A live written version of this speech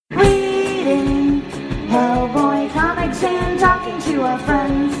reading Hellboy comics and talking to our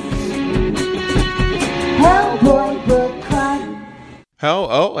friends. Hellboy Book Club.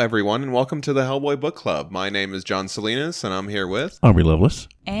 Hello, everyone, and welcome to the Hellboy Book Club. My name is John Salinas, and I'm here with... Aubrey Lovelace.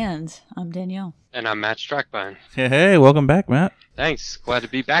 And I'm Danielle. And I'm Matt Strackbine. Hey, welcome back, Matt. Thanks. Glad to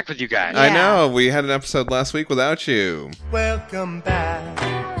be back with you guys. I know, we had an episode last week without you. Welcome back.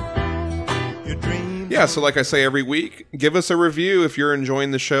 Your dreams. Yeah, so like I say every week, give us a review if you're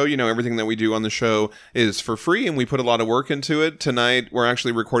enjoying the show. You know, everything that we do on the show is for free, and we put a lot of work into it. Tonight, we're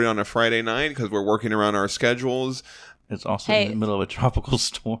actually recording on a Friday night because we're working around our schedules. It's also in the middle of a tropical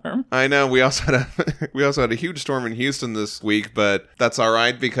storm. I know. We also had a huge storm in Houston this week, but that's all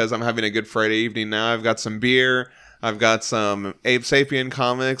right because I'm having a good Friday evening now. I've got some beer, I've got some Abe Sapien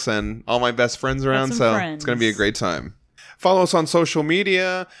comics, and all my best friends around, so it's going to be a great time. Follow us on social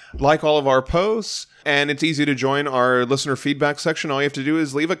media, like all of our posts, and it's easy to join our listener feedback section. All you have to do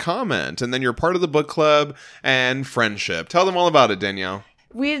is leave a comment, and then you're part of the book club and friendship. Tell them all about it, Danielle.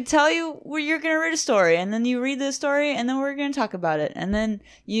 We tell you where you're going to read a story, and then you read the story, and then we're going to talk about it. And then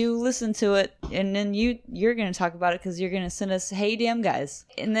you listen to it, and then you're going to talk about it because you're going to send us, hey, damn guys.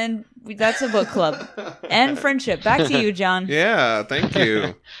 And then that's a book club. And friendship. Back to you, John. Yeah, thank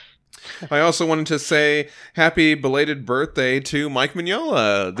you. I also wanted to say happy belated birthday to Mike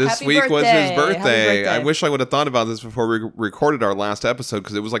Mignola. This Happy week was birthday. his birthday. Happy I wish I would have thought about this before we recorded our last episode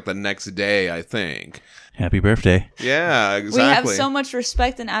because it was like the next day, I think. Happy birthday. Yeah, exactly. We have so much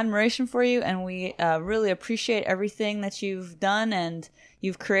respect and admiration for you, and we really appreciate everything that you've done, and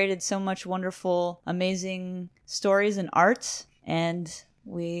you've created so much wonderful, amazing stories and art, and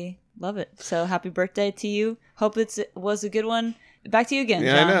we love it. So happy birthday to you. Hope it was a good one. Back to you again,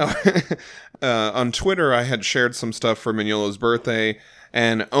 John. Yeah, I know. On Twitter, I had shared some stuff for Mignola's birthday,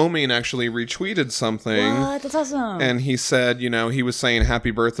 and Omin actually retweeted something. What? That's awesome. And he said, you know, he was saying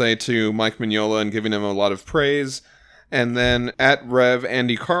happy birthday to Mike Mignola and giving him a lot of praise. And then at Rev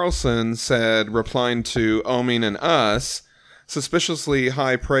Andy Carlson said, replying to Omin and us, suspiciously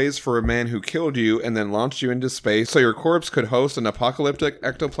high praise for a man who killed you and then launched you into space so your corpse could host an apocalyptic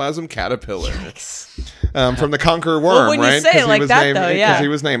ectoplasm caterpillar. From the Conqueror Worm, well, when right? you say it like that, though, yeah. Because he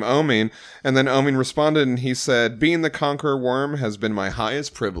was named Omin. And then Omin responded and he said, being the Conqueror Worm has been my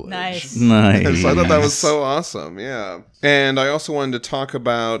highest privilege. Nice. Nice. So I thought that was so awesome, yeah. And I also wanted to talk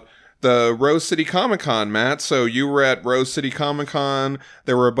about the Rose City Comic Con, Matt. So you were at Rose City Comic Con.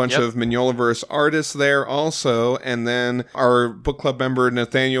 There were a bunch of Mignolaverse artists there also. And then our book club member,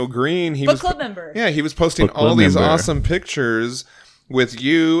 Nathaniel Green. He was posting all these awesome pictures with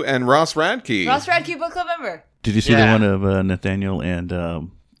you and Ross Radke. Ross Radke, book club member. Did you see the one of Nathaniel and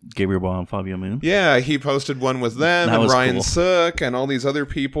Gabriel Ball and Fabio Moon? Yeah, he posted one with them and Ryan Sook and all these other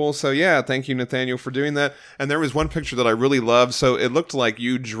people. So yeah, thank you, Nathaniel, for doing that. And there was one picture that I really loved. So it looked like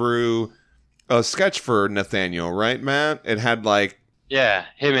you drew a sketch for Nathaniel, right, Matt? It had like... Yeah,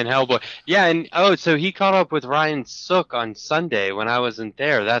 him and Hellboy. Yeah, and so he caught up with Ryan Sook on Sunday when I wasn't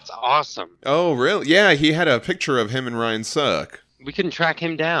there. That's awesome. Oh, really? Yeah, he had a picture of him and Ryan Sook. We couldn't track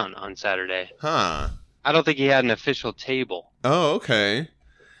him down on Saturday. Huh. I don't think he had an official table. Oh, okay.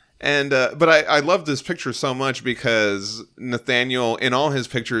 And but I love this picture so much because Nathaniel, in all his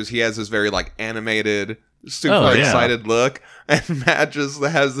pictures, he has this very like animated, super excited look, and Matt just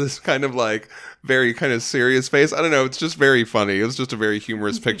has this kind of like very kind of serious face. I don't know, it's just very funny. It was just a very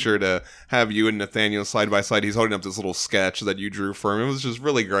humorous picture to have you and Nathaniel side by side. He's holding up this little sketch that you drew for him. It was just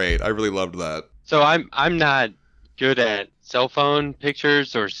really great. I really loved that. So I'm not good at cell phone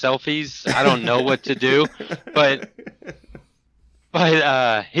pictures or selfies. I don't know what to do, but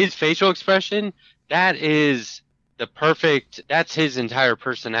his facial expression, that's his entire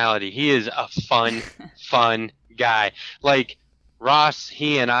personality. He is a fun guy. Like Ross,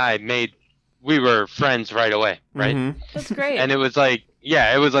 he and I we were friends right away, right? Mm-hmm. That's great. And it was like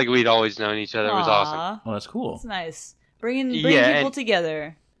we'd always known each other. It was awesome. Oh, that's cool. That's nice. Bringing people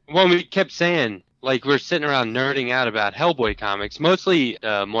together. Well, we kept saying, like, we're sitting around nerding out about Hellboy comics, mostly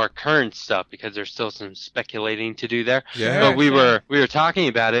more current stuff because there's still some speculating to do there. Yeah. But we were talking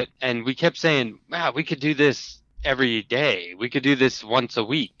about it, and we kept saying, wow, we could do this every day. We could do this once a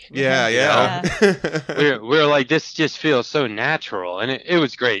week. Yeah. We were like, this just feels so natural, and it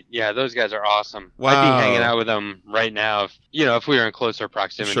was great. Yeah, those guys are awesome. Wow. I'd be hanging out with them right now if we were in closer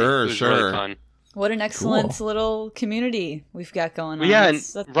proximity. Sure, it was really fun. What an excellent Cool. little community we've got going on. Well, yeah, and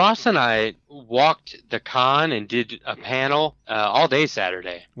That's- Ross and I walked the con and did a panel all day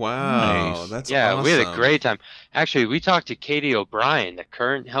Saturday. Wow, Nice. that's Yeah, awesome. we had a great time. Actually, we talked to Katie O'Brien, the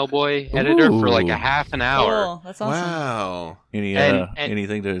current Hellboy editor, for like Ooh. a half an hour. cool. That's awesome. Wow. Any And-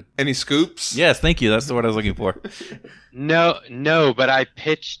 anything to? Any scoops? Yes, thank you. That's what I was looking for. No, but I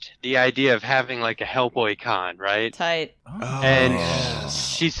pitched the idea of having like a Hellboy con, right? Tight. Oh, And yes.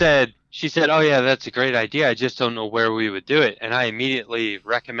 she said, "Oh yeah, that's a great idea. I just don't know where we would do it." And I immediately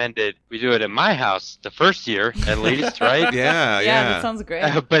recommended we do it at my house the first year, at least, right? Yeah, Yeah, that sounds great.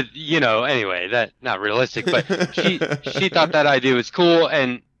 But anyway, that not realistic. But she thought that idea was cool,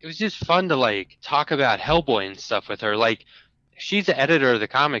 and it was just fun to like talk about Hellboy and stuff with her. Like, she's the editor of the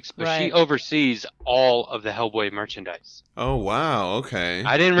comics, but she Right. oversees all of the Hellboy merchandise. Oh, wow. Okay.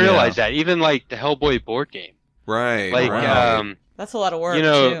 I didn't realize that. Even like the Hellboy board game, Right. like right. That's a lot of work, You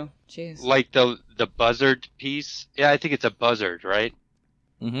know, too. Jeez. like the buzzard piece. Yeah, I think it's a buzzard, right?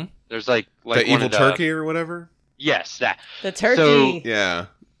 Mm-hmm. There's like the one evil of the, turkey or whatever? Yes, that. The turkey. Yeah.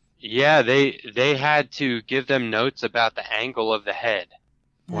 Yeah, they had to give them notes about the angle of the head.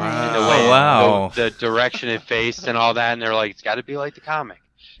 Wow. The way Oh, wow. the direction it faced and all that, and they're like, it's got to be like the comic.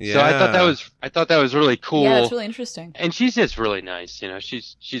 Yeah. So I thought that was really cool. Yeah, it's really interesting. And she's just really nice,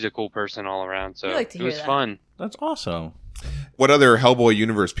 she's a cool person all around. So We like to it hear was that. fun. That's awesome. What other Hellboy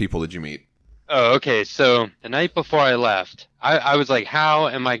universe people did you meet? Oh, okay. So the night before I left, I was like, how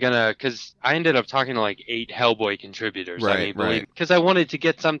am I gonna? Because I ended up talking to like 8 Hellboy contributors. Right, right. Because I wanted to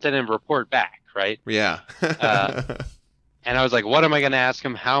get something and report back, right? Yeah. And I was like, what am I going to ask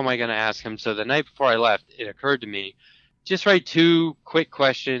him? How am I going to ask him? So the night before I left, it occurred to me, just write 2 quick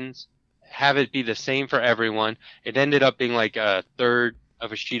questions, have it be the same for everyone. It ended up being like a third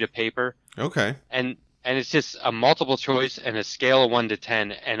of a sheet of paper. Okay. And it's just a multiple choice and a scale of 1 to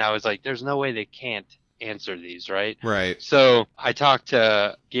 10. And I was like, there's no way they can't answer these, right? Right. So I talked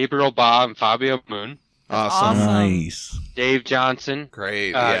to Gabriel Ba and Fabio Moon, Awesome. awesome. Nice. Dave Johnson.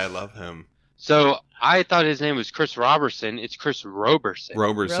 Great. Uh, Yeah, I love him. So I thought his name was Chris Robertson. It's Chris Roberson.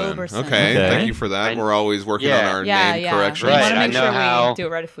 Roberson. Roberson. Okay. Okay. Thank you for that. I- We're always working on Yeah. our Yeah, name yeah. correction. We Right, want to I make know sure how- we do it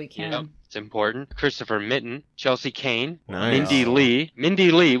right if we can. Yep, it's important. Christopher Mitten, Chelsea Kane, Nice. Mindy Lee. Mindy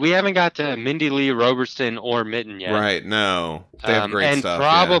Lee. We haven't got to Mindy Lee, Roberson, or Mitten yet. Right. No. They have great and stuff.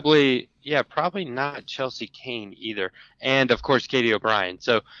 probably not Chelsea Kane either. And of course Katie O'Brien.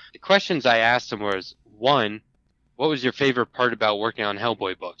 So the questions I asked him was, 1, what was your favorite part about working on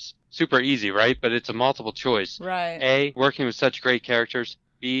Hellboy books? Super easy, right? But it's a multiple choice. Right. A, working with such great characters.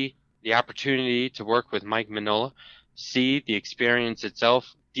 B, the opportunity to work with Mike Mignola. C, the experience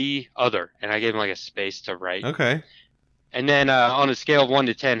itself. D, other. And I gave him like a space to write. Yeah. Okay. And then on a scale of 1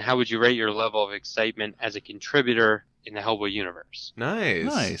 to 10, how would you rate your level of excitement as a contributor in the Hellboy universe? Nice.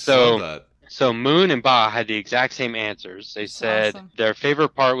 Nice. So- Love that. So Moon and Ba had the exact same answers. They said awesome. their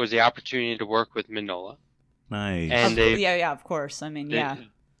favorite part was the opportunity to work with Mignola. Nice. And they- yeah, of course. I mean, They- yeah.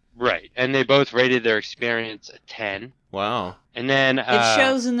 Right. And they both rated their experience a 10. Wow. And then It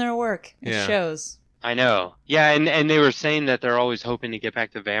shows in their work. It yeah. shows. I know. Yeah, and they were saying that they're always hoping to get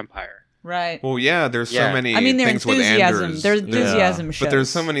back to Vampire. Right. Well, yeah. There's Yeah. so many I mean, their things with enthusiasm. Anders. Their enthusiasm shows. But there's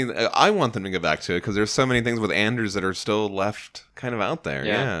so many. I want them to get back to it because there's so many things with Anders that are still left kind of out there.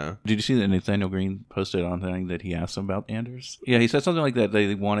 Yeah. Yeah. Did you see that Nathaniel Green posted on thing that he asked them about Anders? Yeah, he said something like that.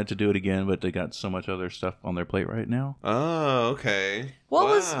 They wanted to do it again, but they got so much other stuff on their plate right now. Oh, okay.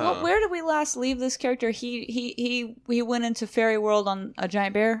 Wow. Where did we last leave this character? He went into Fairy World on a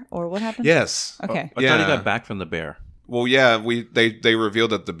giant bear, or what happened? Yes. Okay. I thought Yeah. he got back from the bear. Well, yeah. They revealed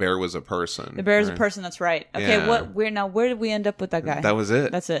that the bear was a person. The bear is a Right. person. That's right. Okay. Yeah. Where did we end up with that guy? That was it.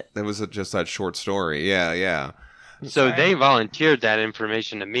 That's it. That was just that short story. Yeah, yeah. So Sorry. they volunteered that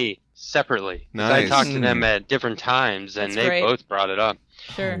information to me separately. 'Cause I Nice. talked to them at different times, and That's they great. both brought it up.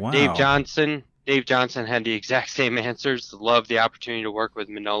 Sure. Oh, wow. Dave Johnson had the exact same answers. Loved the opportunity to work with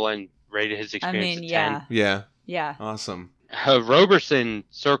Mignola and rated his I experience mean, a yeah, 10. Yeah. yeah. Awesome. Roberson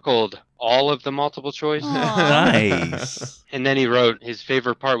circled all of the multiple choice, Aw. Nice. and then he wrote his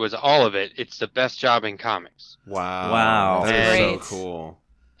favorite part was all of it. It's the best job in comics. Wow. Wow. That is Great. so cool.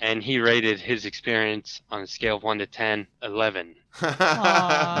 And he rated his experience on a scale of 1 to 10, 11.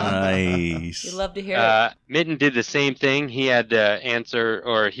 Nice. You love to hear it. Mitten did the same thing. He had to answer,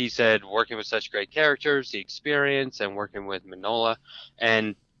 or he said, working with such great characters, the experience, and working with Mignola,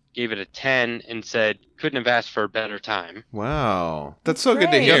 and gave it a 10 and said, couldn't have asked for a better time. Wow. That's so good to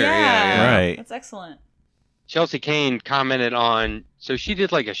Great, hear. Yeah. Right. That's excellent. Chelsea Kane commented on, so she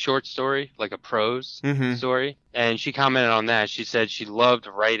did like a short story, like a prose Mm-hmm. story, and she commented on that. She said she loved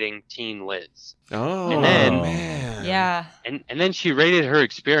writing Teen Liz. Oh, And then- man. Yeah. And then she rated her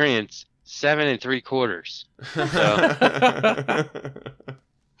experience 7 3/4. So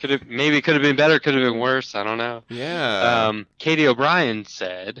could have been better, could have been worse. I don't know. Yeah. Katie O'Brien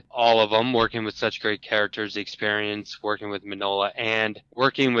said all of them, working with such great characters, experience working with Manola, and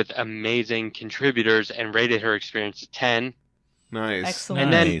working with amazing contributors, and rated her experience a 10. Nice. Excellent.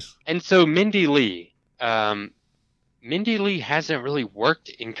 And then, Nice. and so Mindy Lee hasn't really worked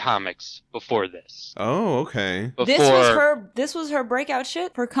in comics before this. Oh, okay. Before, This was her breakout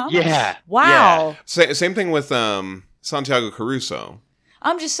shit for comics. Yeah, Wow. Same thing with Santiago Caruso.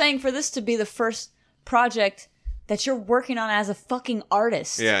 I'm just saying, for this to be the first project that you're working on as a fucking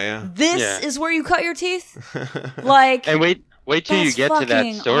artist. Yeah, This Yeah. is where you cut your teeth? yeah. Like, and wait till you that's get to that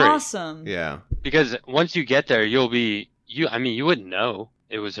fucking story, awesome. Yeah. because once you get there, you wouldn't know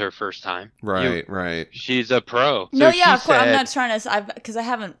it was her first time. Right. She's a pro. No, So yeah, she of course. I'm said- not trying to, because I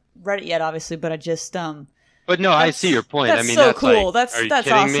haven't read it yet, obviously, but I just, But no, I see your point. That's I mean, so that's cool. like, That's are you that's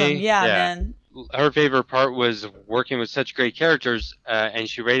kidding awesome. me? Yeah, man. Her favorite part was working with such great characters, and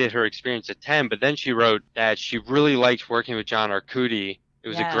she rated her experience a 10. But then she wrote that she really liked working with John Arcudi. It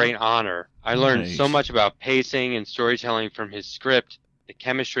was Yeah. a great honor. I learned so Nice. much about pacing and storytelling from his script. The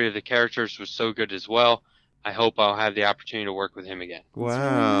chemistry of the characters was so good as well. I hope I'll have the opportunity to work with him again.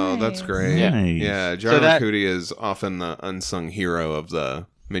 Wow, that's nice. great. Yeah. Nice. Yeah, John So that- Arcudi is often the unsung hero of the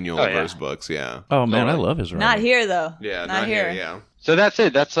Mignola-verse books. Yeah. Oh man, I Totally. love his writing. Not here, though. Yeah, Not here. Yeah. So that's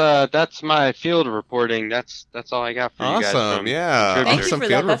it. That's my field reporting. That's all I got for you guys. Awesome. from Yeah. contributors. Thank you Awesome for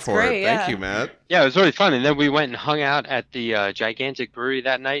field that. That's report. great, Thank yeah. you, Matt. Yeah, it was really fun. And then we went and hung out at the Gigantic Brewery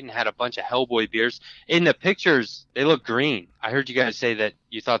that night and had a bunch of Hellboy beers. In the pictures, they look green. I heard you guys say that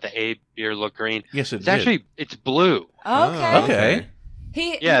you thought the Abe beer looked green. Yes, it It's did. actually, it's blue. Okay. Oh, Okay.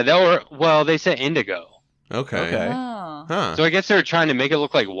 Yeah, they said indigo. Okay. Okay. Oh. Huh. So I guess they were trying to make it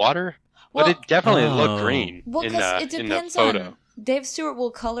look like water, but Well- it definitely Oh. looked green Well, in because the, it in the depends photo. on. Dave Stewart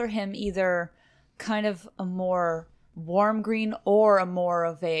will color him either kind of a more warm green or a more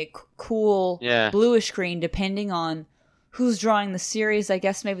of a cool Yeah. bluish green, depending on who's drawing the series. I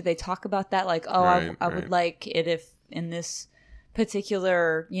guess maybe they talk about that, like, oh, Right, I right. would like it if in this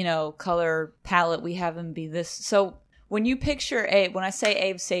particular, color palette we have him be this. So when you picture Abe, when I say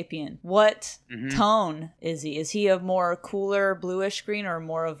Abe Sapien, what Mhm. tone is he? Is he a more cooler bluish green or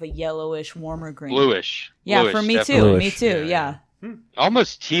more of a yellowish, warmer green? Bluish. Yeah, Bluish, for me definitely. too. Me Bluish. too. Yeah, Yeah.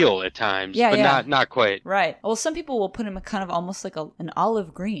 Almost teal at times, Yeah, but yeah. not quite. Right. Well, some people will put him kind of almost like an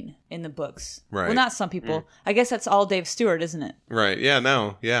olive green in the books. Right. Well, not some people. I guess that's all Dave Stewart, isn't it? Right. Yeah.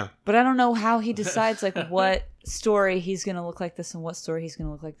 No. Yeah. But I don't know how he decides like what story he's going to look like this and what story he's going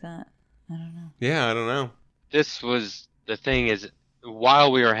to look like that. I don't know. Yeah. I don't know. This was the thing is,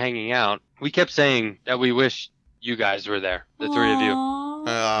 while we were hanging out, we kept saying that we wish you guys were there, the three of you.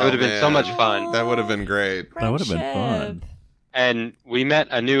 Aww. It would have been so much fun. That would have been great. That would have been Friendship. fun. And we met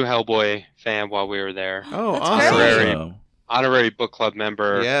a new Hellboy fan while we were there. Oh, That's awesome. great. So, Honorary book club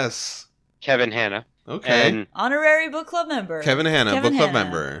member Yes. Kevin Hanna. Okay. And Honorary book club member. Kevin Hanna, Kevin book club Hanna.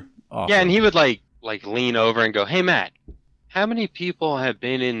 member. awesome. yeah, and he would like lean over and go, "Hey Matt, how many people have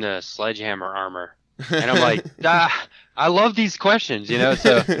been in the Sledgehammer armor?" And I'm like, I love these questions,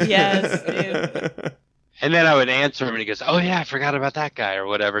 So Yes, dude. and then I would answer him, and he goes, "Oh yeah, I forgot about that guy," or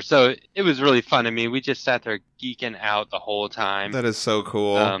whatever. So it was really fun. I mean, we just sat there geeking out the whole time. That is so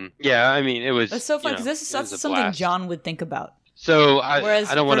cool. Yeah, I mean, it was. That's so fun because this is it was a something blast. John would think about. So Whereas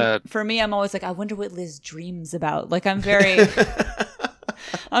I don't want to. For me, I'm always like, I wonder what Liz dreams about. Like, I'm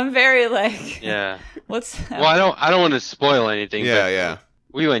very like, Yeah. what's that? Well, I don't want to spoil anything. yeah, but yeah.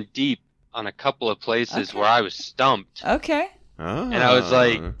 we went deep on a couple of places Okay. where I was stumped, Okay. Oh. and I was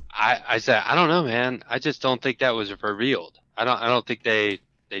like, I said, I don't know, man. I just don't think that was revealed. I don't think they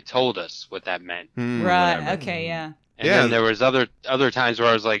told us what that meant. Right. whatever. Okay. Yeah. And Yeah. then there was other times where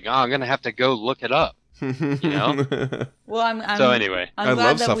I was like, oh, I'm gonna have to go look it up. know? Well, I'm So anyway, I'm I glad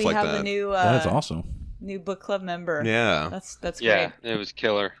love that stuff we like have that. a new That's awesome. new book club member. Yeah. That's yeah, great. it was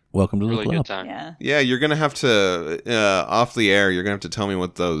killer. Welcome to the Really club. good time. Yeah. Yeah, you're gonna have to off the air. You're gonna have to tell me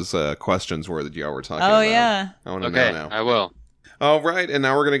what those questions were that y'all were talking about. Oh yeah. I want to Okay, know now. I will. All right, and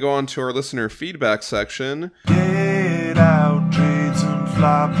now we're gonna go on to our listener feedback section. Get out trades and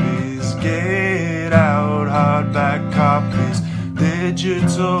floppies. Get out hardback copies.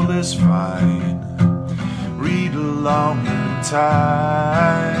 Digital is fine. Read along in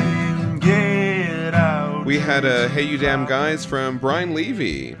time. Get out. We had a "Hey You Damn Guys" from Brian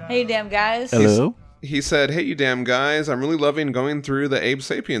Levy. Hey, damn guys. Hello. He said, "Hey, you damn guys, I'm really loving going through the Abe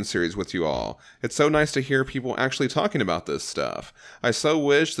Sapien series with you all. It's so nice to hear people actually talking about this stuff. I so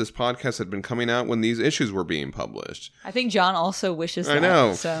wish this podcast had been coming out when these issues were being published. I think John also wishes that. I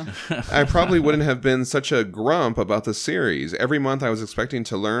know. So. I probably wouldn't have been such a grump about the series. Every month I was expecting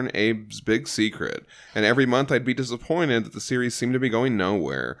to learn Abe's big secret, and every month I'd be disappointed that the series seemed to be going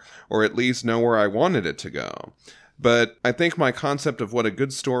nowhere, or at least nowhere I wanted it to go. But I think my concept of what a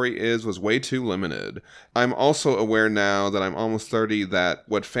good story is was way too limited. I'm also aware now that I'm almost 30 that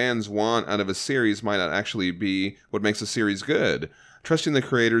what fans want out of a series might not actually be what makes a series good. Trusting the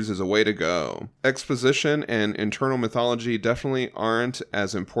creators is a way to go. Exposition and internal mythology definitely aren't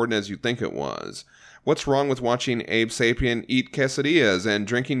as important as you think it was. What's wrong with watching Abe Sapien eat quesadillas and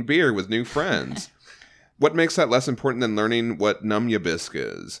drinking beer with new friends? What makes that less important than learning what Numyabisk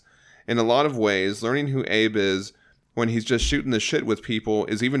is? In a lot of ways, learning who Abe is when he's just shooting the shit with people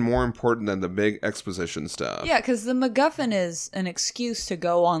is even more important than the big exposition stuff. Yeah, because the MacGuffin is an excuse to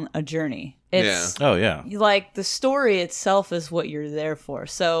go on a journey. It's Oh, yeah. like the story itself is what you're there for.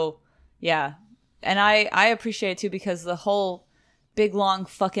 So, yeah. And I appreciate it too because the whole big long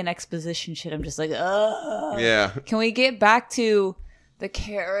fucking exposition shit, I'm just like, ugh. Yeah. Can we get back to the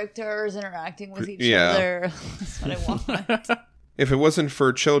characters interacting with each Yeah. other? That's what I want. If it wasn't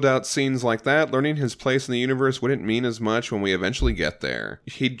for chilled out scenes like that, learning his place in the universe wouldn't mean as much when we eventually get there.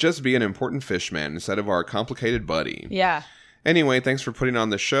 He'd just be an important fishman instead of our complicated buddy. Yeah. Anyway, thanks for putting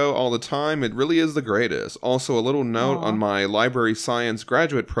on the show all the time. It really is the greatest. Also, a little note on my library science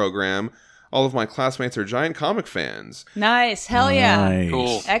graduate program. All of my classmates are giant comic fans. Nice. Hell yeah. Nice.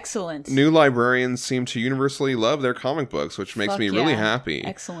 Cool. Excellent. New librarians seem to universally love their comic books, which makes Fuck me really yeah. happy.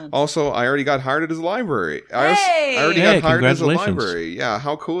 Excellent. Also, I already got hired as a library. Hey! I already Hey, got hired as a congratulations. library. Yeah,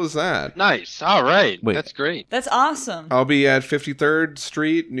 how cool is that? Nice. All right. Wait. That's great. That's awesome. I'll be at 53rd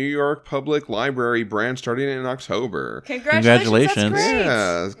Street, New York Public Library branch starting in October. Congratulations. That's great.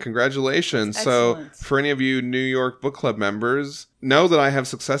 Yeah, congratulations. That's So, excellent. for any of you New York Book Club members, know that I have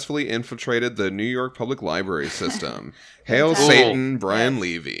successfully infiltrated the New York Public Library system. Hail Fantastic. Satan, Brian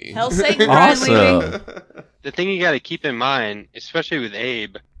Levy. Hell Satan, Brian Levy. Awesome. The thing you got to keep in mind, especially with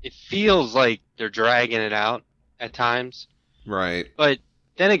Abe, it feels like they're dragging it out at times. Right. But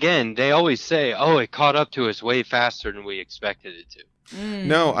then again, they always say, "Oh, it caught up to us way faster than we expected it to."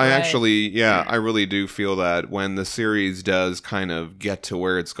 No, I right. actually, yeah, I really do feel that when the series does kind of get to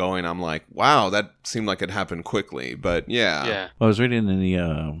where it's going, I'm like, wow, that seemed like it happened quickly. But yeah. Yeah. I was reading in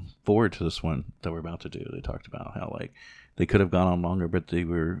the forward to this one that we're about to do. They talked about how like they could have gone on longer, but they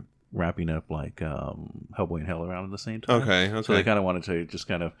were wrapping up like Hellboy and Hell around at the same time. Okay, So they okay. kind of wanted to just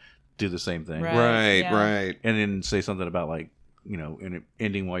kind of do the same thing, Right. Right, yeah. right. and then say something about like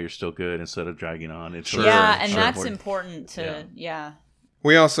ending while you're still good instead of dragging on. It's Sure, Yeah, and sure. that's important to, yeah.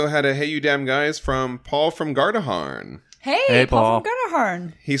 We also had a Hey You Damn Guys from Paul from Gardaharn. Hey, Hey, Paul Paul. from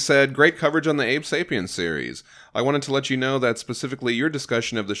Gardaharn. He said, great coverage on the Abe Sapien series. I wanted to let you know that specifically your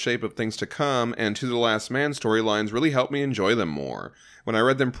discussion of the shape of things to come and To the Last Man storylines really helped me enjoy them more. When I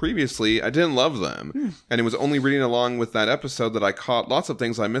read them previously, I didn't love them. And it was only reading along with that episode that I caught lots of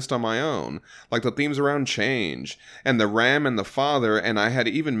things I missed on my own, like the themes around change, and the Ram and the father, and I had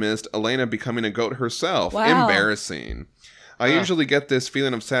even missed Elena becoming a goat herself. Wow. Embarrassing. I usually get this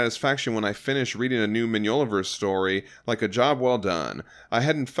feeling of satisfaction when I finish reading a new Mignolaverse story, like a job well done. I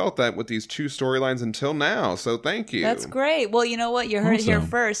hadn't felt that with these two storylines until now, so thank you. That's great. Well, you know what? You heard it here Awesome.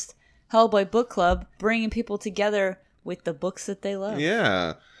 first. Hellboy Book Club, bringing people together with the books that they love.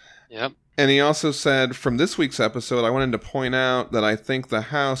 Yeah. Yep. And he also said, from this week's episode, I wanted to point out that I think the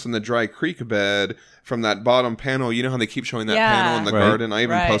house in the Dry Creek bed from that bottom panel, you know how they keep showing that Yeah. panel in the Right. garden? I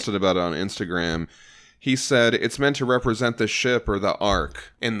even Right. posted about it on Instagram. He said it's meant to represent the ship or the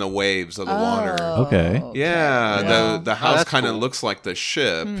ark in the waves of the water. Okay. Yeah, Yeah. the house that's kind of cool. looks like the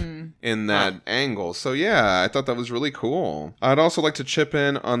ship Hmm. in that angle. So yeah, I thought that was really cool. I'd also like to chip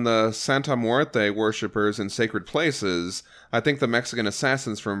in on the Santa Muerte worshippers in sacred places. I think the Mexican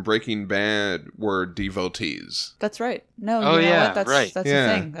assassins from Breaking Bad were devotees. That's right. No, Oh, you know yeah, what? That's, right. that's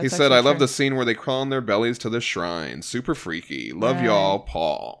Yeah, a thing. That's he said, "I actually love true. the scene where they crawl on their bellies to the shrine. Super freaky. Love Right. y'all,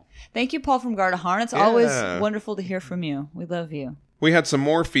 Paul." Thank you, Paul from Gardaharn. It's Yeah. always wonderful to hear from you. We love you. We had some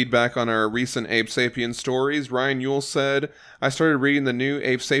more feedback on our recent Abe Sapien stories. Ryan Yule said, I started reading the new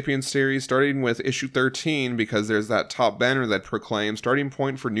Abe Sapien series starting with issue 13 because there's that top banner that proclaims starting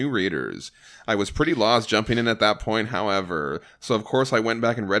point for new readers. I was pretty lost jumping in at that point, however, so of course I went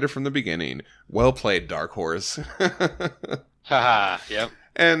back and read it from the beginning. Well played, Dark Horse. Haha. Yep.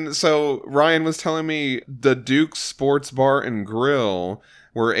 And so Ryan was telling me the Duke's Sports Bar and Grill,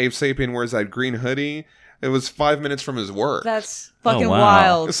 where Abe Sapien wears that green hoodie, It was 5 minutes from his work. That's fucking wow.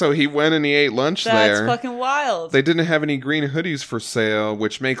 wild. So he went and he ate lunch That's there. fucking wild. They didn't have any green hoodies for sale,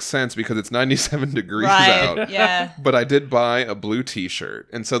 which makes sense because it's 97 degrees right. out. Yeah. But I did buy a blue t-shirt.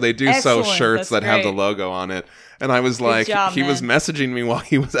 And so they do sell Excellent. shirts That's that have the great. logo on it. And I was like, job, he was man. messaging me while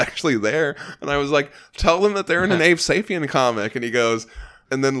he was actually there. And I was like, tell them that they're in an Abe Sapien comic. And he goes...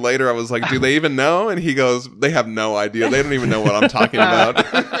 And then later I was like, do they even know? And he goes, they have no idea. They don't even know what I'm talking about.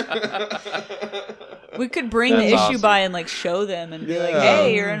 We could bring the That's issue awesome. by and like show them and be like, Yeah.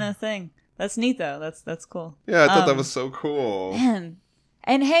 "Hey, you're in a thing." That's neat though. That's cool. Yeah, I thought that was so cool. Man.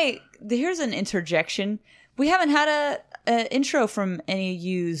 And hey, here's an interjection. We haven't had a intro from any of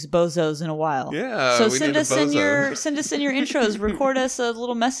you bozos in a while. Yeah, So we send need a us in bozo. send us in your intros. Record us a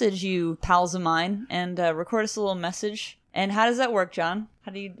little message, you pals of mine, and record us a little message. And how does that work, John?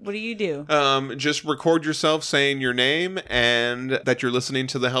 What do you do? Just record yourself saying your name and that you're listening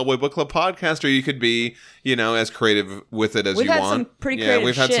to the Hellboy Book Club podcast, or you could be, as creative with it as We've you had want. some pretty creative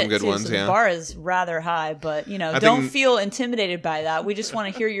we've had shit, some good too, ones. so Yeah, the bar is rather high, but I don't think- feel intimidated by that. We just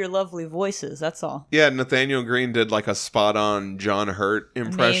want to hear your lovely voices. That's all. yeah. Nathaniel Green did like a spot on John Hurt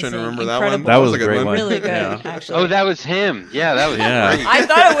impression. Amazing. Remember Incredible. That was a a great one. Really good, Yeah. actually. Oh, that was him. Yeah, that was Yeah. great. I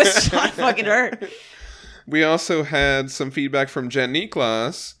thought it was John fucking Hurt. We also had some feedback from Jen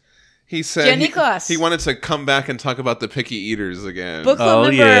Niklas. He said Jen Niklas. he wanted to come back and talk about the picky eaters again. Book club Oh,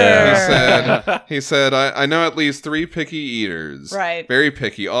 member. yeah. He said, I know at least 3 picky eaters. Right. Very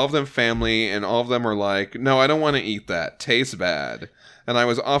picky. All of them family, and all of them are like, no, I don't want to eat that. Tastes bad. And I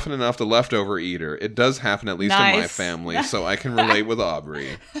was often enough the leftover eater. It does happen at least in my Nice. family, so I can relate with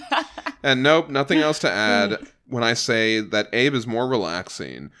Aubrey. And nope, nothing else to add when I say that Abe is more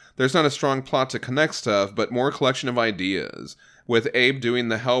relaxing. There's not a strong plot to connect stuff, but more collection of ideas. With Abe doing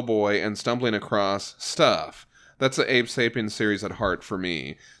the Hellboy and stumbling across stuff. That's the Abe Sapien series at heart for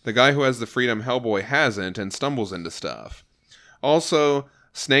me. The guy who has the freedom Hellboy hasn't and stumbles into stuff. Also,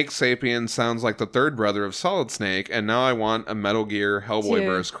 Snake Sapien sounds like the third brother of Solid Snake, and now I want a Metal Gear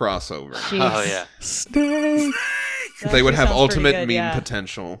Hellboyverse crossover. Oh yeah. They would have sounds pretty ultimate good, meme yeah.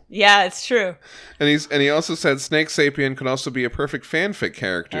 potential. Yeah, it's true. And he also said Snake Sapien could also be a perfect fanfic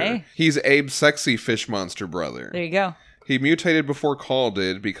character. Hey. He's Abe's sexy fish monster brother. There you go. He mutated before Call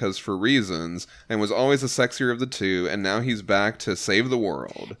did because for reasons, and was always the sexier of the two, and now he's back to save the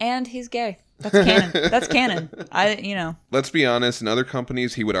world. And he's gay. That's canon. That's canon. Let's be honest, in other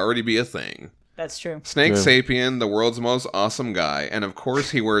companies he would already be a thing. That's true. Snake True. Sapien, the world's most awesome guy, and of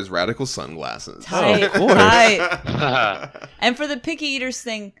course he wears radical sunglasses. Tight, of course. tight. And for the picky eaters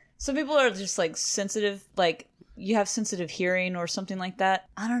thing, some people are just like sensitive, like you have sensitive hearing or something like that.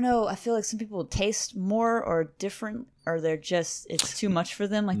 I don't know. I feel like some people taste more or different, or it's too much for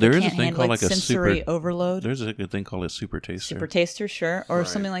them. Like There they is a can't thing handle called like like a sensory super- overload. There's a good thing called a super taster. Super taster, sure, or Right.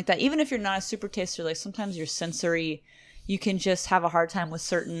 something like that. Even if you're not a super taster, like sometimes your sensory, you can just have a hard time with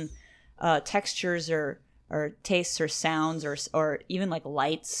certain textures or tastes or sounds or even like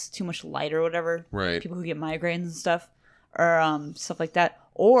lights, too much light or whatever. Right. People who get migraines and stuff, or stuff like that.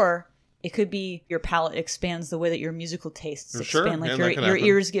 Or it could be your palate expands the way that your musical tastes Sure, expand. Like yeah, that can your happen.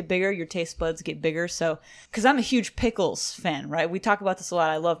 ears get bigger, your taste buds get bigger. So, because I'm a huge pickles fan, right? We talk about this a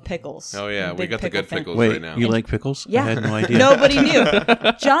lot. I love pickles. Oh yeah, I'm a we big got the good fan. pickles Wait, right now. you like pickles? Yeah. I had no idea. Nobody knew.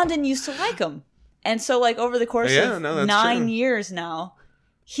 John didn't used to like them. And so, like, over the course Yeah, of no, that's 9 true. years now,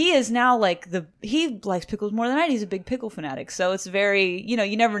 he is now like he likes pickles more than I do. He's a big pickle fanatic. So it's very, you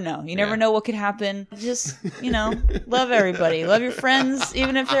never know. You never Yeah. know what could happen. Just, love everybody. Love your friends,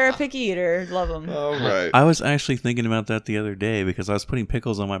 even if they're a picky eater. Love them. All right. I was actually thinking about that the other day because I was putting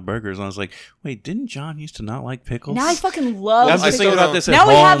pickles on my burgers and I was like, wait, didn't John used to not like pickles? Now I fucking love I was I just still thinking about don't- this at Now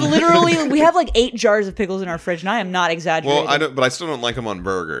we have home. we have like 8 jars of pickles in our fridge, and I am not exaggerating. Well, but I still don't like them on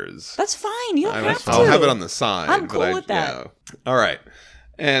burgers. That's fine. You don't have to. I'll have it on the side. I'm but cool with that. Yeah. All right.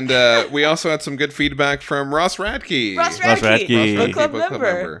 And we also had some good feedback from Ross Radke. Ross Ross Radke, Radke. book club Book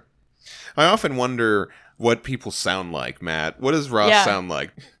member. I often wonder what people sound like, Matt. What does Ross Yeah. sound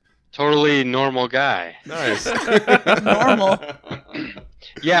like? Totally normal guy. Nice. Normal.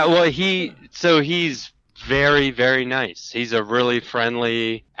 Yeah, well, he's very, very nice. He's a really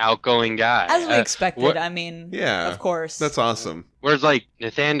friendly, outgoing guy. As we expected. what- I mean, Yeah. of course. That's awesome. Whereas, like,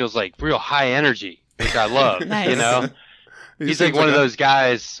 Nathaniel's, like, real high energy, which I love, Nice. you know? He He's like seems one of a- those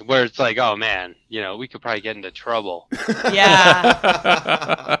guys where it's like, oh, man, we could probably get into trouble.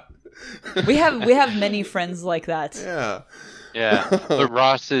 Yeah. we have many friends like that. Yeah. Yeah. But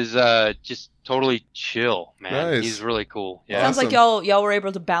Ross is just totally chill, man. Nice. He's really cool. Yeah. Sounds like Awesome. y'all were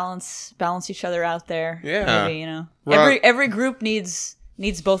able to balance each other out there. Yeah. Maybe, Ro- every group needs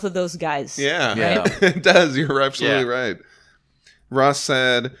both of those guys. Yeah. Yeah. It does. You're absolutely right. Ross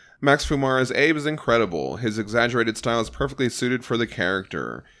said, Max Fumara's Abe is incredible. His exaggerated style is perfectly suited for the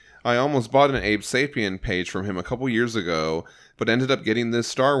character. I almost bought an Abe Sapien page from him a couple years ago, but ended up getting this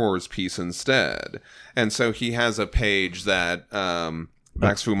Star Wars piece instead. And so he has a page that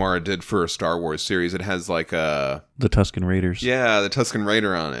Max Fumara did for a Star Wars series. It has like a... The Tusken Raiders. Yeah, the Tusken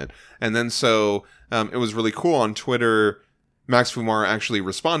Raider on it. And then so it was really cool on Twitter. Max Fumara actually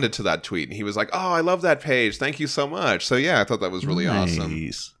responded to that tweet, and he was like, "Oh, I love that page. Thank you so much." So yeah, I thought that was really awesome.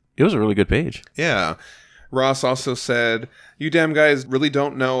 It was a really good page. Yeah. Ross also said, "You damn guys really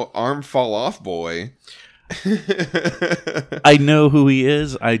don't know Arm Fall Off Boy." I know who he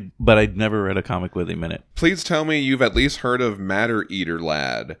is, but I'd never read a comic with him in it. Please tell me you've at least heard of Matter Eater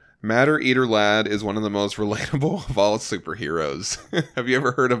Lad. Matter Eater Lad is one of the most relatable of all superheroes. Have you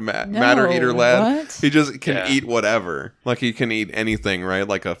ever heard of Matter Eater Lad? What? He just can eat whatever. Like he can eat anything, right?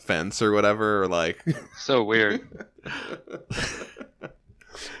 Like a fence or whatever, or like... So weird.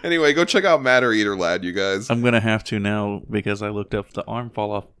 Anyway, go check out Matter Eater Lad, you guys. I'm going to have to now because I looked up the Arm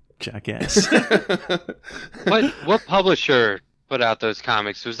Fall Off Jackass. What publisher put out those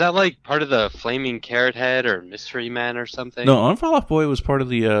comics? Was that like part of the Flaming Carrot Head or Mystery Men or something? No, Arm Fall Off Boy was part of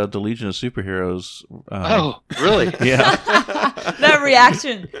the Legion of Superheroes. Oh, really? Yeah. That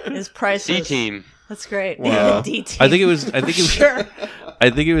reaction is priceless. D-Team. That's great. Wow. D-Team. I think it was Sure. I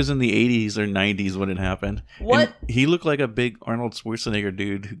think it was in the 80s or 90s when it happened. What? And he looked like a big Arnold Schwarzenegger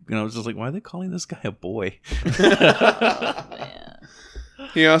dude. I was just like, why are they calling this guy a boy?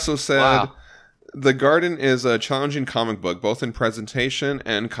 He also said, Wow. The Garden is a challenging comic book, both in presentation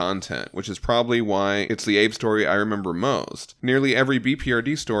and content, which is probably why it's the Abe story I remember most. Nearly every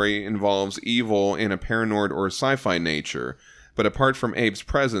BPRD story involves evil in a paranoid or sci-fi nature, but apart from Abe's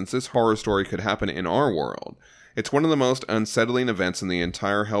presence, this horror story could happen in our world. It's one of the most unsettling events in the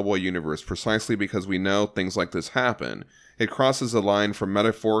entire Hellboy universe precisely because we know things like this happen. It crosses the line from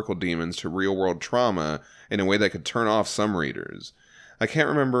metaphorical demons to real-world trauma in a way that could turn off some readers. I can't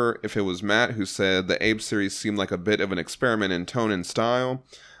remember if it was Matt who said the Abe series seemed like a bit of an experiment in tone and style.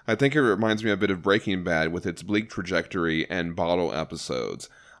 I think it reminds me a bit of Breaking Bad with its bleak trajectory and bottle episodes.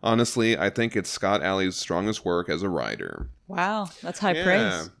 Honestly, I think it's Scott Alley's strongest work as a writer. Wow, that's high Yeah.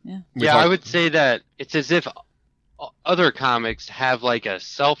 praise. Yeah. Yeah, I would say that it's as if other comics have like a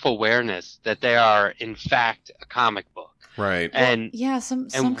self-awareness that they are in fact a comic book. Right. And Yeah, some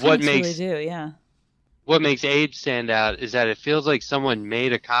what comics makes- really do, yeah. what makes Abe stand out is that it feels like someone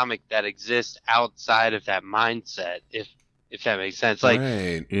made a comic that exists outside of that mindset, if that makes sense. Like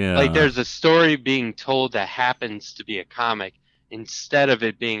right. Yeah. like there's a story being told that happens to be a comic instead of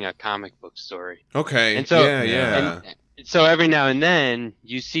it being a comic book story. Okay. And so yeah. and so every now and then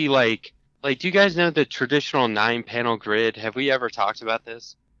you see like do you guys know the traditional 9-panel grid? Have we ever talked about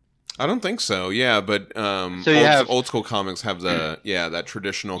this? I don't think so. Yeah, but So you have- old school comics have that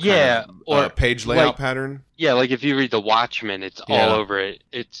traditional kind Yeah, of or, page layout like- pattern. Yeah, like if you read The Watchmen, it's Yeah. all over it.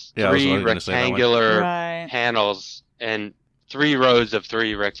 It's Yeah, I was 3 only gonna say that one. rectangular Right. panels and 3 rows of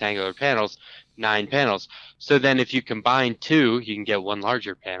 3 rectangular panels, 9 panels. So then if you combine 2, you can get one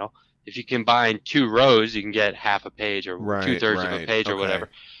larger panel. If you combine 2 rows, you can get half a page or Right, 2/3 of right, a page or okay. whatever.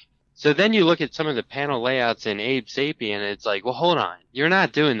 So then you look at some of the panel layouts in Abe Sapien, and it's like, well, hold on. You're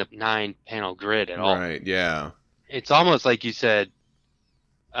not doing the 9-panel grid at all. Right. Yeah. It's almost like you said,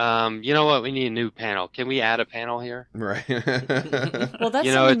 you know what? We need a new panel. Can we add a panel here? Right. Well, that's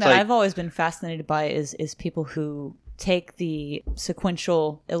You know, something it's that like- I've always been fascinated by is people who take the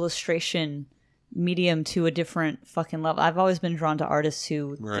sequential illustration medium to a different fucking level. I've always been drawn to artists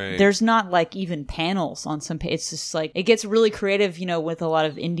who Right. there's not like even panels on some page. It's just like it gets really creative, you know, with a lot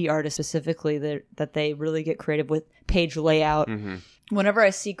of indie artists specifically that they really get creative with page layout. hmm Whenever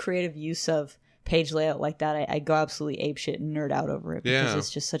I see creative use of page layout like that, I go absolutely apeshit and nerd out over it because Yeah. it's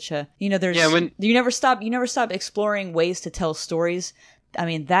just such a, you know, there's Yeah, when- you never stop exploring ways to tell stories. I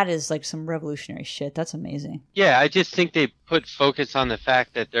mean, that is like some revolutionary shit. That's amazing. Yeah, I just think they put focus on the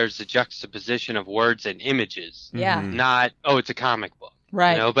fact that there's a juxtaposition of words and images, Yeah. Mhm. not, oh, it's a comic book.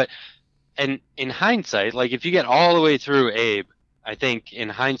 Right. You know, but, and in hindsight, like if you get all the way through Abe, I think in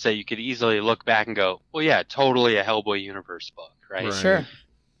hindsight you could easily look back and go, well, yeah, totally a Hellboy universe book, right? Right. Sure.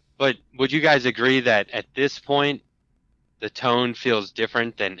 But would you guys agree that at this point, the tone feels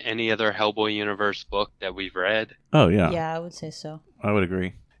different than any other Hellboy universe book that we've read? Oh, yeah. Yeah, I would say so. I would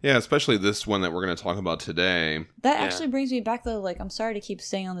agree. Yeah, especially this one that we're going to talk about today. That Yeah. actually brings me back though, like, I'm sorry to keep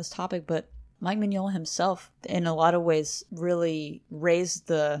staying on this topic, but Mike Mignola himself, in a lot of ways, really raised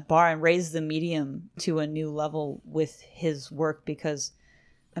the bar and raised the medium to a new level with his work because,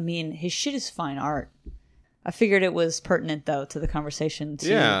 I mean, his shit is fine art. I figured it was pertinent though to the conversation to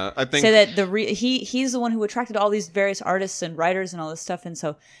Yeah, I think say that he's the one who attracted all these various artists and writers and all this stuff, and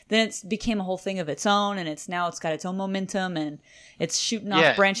so then it became a whole thing of its own, and it's got its own momentum, and it's shooting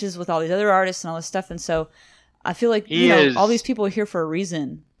off branches with all these other artists and all this stuff, and so I feel like all these people are here for a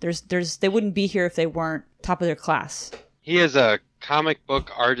reason. They wouldn't be here if they weren't top of their class. He is a comic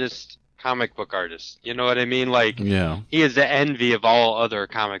book artist. You know what I mean? Like, he is the envy of all other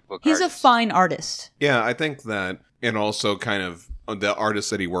comic book artists. He's a fine artist. Yeah, I think that, and also kind of the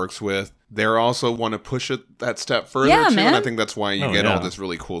artists that he works with, they also want to push it that step further, too. Man. And I think that's why you get all this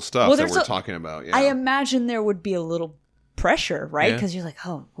really cool stuff that we're talking about. Yeah. I imagine there would be a little pressure, right? Because you're like,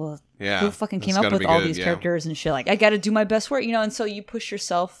 who fucking came up with all these characters and shit? Like, I got to do my best work, and so you push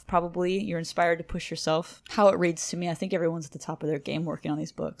yourself, probably. You're inspired to push yourself. How it reads to me, I think everyone's at the top of their game working on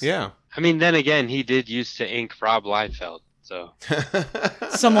these books. Yeah. I mean, then again, he did used to ink Rob Liefeld, so.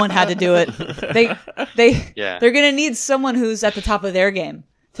 Someone had to do it. They're going to need someone who's at the top of their game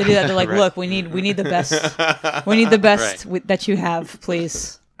to do that. They're like, look, we need the best. We need the best that you have,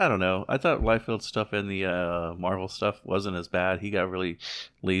 please. I don't know. I thought Liefeld's stuff and the Marvel stuff wasn't as bad. He got really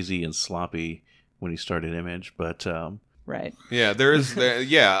lazy and sloppy when he started Image, but right. Yeah,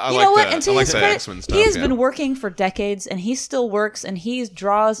 I like that. And to I like his that credit, X-Men stuff. He has been working for decades, and he still works, and he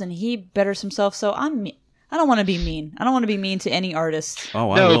draws, and he betters himself. So I don't want to be mean. I don't want to be mean to any artist. Oh,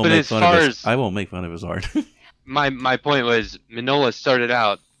 I won't make fun of his art. my point was, Mignola started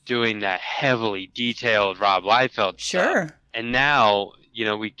out doing that heavily detailed Rob Liefeld stuff, and now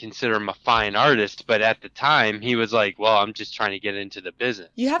we consider him a fine artist, but at the time he was like, well, I'm just trying to get into the business.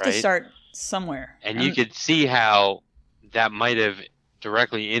 You have to start somewhere. And you could see how that might have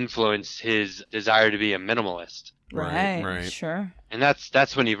directly influenced his desire to be a minimalist. Right. Sure. And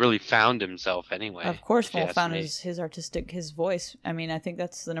that's when he really found himself anyway. Of course, found his voice. I mean, I think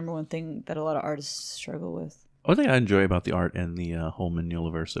that's the number one thing that a lot of artists struggle with. One thing I enjoy about the art and the whole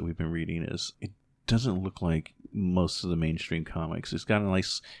Mignola-verse that we've been reading is it doesn't look like most of the mainstream comics. It's got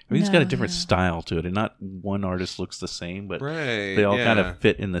it's got a different style to it, and not one artist looks the same, but they all kind of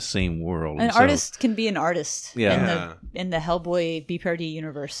fit in the same world. An artist can be an artist in the Hellboy BPRD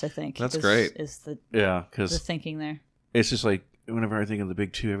universe, I think. That's great. Is the thinking there. It's just like, whenever I think of the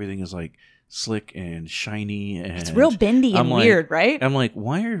big two, everything is like slick and shiny, and it's real bendy and weird, right? I'm like,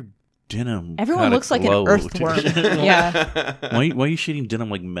 why are denim? Everyone looks like an earthworm. Yeah. Why are you shooting denim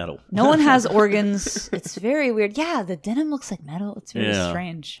like metal? No one has organs. It's very weird. Yeah, the denim looks like metal. It's very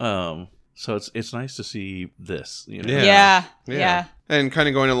strange. So it's nice to see this. Yeah. And kind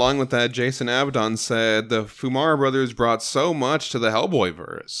of going along with that, Jason Abaddon said the Fumara brothers brought so much to the Hellboy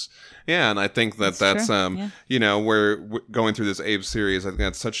verse. Yeah, and I think that's we're going through this Abe series. I think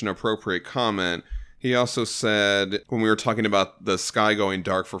that's such an appropriate comment. He also said, when we were talking about the sky going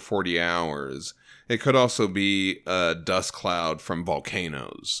dark for 40 hours, it could also be a dust cloud from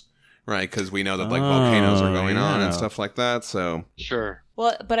volcanoes, right? Because we know that volcanoes are going on and stuff like that. So sure.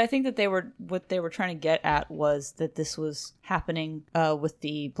 Well, but I think that what they were trying to get at was that this was happening with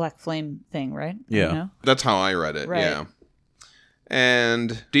the Black Flame thing, right? Yeah, that's how I read it. Right. Yeah.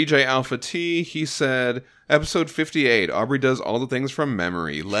 And DJ Alpha T, he said, episode 58, Aubrey does all the things from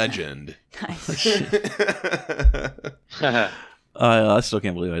memory. Legend. Nice. I still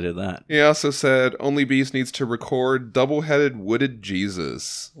can't believe I did that. He also said, Only Beast needs to record Double-Headed Wooded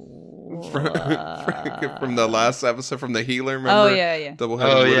Jesus. From the last episode, from the Healer, remember? Oh, yeah.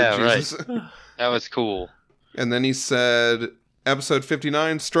 Double-Headed Wooded Jesus. Right. That was cool. And then he said, episode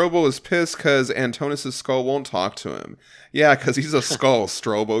 59, Strobo is pissed because Antonis' skull won't talk to him. Yeah, because he's a skull,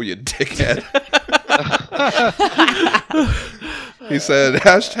 Strobo, you dickhead. He said,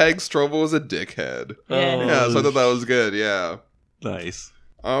 hashtag Strobo is a dickhead. Yeah, so I thought that was good, yeah. Nice.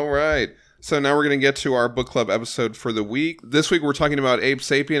 All right. So now we're going to get to our book club episode for the week. This week we're talking about Abe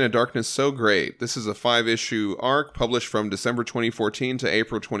Sapien, A Darkness So Great. This is a 5-issue arc published from December 2014 to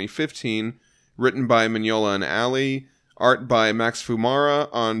April 2015, written by Mignola and Ali. Art by Max Fumara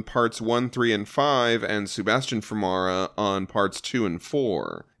on parts 1, 3, and 5, and Sebastian Fumara on parts 2 and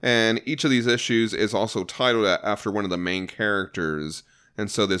 4. And each of these issues is also titled after one of the main characters.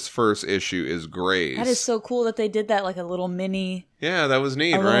 And so this first issue is Grace. That is so cool that they did that, like a little mini... Yeah, that was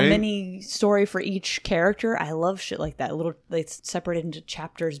neat, right? A little mini story for each character. I love shit like that. They separated into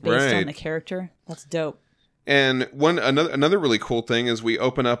chapters based on the character. That's dope. And another really cool thing is we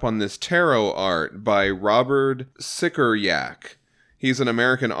open up on this tarot art by Robert Sikoryak. He's an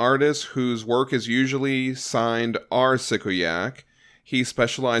American artist whose work is usually signed R. Sikoryak. He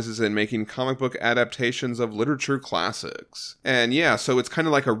specializes in making comic book adaptations of literature classics. And yeah, so it's kind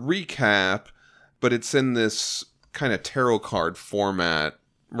of like a recap, but it's in this kind of tarot card format,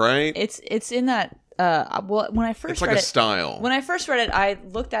 right? It's in that well, when I first It's like read a it, style. when I first read it, I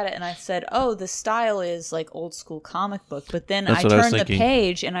looked at it and I said, "Oh, the style is like old school comic book." But then That's I what I was turned the thinking.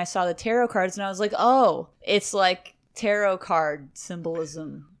 page and I saw the tarot cards, and I was like, "Oh, it's like tarot card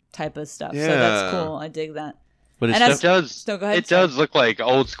symbolism type of stuff." So that's Yeah. cool. I dig that. But it's And It as- does. No, go ahead, It sorry. does look like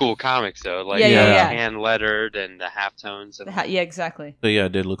old school comics though, like Yeah. hand lettered and the halftones. And Yeah, exactly. so yeah,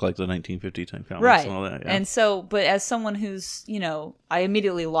 it did look like the 1950 time comics Right. and all that. Yeah. And so, but as someone who's, I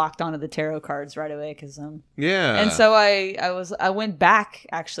immediately locked onto the tarot cards right away because Yeah. and so I went back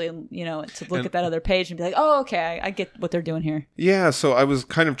actually, to look at that other page and be like, oh, okay, I get what they're doing here. Yeah, so I was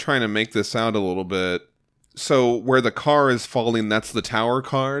kind of trying to make this out a little bit. So where the car is falling, that's the tower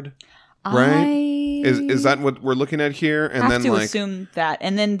card, right? Is that what we're looking at here? And have then to like assume that,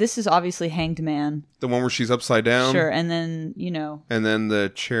 and then this is obviously Hanged Man, the one where she's upside down. sure, and then And then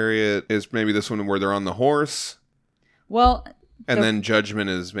the chariot is maybe this one where they're on the horse. well, And then Judgment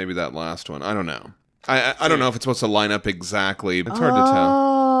is maybe that last one. I don't know. I don't know if it's supposed to line up exactly. It's hard to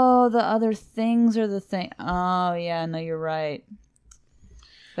tell. Oh, the other things are the thing. Oh, yeah, no, you're right.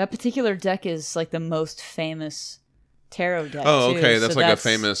 That particular deck is like the most famous tarot deck. Oh, too, okay. so That's like a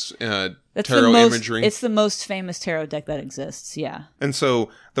famous that's tarot the most, imagery. It's the most famous tarot deck that exists. Yeah. And so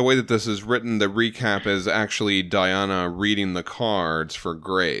the way that this is written, the recap is actually Diana reading the cards for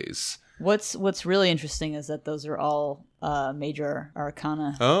Grace. What's really interesting is that those are all major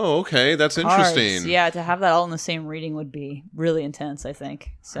arcana. Oh, okay. That's cards. interesting. Yeah, to have that all in the same reading would be really intense, I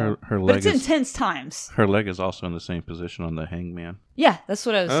think. So, Her but leg it's is- intense times. Her leg is also in the same position on the hangman. Yeah, that's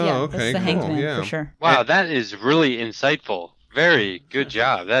what I was. Oh, yeah, okay, that's the cool, Hanged Man yeah. for sure. wow, that is really insightful. Very good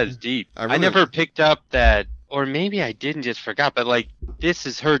job. That is deep. I I, really- never picked up that, or maybe I didn't, just forgot. But like, this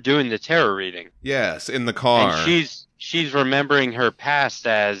is her doing the tarot reading, Yes, in the car. and she's remembering her past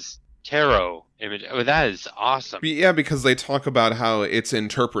as tarot image. Oh, that is awesome. Yeah, because they talk about how it's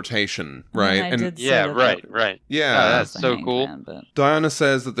interpretation, right? I And did say Yeah, that right, that- right. yeah, Oh, that's the so Hanged cool. Man, but- Diana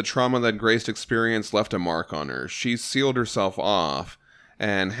says that the trauma that Grace experienced left a mark on her. She sealed herself off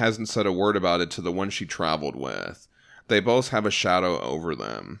and hasn't said a word about it to the one she traveled with. They both have a shadow over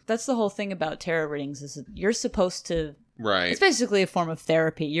them. That's the whole thing about tarot readings is that you're supposed to. Right, It's basically a form of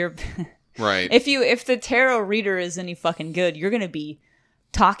therapy. You're right. if the tarot reader is any fucking good, you're gonna be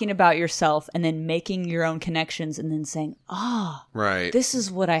talking about yourself and then making your own connections and then saying, Right. this is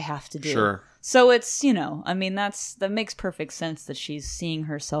what I have to do. Sure. So it's, I mean, that makes perfect sense that she's seeing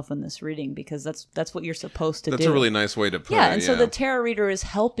herself in this reading because that's what you're supposed to That's do. a really nice way to put it. Yeah, and so the tarot reader is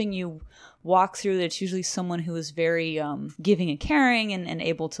helping you walk through that. It's usually someone who is very giving and caring and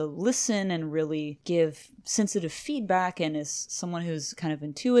able to listen and really give sensitive feedback and is someone who's kind of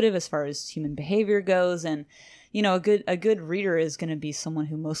intuitive as far as human behavior goes. And a good reader is going to be someone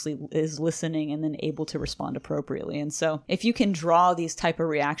who mostly is listening and then able to respond appropriately. And so if you can draw these type of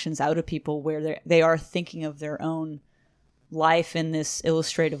reactions out of people where they are thinking of their own life in this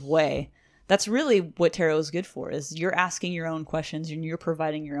illustrative way, that's really what tarot is good for, is you're asking your own questions and you're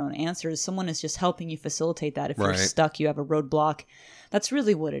providing your own answers. Someone is just helping you facilitate that. If you're Right. stuck, you have a roadblock. That's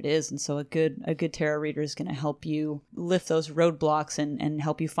really what it is. And so a good tarot reader is going to help you lift those roadblocks and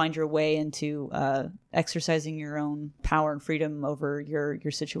help you find your way into exercising your own power and freedom over your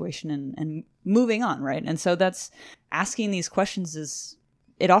situation and moving on, right? And so that's asking these questions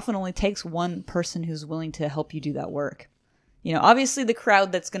it often only takes one person who's willing to help you do that work. Obviously the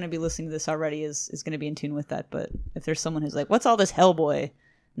crowd that's going to be listening to this already is going to be in tune with that. But if there's someone who's like, what's all this Hellboy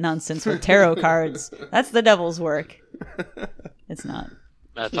nonsense with tarot cards? That's the devil's work. It's not.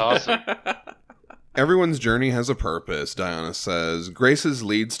 That's awesome. Everyone's journey has a purpose, Diana says. Grace's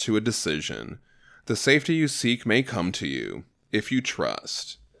leads to a decision. The safety you seek may come to you, if you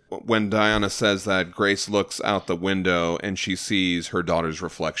trust. When Diana says that, Grace looks out the window and she sees her daughter's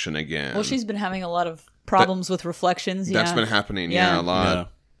reflection again. Well, she's been having a lot of problems with reflections. That's yeah. been happening, Yeah. a lot. Yeah.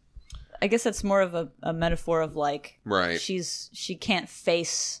 I guess that's more of a metaphor of like Right. she can't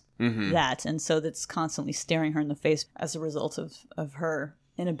face that, and so that's constantly staring her in the face as a result of her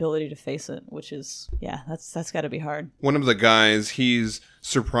inability to face it, which is that's got to be hard. One of the guys, he's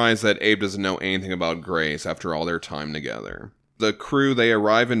surprised that Abe doesn't know anything about Grace after all their time together. The crew, they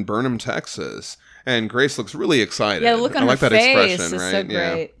arrive in Burnham, Texas, and Grace looks really excited. Yeah, the look on I like her that face expression, is right? so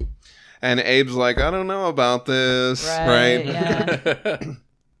great. Yeah. And Abe's like, I don't know about this, right? Yeah.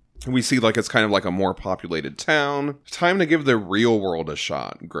 We see like it's kind of like a more populated town. Time to give the real world a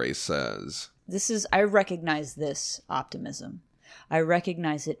shot, Grace says. I recognize this optimism. I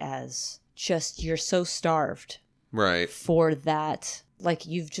recognize it as just you're so starved Right. for that. Like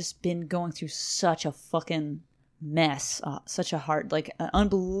you've just been going through such a fucking mess, such a hard, like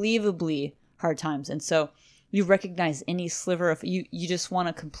unbelievably hard times. And so you recognize any sliver of you just want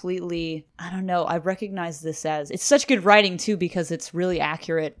to completely, I don't know, I recognize this as, it's such good writing too because it's really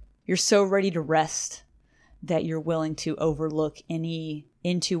accurate. You're so ready to rest that you're willing to overlook any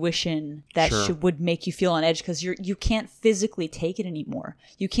intuition that Sure. would make you feel on edge because you can't physically take it anymore.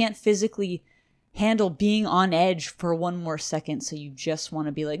 You can't physically handle being on edge for one more second, so you just want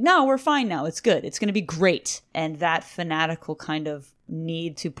to be like, no, we're fine now, it's good, it's going to be great. And that fanatical kind of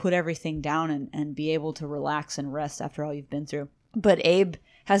need to put everything down and be able to relax and rest after all you've been through. But Abe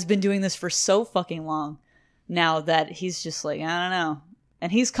has been doing this for so fucking long now that he's just like, I don't know.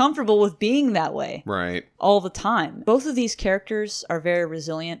 And he's comfortable with being that way Right. all the time. Both of these characters are very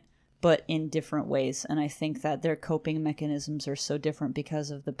resilient, but in different ways. And I think that their coping mechanisms are so different because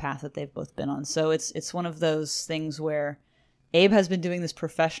of the path that they've both been on. So it's one of those things where Abe has been doing this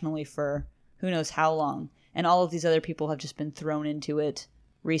professionally for who knows how long. And all of these other people have just been thrown into it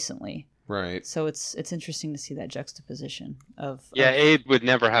recently. Right. So it's interesting to see that juxtaposition of Abe would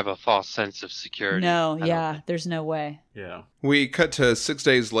never have a false sense of security. no, I don't yeah, think. there's no way. Yeah. We cut to 6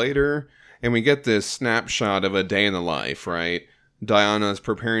 days later, and we get this snapshot of a day in the life, right? Diana's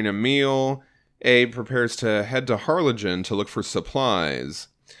preparing a meal. Abe prepares to head to Harlingen to look for supplies.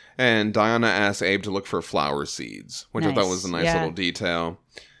 And Diana asks Abe to look for flower seeds, which I thought was a nice Yeah. little detail.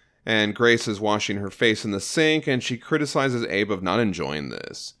 And Grace is washing her face in the sink, and she criticizes Abe of not enjoying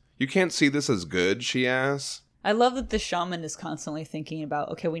this. You can't see this as good, she asks. I love that the shaman is constantly thinking about,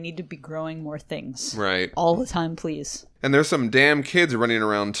 okay, we need to be growing more things. Right. All the time, please. And there's some damn kids running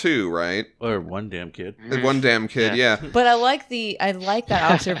around too, right? Or one damn kid. One damn kid, yeah. But I like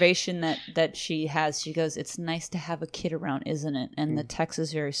that observation that she has. She goes, "It's nice to have a kid around, isn't it?" And the text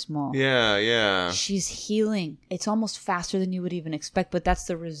is very small. Yeah, yeah. She's healing. It's almost faster than you would even expect, but that's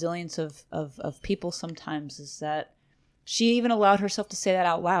the resilience of people sometimes, is that she even allowed herself to say that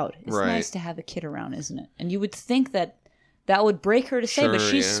out loud. It's Right. nice to have a kid around, isn't it? And you would think that would break her to say, but Sure,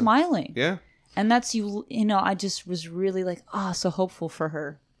 she's yeah. smiling. Yeah. And that's, you know, I just was really like, so hopeful for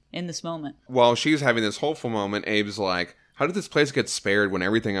her in this moment. While she's having this hopeful moment, Abe's like, how did this place get spared when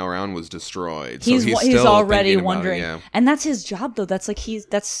everything around was destroyed? So He's still already thinking about it, wondering. yeah. And that's his job, though. That's like,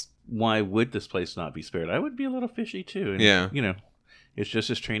 that's Why would this place not be spared? I would be a little fishy too. And, Yeah. You know, it's just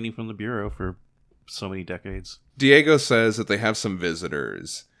his training from the Bureau for so many decades. Diego says that they have some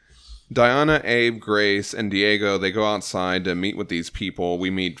visitors. Diana, Abe, Grace, and Diego, they go outside to meet with these people. We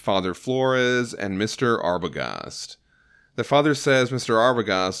meet Father Flores and Mr. Arbogast. The father says Mr.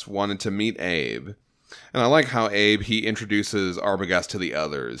 Arbogast wanted to meet Abe. And I like how Abe, he introduces Arbogast to the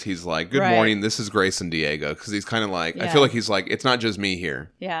others. He's like, good Right. morning, this is Grace and Diego. Because he's kind of like, I Yeah. feel like he's like, it's not just me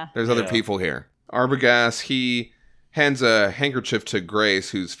here. yeah. There's other Yeah. people here. Arbogast, he hands a handkerchief to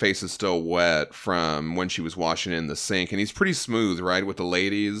Grace, whose face is still wet from when she was washing it in the sink. And he's pretty smooth, right, with the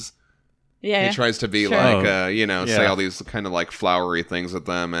ladies. Yeah. He tries to be Sure. like, Oh, say yeah. all these kind of like flowery things with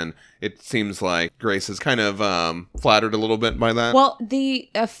them. And it seems like Grace is kind of flattered a little bit by that. Well, the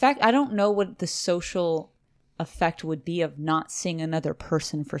effect, I don't know what the social effect would be of not seeing another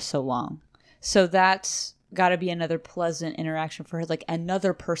person for so long. So that's got to be another pleasant interaction for her, like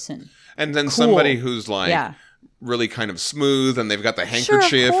another person. and then cool. somebody who's like Yeah. really kind of smooth, and they've got the Sure, of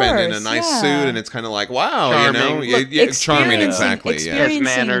handkerchief and in a course, nice yeah. suit, and it's kind of like, wow, Charming. you know? Look, Charming, experiencing- exactly. He Yeah. has Experiencing-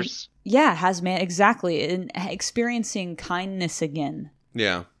 manners. Yeah, has man, exactly. And experiencing kindness again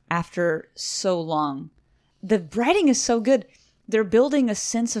Yeah. after so long. The writing is so good. They're building a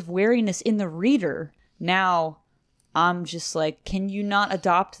sense of wariness in the reader. Now, I'm just like, can you not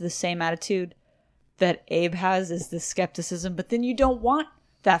adopt the same attitude that Abe has, is this skepticism? But then you don't want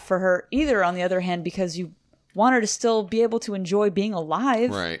that for her either, on the other hand, because you want her to still be able to enjoy being alive.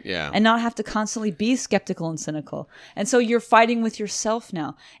 Right, yeah. And not have to constantly be skeptical and cynical. And so you're fighting with yourself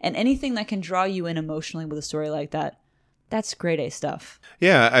now. And anything that can draw you in emotionally with a story like that, that's grade A stuff.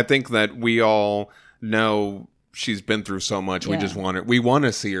 Yeah, I think that we all know she's been through so much. We Yeah. just want we want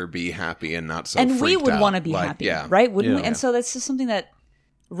to see her be happy and not so And we freaked would out. want to be Like, happy, yeah. right? Wouldn't we? Yeah. And so that's just something that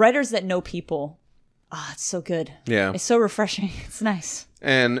writers that know people, it's so good. Yeah. It's so refreshing. It's nice.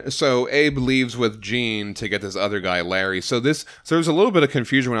 And so Abe leaves with Gene to get this other guy, Larry. So there was a little bit of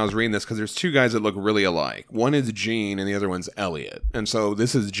confusion when I was reading this because there's two guys that look really alike. One is Gene and the other one's Elliot. And so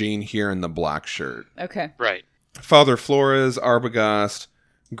this is Gene here in the black shirt. Okay. Right. Father Flores, Arbogast,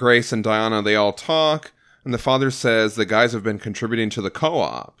 Grace, and Diana, they all talk. And the father says the guys have been contributing to the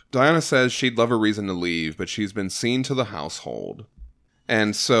co-op. Diana says she'd love a reason to leave, but she's been seen to the household.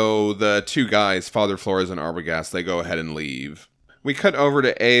 And so the two guys, Father Flores and Arbogast, they go ahead and leave. We cut over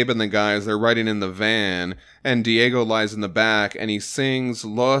to Abe and the guys. They're riding in the van, and Diego lies in the back, and he sings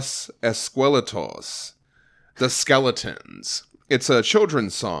Los Esqueletos, the Skeletons. It's a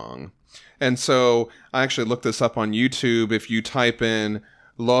children's song. And so I actually looked this up on YouTube. If you type in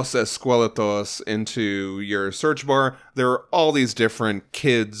Los Esqueletos into your search bar, there are all these different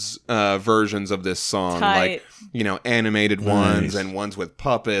kids versions of this song. Tight. Like, you know, animated ones Nice. and ones with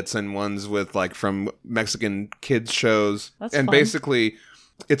puppets and ones with like from Mexican kids shows. That's and fun. basically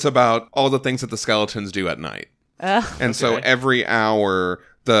it's about all the things that the skeletons do at night. And so Okay. every hour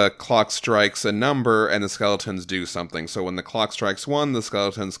the clock strikes a number and the skeletons do something. So when the clock strikes 1, the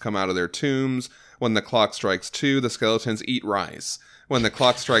skeletons come out of their tombs. When the clock strikes 2, the skeletons eat rice. When the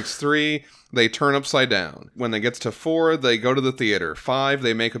clock strikes 3, they turn upside down. When it gets to 4, they go to the theater. 5,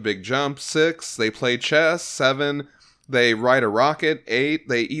 they make a big jump. 6, they play chess. 7, they ride a rocket. 8,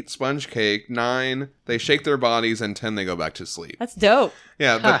 they eat sponge cake. 9, they shake their bodies. And 10, they go back to sleep. That's dope.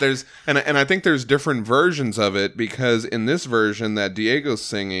 Yeah, but there's and I think there's different versions of it, because in this version that Diego's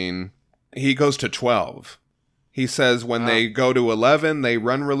singing, he goes to 12. He says when they go to 11, they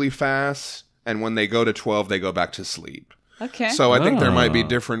run really fast, and when they go to 12, they go back to sleep. Okay. So I think there might be Oh.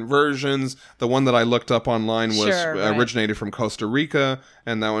 different versions. The one that I looked up online was Sure, right. originated from Costa Rica,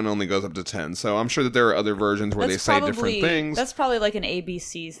 and that one only goes up to 10. So I'm sure that there are other versions where they say different things. That's probably like an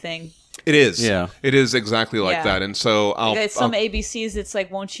ABCs thing. It is. Yeah. It is exactly like Yeah. that. And so Some ABCs, it's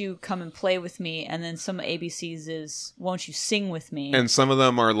like, won't you come and play with me? And then some ABCs is, won't you sing with me? and some of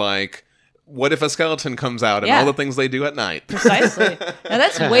them are like, what if a skeleton comes out and Yeah. all the things they do at night? Precisely. Now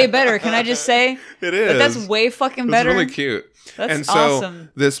that's way better. Can I just say? It is. That's way fucking It's better. really cute. That's and so awesome.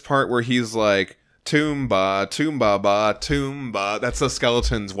 this part where he's like, Toomba, Toomba, ba, Toomba, that's the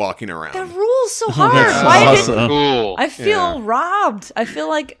skeletons walking around. That rules so hard. That's Why awesome. did Cool. I feel Yeah. robbed? I feel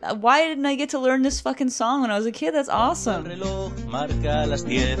like, why didn't I get to learn this fucking song when I was a kid? That's awesome. reloj marca las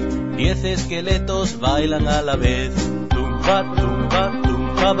 10, 10 esqueletos bailan a la vez. Tumba, tumba,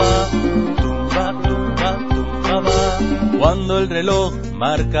 tumba, ba. Tumba, tumba, tumba, ba. Cuando el reloj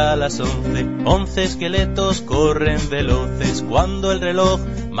marca las 11, 11 esqueletos corren veloces. Cuando el reloj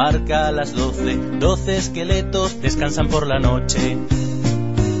marca las 12, 12 esqueletos descansan por la noche.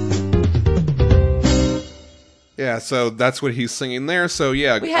 Yeah, so that's what he's singing there. So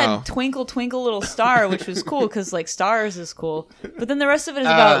yeah, We had Twinkle Twinkle Little Star, which was cool because like stars is cool, but then the rest of it is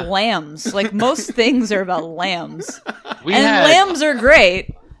about lambs. Like most things are about lambs, We and had- lambs are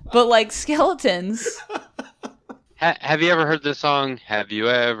great, but like skeletons. Have you ever heard the song, Have You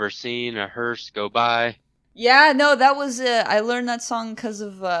Ever Seen a Hearse Go By? Yeah, no, that was I learned that song because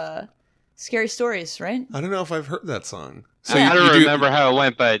of Scary Stories, right? I don't know if I've heard that song. So I don't you do- remember how it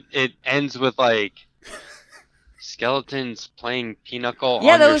went, but it ends with like skeletons playing pinochle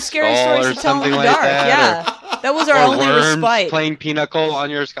Yeah, on that your was Scary skull Stories or to tell in something the like dark. that. Yeah, that was our Or only worms respite. playing pinochle on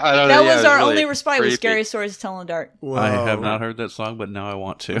your skull. I don't know. That yeah, was it our really only respite. Was creepy. Scary Stories to tell in the dark. I have Whoa. not heard that song, but now I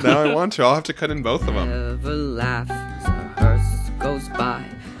want to. Now I want to. I'll have to cut in both of them. Never laughs, a hearse goes by.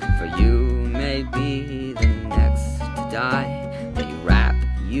 For you may be the next to die. They wrap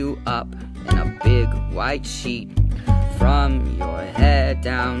you up in a big white sheet. From your head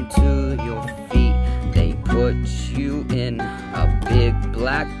down to your feet. They put you in a big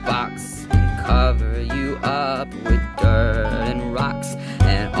black box and cover you up with dirt and rocks.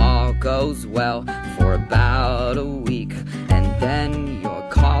 And all goes well for about a week. And then your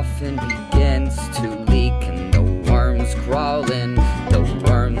coffin begins to leak. And the worms crawl in, the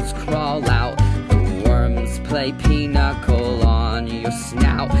worms crawl out. The worms play pinochle on your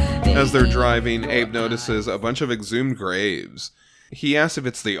snout. As they're driving, Abe notices a bunch of exhumed graves. He asks if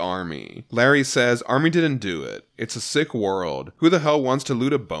it's the army. Larry says, Army didn't do it. It's a sick world. Who the hell wants to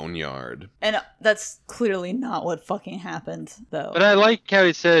loot a boneyard? And that's clearly not what fucking happened, though. But I like how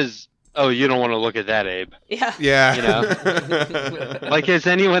he says, "Oh, you don't want to look at that, Abe." Yeah. Yeah. You know? Like, has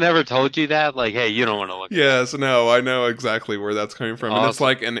anyone ever told you that? Like, hey, you don't want to look at Yes, no, I know exactly where that's coming from. And it's Awesome.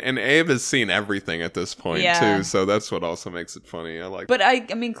 like, and Abe has seen everything at this point, Yeah. too, so that's what also makes it funny. I like But I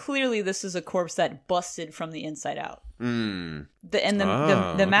mean, clearly this is a corpse that busted from the inside out. Mm.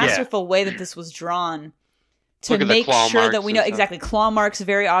 The masterful way that this was drawn to Look at the make claw sure that marks we and know stuff. exactly claw marks,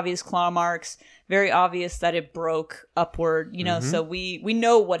 very obvious claw marks, very obvious that it broke upward. You know, Mm-hmm. so we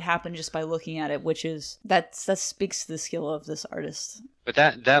know what happened just by looking at it, which is that speaks to the skill of this artist. But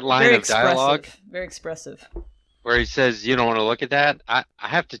that line Very of dialogue expressive. Very expressive. where he says, "You don't want to look at that," I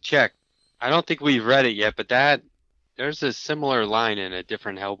have to check. I don't think we've read it yet, but there's a similar line in a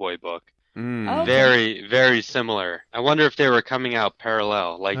different Hellboy book. Mm. Oh. Okay. Very, very similar. I wonder if they were coming out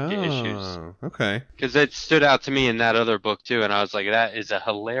parallel, like the issues. Oh, okay. Because it stood out to me in that other book, too, and I was like, that is a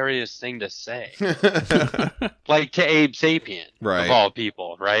hilarious thing to say. Like to Abe Sapien, Right. of all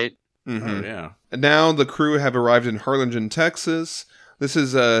people, right? Mhm. Oh, yeah. Now the crew have arrived in Harlingen, Texas. This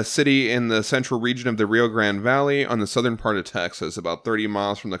is a city in the central region of the Rio Grande Valley on the southern part of Texas, about 30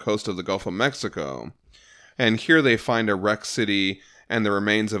 miles from the coast of the Gulf of Mexico. And here they find a wrecked city and the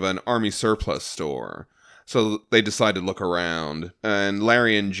remains of an army surplus store. So they decide to look around. And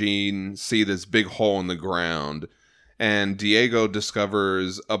Larry and Jean see this big hole in the ground. And Diego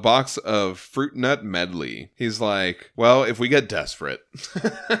discovers a box of fruit nut medley. He's like, well, if we get desperate.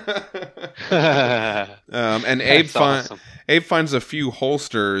 And Abe finds a few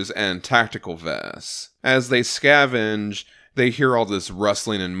holsters and tactical vests. As they scavenge, they hear all this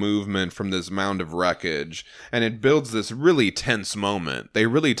rustling and movement from this mound of wreckage, and it builds this really tense moment. They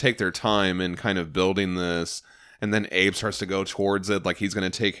really take their time in kind of building this, and then Abe starts to go towards it like he's going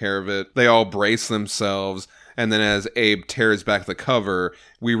to take care of it. They all brace themselves, and then as Abe tears back the cover,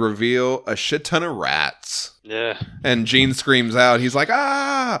 we reveal a shit ton of rats. Yeah. And Gene screams out, he's like,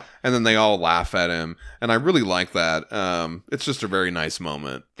 ah! And then they all laugh at him. And I really like that. It's just a very nice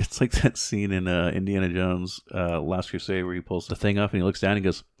moment. It's like that scene in Indiana Jones Last Crusade where he pulls the thing up and he looks down and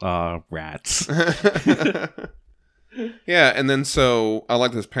goes, rats. Yeah, and then so I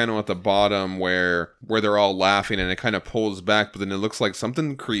like this panel at the bottom where they're all laughing and it kind of pulls back, but then it looks like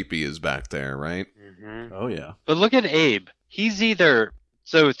something creepy is back there, right? Mm-hmm. Oh, yeah. But look at Abe. He's either...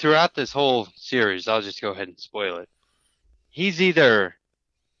 So throughout this whole series, I'll just go ahead and spoil it. He's either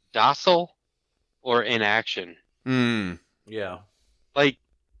docile or in action. Yeah. Like,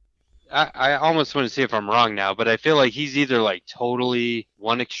 I almost want to see if I'm wrong now, but I feel like he's either like totally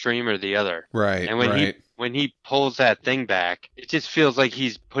one extreme or the other. Right, And when he pulls that thing back, it just feels like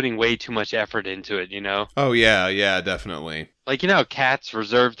he's putting way too much effort into it, you know? Oh, yeah, definitely. Like, you know how cats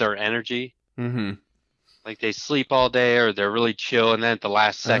reserve their energy? Mm-hmm. Like, they sleep all day or they're really chill, and then at the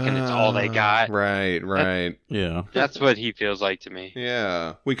last second, it's all they got. Right. Yeah. That's what he feels like to me.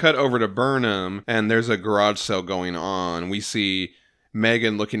 Yeah. We cut over to Burnham, and there's a garage sale going on. We see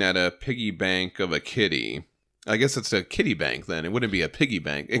Megan looking at a piggy bank of a kitty. I guess it's a kitty bank then. It wouldn't be a piggy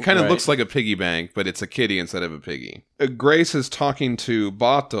bank. It kind of looks like a piggy bank, but it's a kitty instead of a piggy. Grace is talking to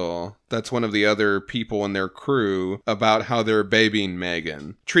Bato, that's one of the other people in their crew, about how they're babying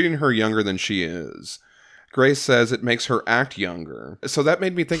Megan, treating her younger than she is. Grace says it makes her act younger. So that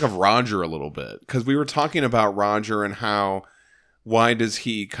made me think of Roger a little bit, because we were talking about Roger and how, why does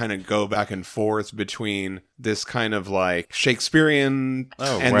he kind of go back and forth between this kind of like Shakespearean,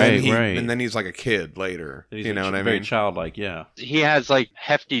 and then he's like a kid later. You know what I mean? Very childlike, yeah. He has like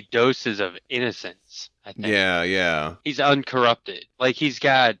hefty doses of innocence, I think. Yeah. He's uncorrupted. Like he's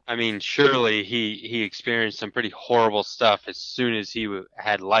got, I mean, surely he experienced some pretty horrible stuff as soon as he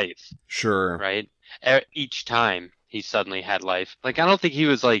had life. Sure. Right? Each time he suddenly had life. Like, I don't think he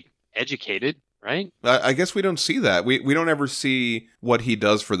was like educated. Right? I guess we don't see that. We don't ever see what he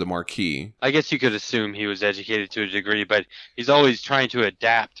does for the Marquis. I guess you could assume he was educated to a degree, but he's always trying to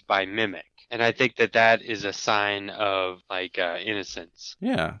adapt by mimic. And I think that is a sign of, like, innocence.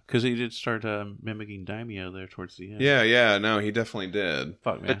 Yeah, because he did start mimicking Daimyo there towards the end. Yeah, no, he definitely did.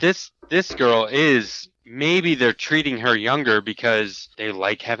 Fuck, man. But this girl is... Maybe they're treating her younger because they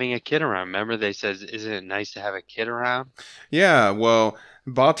like having a kid around. Remember they says, isn't it nice to have a kid around? Yeah, well,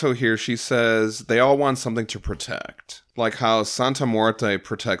 Bato here, she says they all want something to protect. Like how Santa Muerte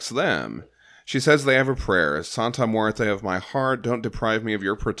protects them. She says they have a prayer. Santa Muerte of my heart, don't deprive me of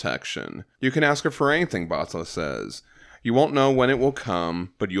your protection. You can ask her for anything, Bato says. You won't know when it will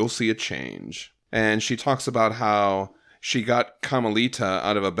come, but you'll see a change. And she talks about how she got Carmelita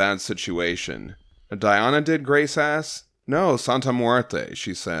out of a bad situation. Diana did, Grace asks. No, Santa Muerte,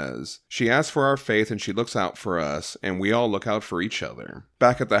 she says. She asks for our faith and she looks out for us, and we all look out for each other.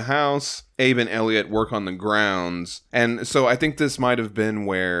 Back at the house, Abe and Elliot work on the grounds, and so I think this might have been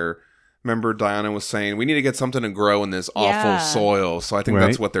where, remember Diana was saying, we need to get something to grow in this awful soil, so I think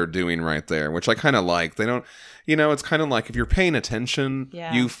that's what they're doing right there, which I kind of like. They don't, it's kind of like if you're paying attention,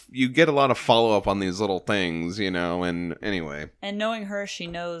 you get a lot of follow-up on these little things, and anyway. And knowing her, she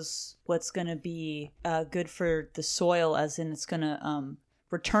knows what's going to be good for the soil, as in it's going to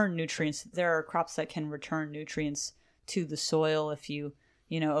return nutrients. There are crops that can return nutrients to the soil if you,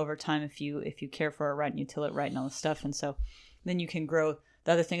 over time, if you care for it right and you till it right and all this stuff. And so then you can grow.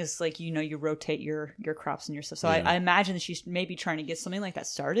 The other thing is like, you rotate your crops and your stuff. So I imagine that she's maybe trying to get something like that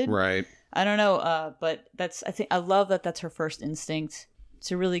started. Right. I don't know. But I love that that's her first instinct.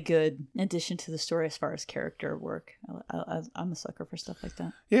 It's a really good addition to the story as far as character work. I'm a sucker for stuff like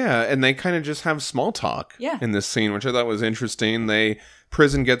that. Yeah, and they kind of just have small talk in this scene, which I thought was interesting.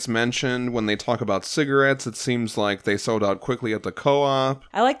 Prison gets mentioned when they talk about cigarettes. It seems like they sold out quickly at the co-op.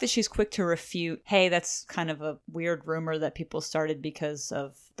 I like that she's quick to refute, hey, that's kind of a weird rumor that people started because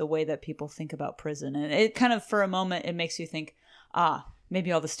of the way that people think about prison. And it kind of, for a moment, it makes you think,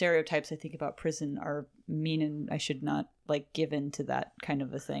 maybe all the stereotypes I think about prison are mean and I should not give in to that kind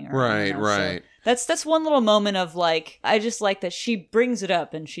of a thing. Right. So that's one little moment of I just like that she brings it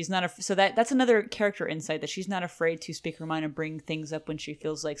up and she's not so that's another character insight, that she's not afraid to speak her mind and bring things up when she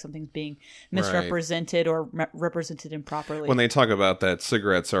feels like something's being misrepresented or represented improperly. When they talk about that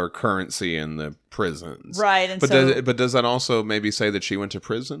cigarettes are currency in the prisons. Right. And but does that also maybe say that she went to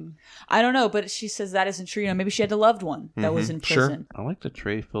prison? I don't know, but she says that isn't true. Maybe she had a loved one that was in prison. I like the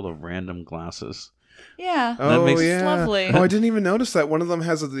tray full of random glasses. Yeah. Oh, makes it's lovely. Oh, I didn't even notice that. One of them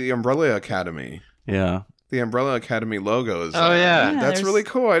has the Umbrella Academy. Yeah. The Umbrella Academy logo is. Oh, yeah. That's really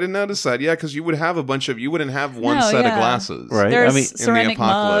cool. I didn't notice that. Yeah, because you would have you wouldn't have one set of glasses. Right. There's in ceramic the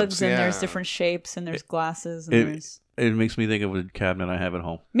apocalypse, mugs and there's different shapes and there's glasses and there's. It makes me think of a cabinet I have at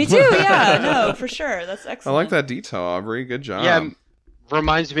home. Me too. Yeah. No, for sure. That's excellent. I like that detail, Aubrey. Good job. Yeah,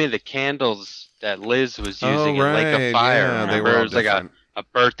 reminds me of the candles that Liz was using in Lake of Fire. Yeah, Remember? they were all It was like a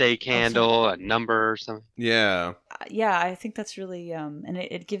birthday candle, a number or something. Yeah. Yeah, I think that's really, and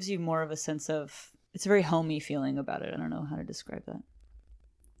it gives you more of a sense of, it's a very homey feeling about it. I don't know how to describe that.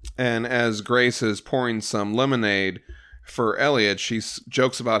 And as Grace is pouring some lemonade for Elliot, she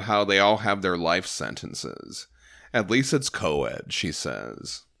jokes about how they all have their life sentences. At least it's co-ed, she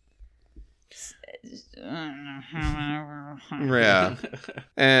says. Yeah.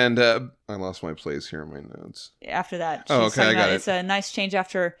 And I lost my place here in my notes. After that, I got it. It's a nice change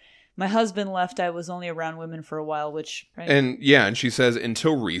after my husband left. I was only around women for a while, which... Right? And she says,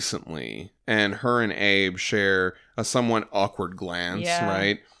 until recently. And her and Abe share a somewhat awkward glance,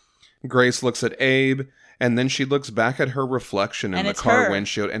 right? Grace looks at Abe, and then she looks back at her reflection in the car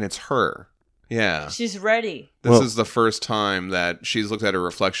windshield, and it's her. Yeah. She's ready. This is the first time that she's looked at her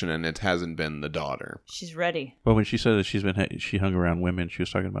reflection and it hasn't been the daughter. She's ready. Well, when she said that she hung around women, she was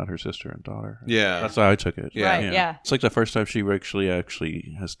talking about her sister and daughter. Yeah. That's how I took it. Yeah. Right, yeah. It's like the first time she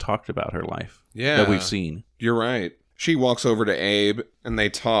actually has talked about her life. Yeah. That we've seen. You're right. She walks over to Abe and they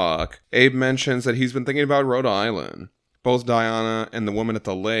talk. Abe mentions that he's been thinking about Rhode Island. Both Diana and the woman at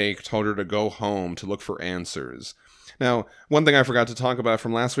the lake told her to go home to look for answers. Now, one thing I forgot to talk about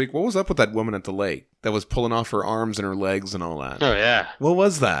from last week, what was up with that woman at the lake that was pulling off her arms and her legs and all that? Oh, yeah. What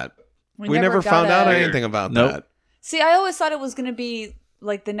was that? We never found out anything about that. See, I always thought it was going to be,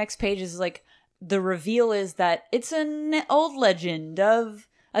 the next page is, the reveal is that it's an old legend of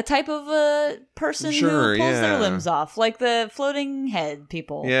a type of a person who pulls their limbs off, like the floating head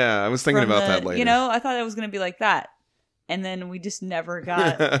people. Yeah, I was thinking about that later. I thought it was going to be like that. And then we just never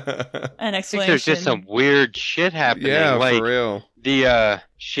got an explanation. I think there's just some weird shit happening. Yeah, for real. The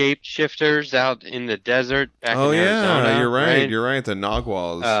shapeshifters out in the desert back in Arizona. Yeah, you're right. You're right. The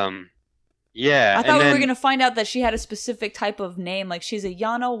Naguals. Yeah. I thought we were going to find out that she had a specific type of name. Like she's a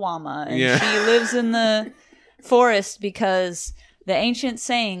Yanawama. And she lives in the forest because the ancient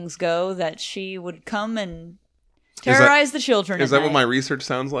sayings go that she would come and terrorize the children. Is that what my research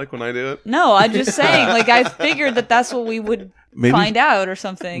sounds like when I do it? No, I'm just saying. I figured that's what we would find out or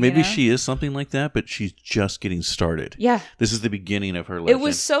something. Maybe she is something like that, but she's just getting started. Yeah. This is the beginning of her legend. It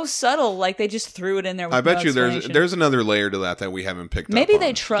was so subtle. They just threw it in there with I bet no you explanation. there's another layer to that we haven't picked up Maybe on.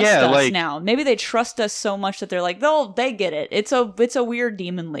 they trust us now. Maybe they trust us so much that they're like, they get it. It's a weird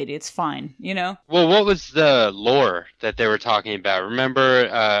demon lady. It's fine, Well, what was the lore that they were talking about?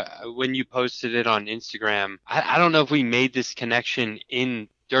 Remember when you posted it on Instagram? I don't know if we made this connection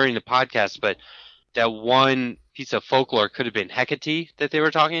during the podcast, but that one piece of folklore could have been Hecate that they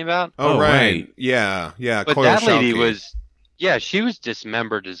were talking about. Oh, right. Yeah. But that lady was, she was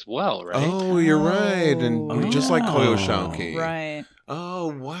dismembered as well, right? Oh, you're right. And just like Koyoshanki. Right. Oh,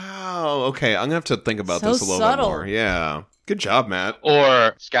 wow. Okay, I'm going to have to think about this a little subtle. bit more. Yeah. Good job, Matt.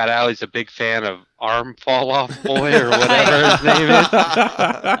 Or Scott Alley's a big fan of Arm Fall Off Boy or whatever his name is.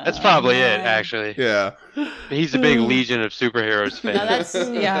 That's probably it, actually. Yeah. He's a big Legion of Superheroes fan. Now that's,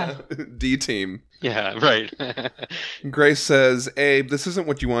 D-Team. Yeah, right. Grace says, Abe, this isn't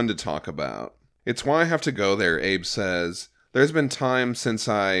what you wanted to talk about. It's why I have to go there, Abe says. There's been time since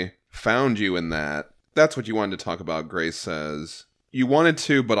I found you in that. That's what you wanted to talk about, Grace says. You wanted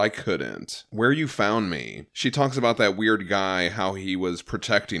to, but I couldn't. Where you found me. She talks about that weird guy, how he was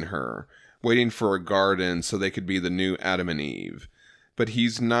protecting her, waiting for a garden so they could be the new Adam and Eve. But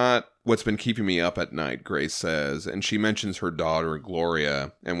he's not what's been keeping me up at night, Grace says, and she mentions her daughter,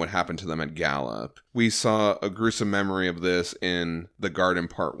 Gloria, and what happened to them at Gallup. We saw a gruesome memory of this in The Garden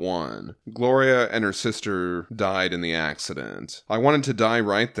Part 1. Gloria and her sister died in the accident. I wanted to die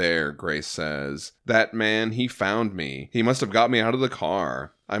right there, Grace says. That man, he found me. He must have got me out of the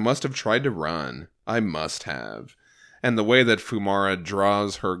car. I must have tried to run. I must have. And the way that Fumara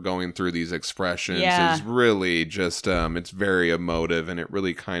draws her going through these expressions is really just, it's very emotive, and it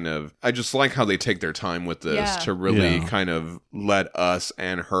really kind of, I just like how they take their time with this to really kind of let us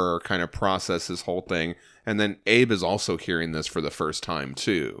and her kind of process this whole thing. And then Abe is also hearing this for the first time,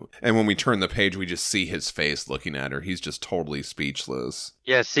 too. And when we turn the page, we just see his face looking at her. He's just totally speechless.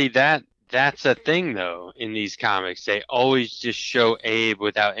 Yeah, see, that's a thing, though, in these comics. They always just show Abe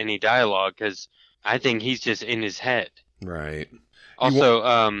without any dialogue, because I think he's just in his head. Right. Also,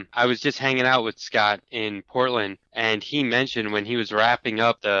 I was just hanging out with Scott in Portland, and he mentioned when he was wrapping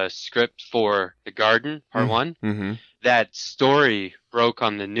up the script for The Garden, Part 1, that story broke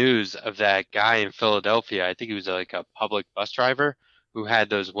on the news of that guy in Philadelphia. I think he was like a public bus driver who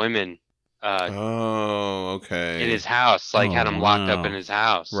had those women okay. in his house, had him locked up in his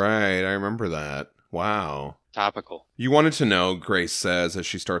house. Right, I remember that. Wow. Topical. You wanted to know, Grace says as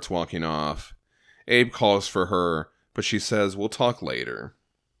she starts walking off. Abe calls for her, but she says, we'll talk later.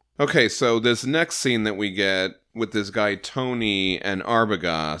 Okay, so this next scene that we get with this guy Tony and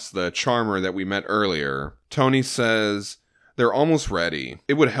Arbogast, the charmer that we met earlier, Tony says, they're almost ready.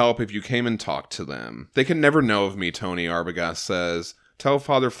 It would help if you came and talked to them. They can never know of me, Tony, Arbogast says. Tell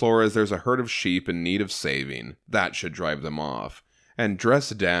Father Flores there's a herd of sheep in need of saving. That should drive them off. And dress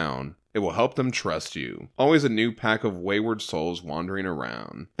down. It will help them trust you. Always a new pack of wayward souls wandering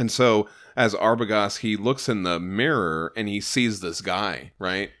around. And so, as Arbogast, he looks in the mirror and he sees this guy,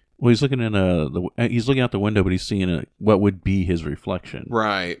 right? Well, he's looking he's looking out the window, but he's seeing what would be his reflection.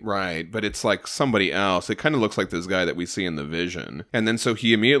 Right. But it's like somebody else. It kind of looks like this guy that we see in the vision. And then so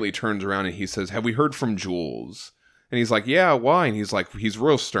he immediately turns around and he says, have we heard from Jules? And he's like, yeah, why? And he's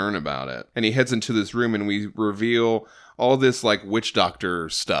real stern about it. And he heads into this room and we reveal all this witch doctor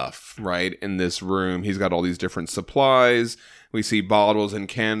stuff, right? In this room, he's got all these different supplies. We see bottles and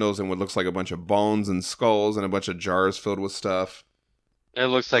candles and what looks like a bunch of bones and skulls and a bunch of jars filled with stuff. It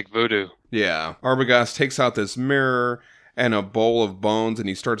looks like voodoo. Yeah. Arbogast takes out this mirror and a bowl of bones and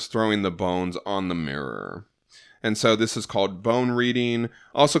he starts throwing the bones on the mirror. And so this is called bone reading,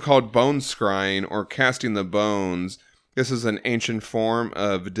 also called bone scrying or casting the bones. This is an ancient form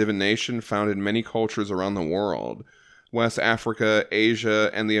of divination found in many cultures around the world. West Africa,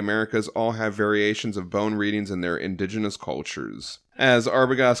 Asia, and the Americas all have variations of bone readings in their indigenous cultures. As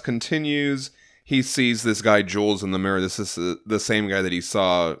Arbogast continues, he sees this guy Jules in the mirror. This is the same guy that he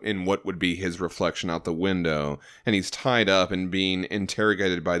saw in what would be his reflection out the window. And he's tied up and being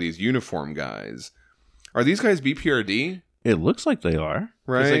interrogated by these uniform guys. Are these guys BPRD? It looks like they are.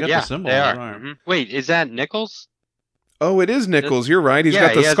 Right. They got yeah, the symbol they on are. their arm. Wait, is that Nichols? Oh, it is Nichols. You're right. He's Yeah,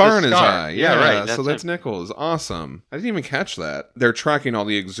 got the he has scar the on his scar. eye. Yeah, right. So that's him. Nichols. Awesome. I didn't even catch that. They're tracking all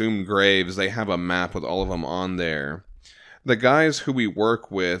the exhumed graves. They have a map with all of them on there. The guys who we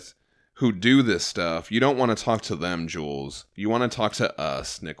work with who do this stuff, you don't want to talk to them, Jules. You want to talk to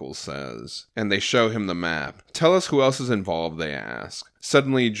us, Nichols says. And they show him the map. Tell us who else is involved, they ask.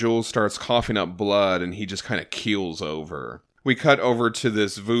 Suddenly, Jules starts coughing up blood and he just kind of keels over. We cut over to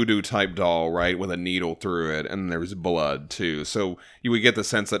this voodoo-type doll, right, with a needle through it, and there's blood, too. So you would get the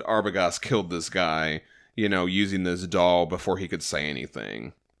sense that Arbogast killed this guy, using this doll before he could say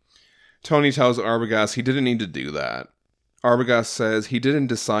anything. Tony tells Arbogast he didn't need to do that. Arbogast says he didn't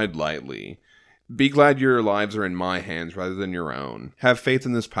decide lightly. Be glad your lives are in my hands rather than your own. Have faith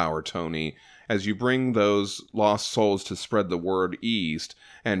in this power, Tony, as you bring those lost souls to spread the word east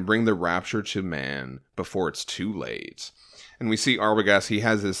and bring the rapture to man before it's too late. And we see Arbogast, he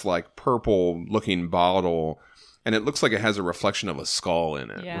has this purple-looking bottle, and it looks like it has a reflection of a skull in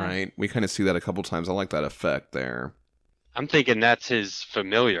it, right? We kind of see that a couple times. I like that effect there. I'm thinking that's his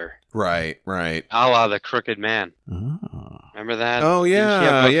familiar. Right. A la the Crooked Man. Oh. Remember that? Oh,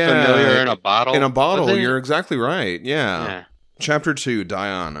 yeah, Did he have a familiar in a bottle? In a bottle, Was it? you're exactly right. Yeah. Chapter 2,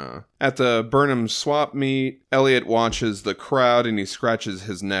 Diana. At the Burnham swap meet, Elliot watches the crowd and he scratches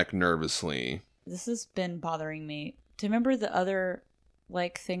his neck nervously. This has been bothering me. Do you remember the other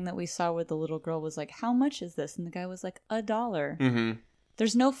thing that we saw where the little girl was like, how much is this? And the guy was like, $1. Mm-hmm.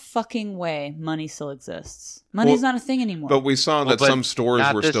 There's no fucking way money still exists. Money's not a thing anymore. But we saw that some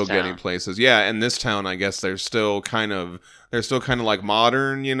stores were still town. getting places. Yeah, in this town, I guess they're still kind of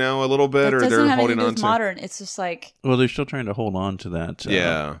modern, a little bit, it or doesn't they're have holding anything to do on with to modern. It's just Well, they're still trying to hold on to that.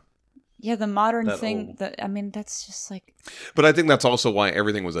 Yeah, the modern that thing, old. that I mean, that's just like, But I think that's also why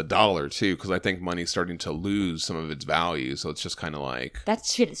everything was $1 too, because I think money's starting to lose some of its value. So it's just kind of like, that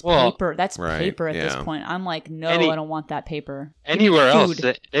shit is Well, paper. That's right, paper at this yeah. point. I'm like, no, Any- I don't want that paper. Give me Anywhere else,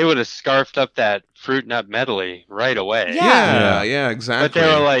 food. they would have scarfed up that fruit nut medley right away. Yeah. yeah, exactly. But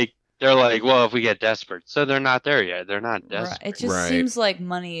they're like, well, if we get desperate, so they're not there yet. They're not Right. desperate. It just Right. seems like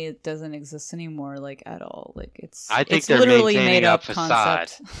money doesn't exist anymore, like at all. Like I think it's they're literally maintaining made a up facade.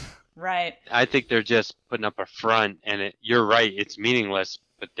 concept. Right. I think they're just putting up a front, and you're right, it's meaningless,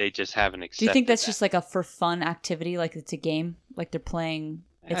 but they just haven't accepted. Do you think that's that. just like a for fun activity? Like it's a game? Like they're playing?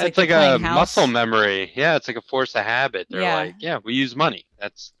 It's like like they're a playing house? muscle memory. Yeah, it's like a force of habit. They're Yeah. like, yeah, we use money.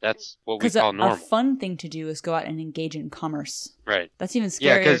 That's what we Because call a normal. fun thing to do is go out and engage in commerce. Right. That's even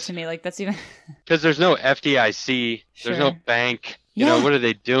Yeah, scarier 'cause- to me. Like that's even. Because there's no FDIC. There's no Sure. bank. You know, Yeah. what do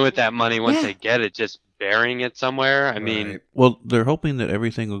they do with that money once Yeah. they get it? Just burying it somewhere? I mean, Right. Well, they're hoping that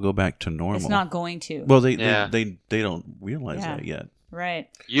everything will go back to normal. It's not going to. Well, Yeah. they don't realize Yeah. that yet. Right.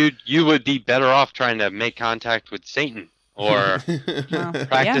 you would be better off trying to make contact with Satan or Well,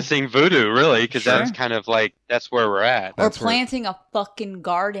 practicing voodoo, really, because Sure. that's kind of like, that's where we're at. Or That's where- planting a fucking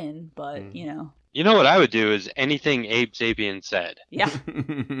garden, but Mm. you know. You know what I would do is anything Abe Sapien said. Yeah.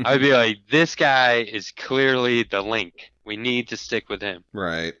 I would be like, this guy is clearly the link. We need to stick with him.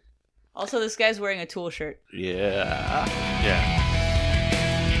 Right. Also, this guy's wearing a Tool shirt. Yeah. Yeah.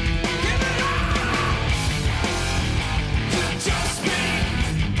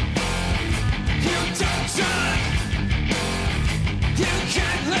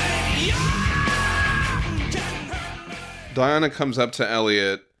 Diana comes up to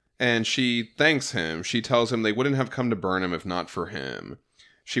Elliot and she thanks him. She tells him they wouldn't have come to Burnham if not for him.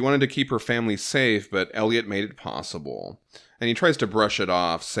 She wanted to keep her family safe, but Elliot made it possible. And he tries to brush it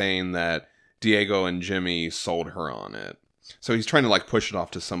off, saying that Diego and Jimmy sold her on it. So he's trying to push it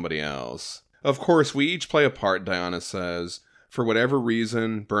off to somebody else. Of course, we each play a part, Diana says. For whatever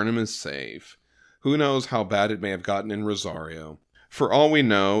reason, Burnham is safe. Who knows how bad it may have gotten in Rosario. For all we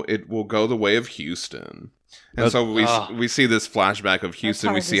know, it will go the way of Houston. And so we see this flashback of Houston.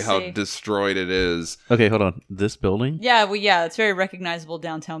 We hard see to how see. destroyed it is. Okay, hold on. This building? Yeah, it's a very recognizable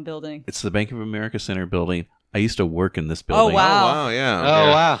downtown building. It's the Bank of America Center building. I used to work in this building. Oh, wow. Oh, wow, yeah. Oh,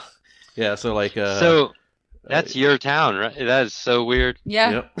 wow. Yeah, so So that's your town, right? That is so weird.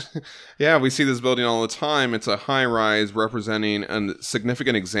 Yeah. Yep. Yeah, we see this building all the time. It's a high-rise representing a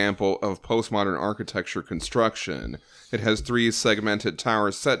significant example of postmodern architecture construction. It has 3 segmented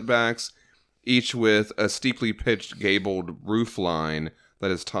tower setbacks, each with a steeply pitched gabled roof line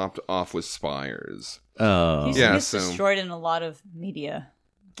that is topped off with spires. Oh. Houston Yeah, gets so- destroyed in a lot of media.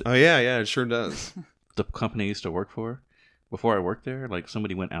 Oh, yeah, it sure does. The company I used to work for, before I worked there,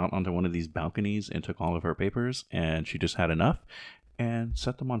 somebody went out onto one of these balconies and took all of her papers, and she just had enough and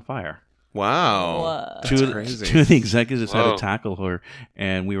set them on fire. Wow. Whoa. That's crazy. 2 of the executives had Whoa. to tackle her,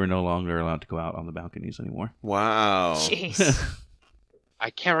 and we were no longer allowed to go out on the balconies anymore. Wow. Jeez. I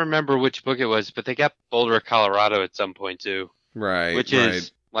can't remember which book it was, but they got Boulder, Colorado at some point, too. Right, Which right.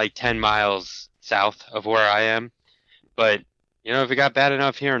 is like 10 miles south of where I am. But, you know, if it got bad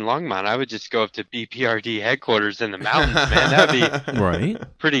enough here in Longmont, I would just go up to BPRD headquarters in the mountains, man. That'd be Right?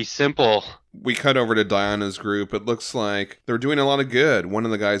 pretty simple. We cut over to Diana's group. It looks like they're doing a lot of good. One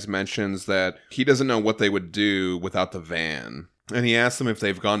of the guys mentions that he doesn't know what they would do without the van. And he asks them if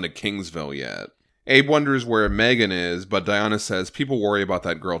they've gone to Kingsville yet. Abe wonders where Megan is, but Diana says people worry about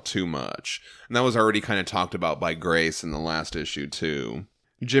that girl too much. And that was already kind of talked about by Grace in the last issue, too.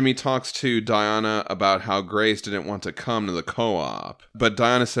 Jimmy talks to Diana about how Grace didn't want to come to the co-op. But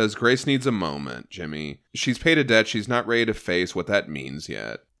Diana says Grace needs a moment, Jimmy. She's paid a debt she's not ready to face what that means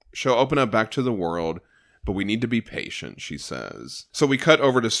yet. She'll open up back to the world, but we need to be patient, she says. So we cut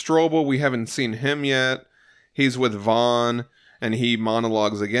over to Strobel. We haven't seen him yet. He's with Vaughn, and he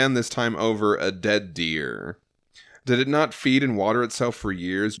monologues again, this time over a dead deer. Did it not feed and water itself for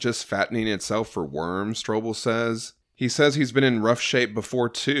years, just fattening itself for worms, Strobel says. He says he's been in rough shape before,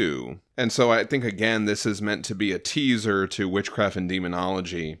 too. And so I think, again, this is meant to be a teaser to witchcraft and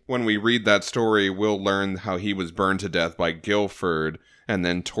demonology. When we read that story, we'll learn how he was burned to death by Guilford and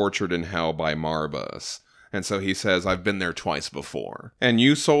then tortured in hell by Marbus. And so he says, I've been there twice before. And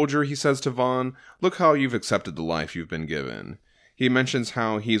you, soldier, he says to Vaughn, look how you've accepted the life you've been given. He mentions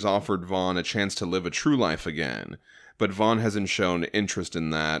how he's offered Vaughn a chance to live a true life again. But Vaughn hasn't shown interest in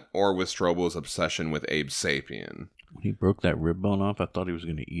that, or with Strobel's obsession with Abe Sapien. When he broke that rib bone off, I thought he was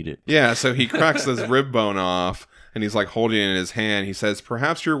going to eat it. Yeah, so he cracks this rib bone off, and he's holding it in his hand. He says,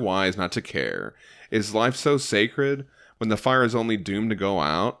 perhaps you're wise not to care. Is life so sacred when the fire is only doomed to go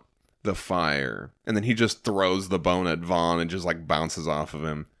out? The fire. And then he just throws the bone at Vaughn and just bounces off of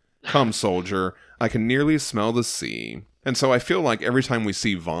him. Come, soldier, I can nearly smell the sea. And so I feel like every time we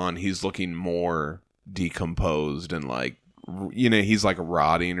see Vaughn, he's looking more decomposed and like, he's like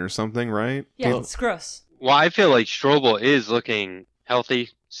rotting or something, right? Yeah, it's gross. Well, I feel like Strobel is looking healthy,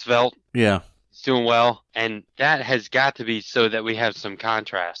 svelte. Yeah. He's doing well. And that has got to be so that we have some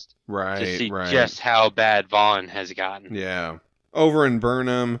contrast. Right, to see right. just how bad Vaughn has gotten. Yeah. Over in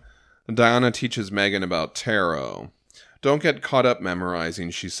Burnham, Diana teaches Megan about tarot. Don't get caught up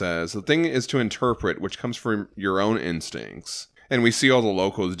memorizing, she says. The thing is to interpret, which comes from your own instincts. And we see all the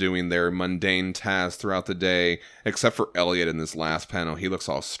locals doing their mundane tasks throughout the day, except for Elliot in this last panel. He looks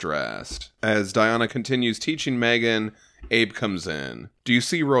all stressed. As Diana continues teaching Megan, Abe comes in. Do you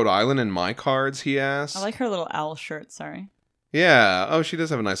see Rhode Island in my cards, he asks. I like her little owl shirt, sorry. Yeah. Oh, she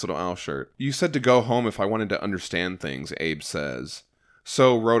does have a nice little owl shirt. You said to go home if I wanted to understand things, Abe says.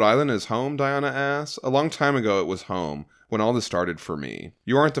 So, Rhode Island is home, Diana asks. A long time ago it was home, when all this started for me.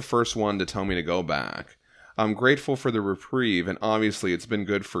 You aren't the first one to tell me to go back. I'm grateful for the reprieve, and obviously it's been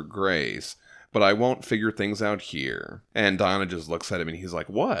good for Grace, but I won't figure things out here. And Diana just looks at him and he's like,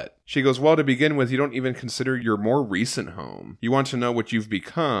 what? She goes, well, to begin with, you don't even consider your more recent home. You want to know what you've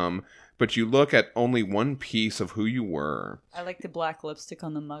become, but you look at only one piece of who you were. I like the black lipstick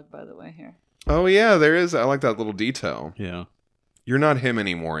on the mug, by the way, here. Oh, yeah, there is. I like that little detail. Yeah. You're not him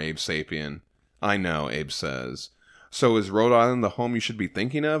anymore, Abe Sapien. I know, Abe says. So is Rhode Island the home you should be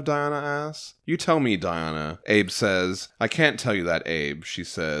thinking of, Diana asks. You tell me, Diana, Abe says. I can't tell you that, Abe, she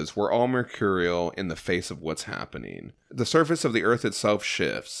says. We're all mercurial in the face of what's happening. The surface of the earth itself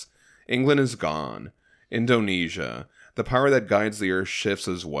shifts. England is gone. Indonesia. The power that guides the earth shifts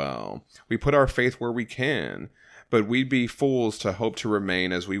as well. We put our faith where we can, but we'd be fools to hope to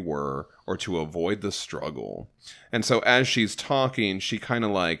remain as we were or to avoid the struggle. And so as she's talking, she kind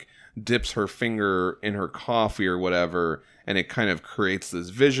of like dips her finger in her coffee or whatever, and it kind of creates this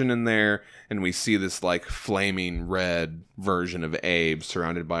vision in there, and we see this like flaming red version of Abe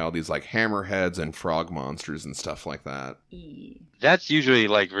surrounded by all these like hammerheads and frog monsters and stuff like that. That's usually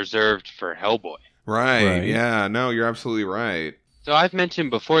like reserved for Hellboy. Right. Yeah, no, you're absolutely right. So I've mentioned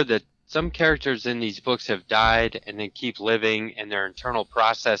before that some characters in these books have died and then keep living, and their internal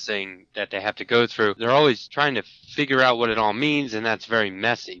processing that they have to go through, they're always trying to figure out what it all means, and that's very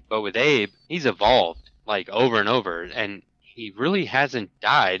messy. But with Abe, he's evolved like over and over, and he really hasn't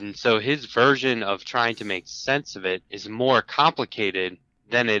died, and so his version of trying to make sense of it is more complicated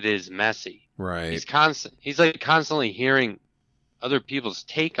than it is messy. Right. He's like constantly hearing other people's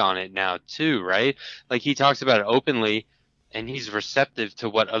take on it now too, right? Like he talks about it openly, and he's receptive to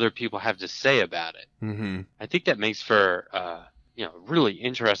what other people have to say about it. Mm-hmm. I think that makes for really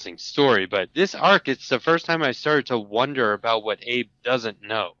interesting story. But this arc, it's the first time I started to wonder about what Abe doesn't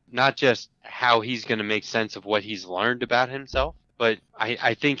know. Not just how he's going to make sense of what he's learned about himself, but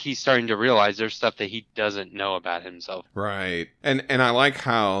I think he's starting to realize there's stuff that he doesn't know about himself. Right. And I like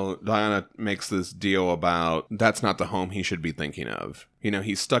how Diana makes this deal about that's not the home he should be thinking of. You know,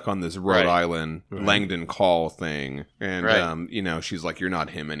 he's stuck on this Rhode Island Langdon Call thing. And, she's like, you're not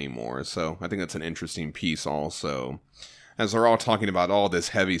him anymore. So I think that's an interesting piece also. As they're all talking about all this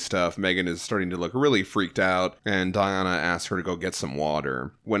heavy stuff, Megan is starting to look really freaked out, and Diana asks her to go get some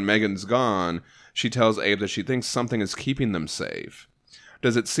water. When Megan's gone, she tells Abe that she thinks something is keeping them safe.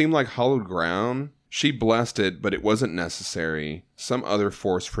 Does it seem like hallowed ground? She blessed it, but it wasn't necessary. Some other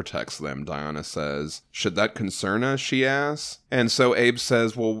force protects them, Diana says. Should that concern us, she asks. And so Abe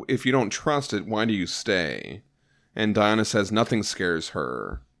says, well, if you don't trust it, why do you stay? And Diana says nothing scares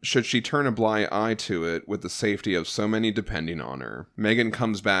her. Should she turn a blind eye to it with the safety of so many depending on her? Megan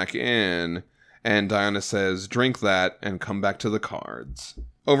comes back in, and Diana says, drink that and come back to the cards.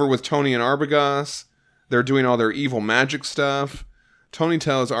 Over with Tony and Arbogast, they're doing all their evil magic stuff. Tony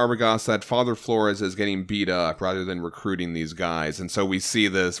tells Arbogast that Father Flores is getting beat up rather than recruiting these guys. And so we see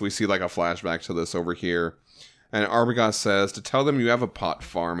like a flashback to this over here. And Arbogast says to tell them you have a pot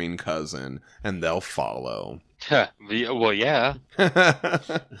farming cousin, and they'll follow. Well, yeah.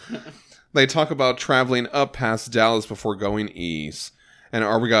 They talk about traveling up past Dallas before going east, and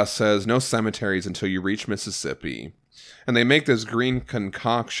Arbogast says no cemeteries until you reach Mississippi. And they make this green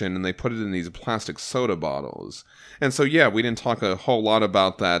concoction, and they put it in these plastic soda bottles. And so, yeah, we didn't talk a whole lot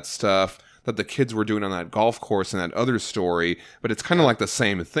about that stuff that the kids were doing on that golf course in that other story, but it's kind of like the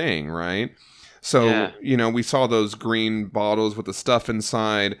same thing, right? So, we saw those green bottles with the stuff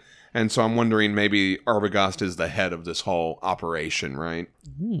inside. And so I'm wondering maybe Arbogast is the head of this whole operation, right?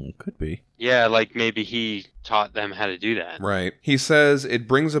 Could be. Yeah, like maybe he taught them how to do that. Right. He says, it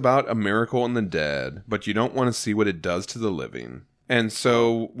brings about a miracle in the dead, but you don't want to see what it does to the living. And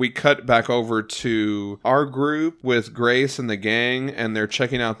so we cut back over to our group with Grace and the gang, and they're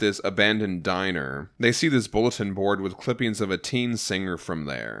checking out this abandoned diner. They see this bulletin board with clippings of a teen singer from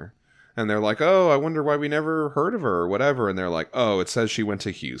there. And they're like, oh, I wonder why we never heard of her or whatever. And they're like, oh, it says she went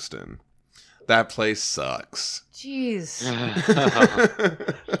to Houston. That place sucks. Jeez.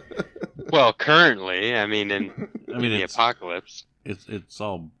 Well, currently, I mean, in the apocalypse. It's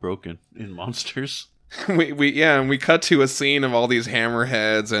all broken in monsters. And we cut to a scene of all these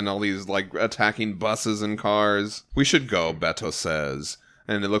hammerheads and all these like attacking buses and cars. We should go, Beto says,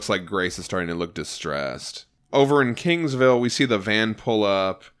 and it looks like Grace is starting to look distressed. Over in Kingsville, we see the van pull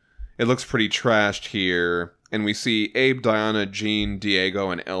up. It looks pretty trashed here, and we see Abe, Diana, Jean,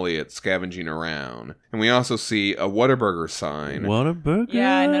 Diego, and Elliot scavenging around. And we also see a Whataburger sign. Whataburger?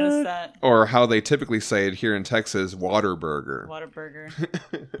 Yeah, I noticed that. Or how they typically say it here in Texas, Waterburger. Whataburger.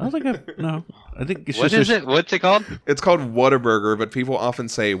 I don't think no. I think it's What is it? What's it called? It's called Whataburger, but people often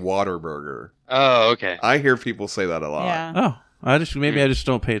say Waterburger. Oh, okay. I hear people say that a lot. Yeah. Oh, I just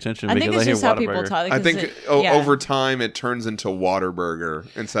don't pay attention I because think I it's hear just how people Whataburger. talk. I think yeah. over time it turns into Waterburger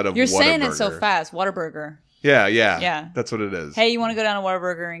instead of You're Whataburger. saying it so fast. Whataburger. Yeah. Yeah. That's what it is. Hey, you want to go down to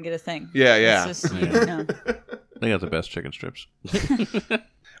Whataburger and get a thing? Yeah. It's just, Yeah. They got the best chicken strips.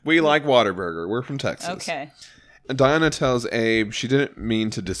 We like Waterburger. We're from Texas. Okay. Diana tells Abe she didn't mean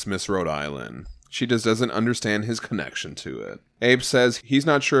to dismiss Rhode Island. She just doesn't understand his connection to it. Abe says he's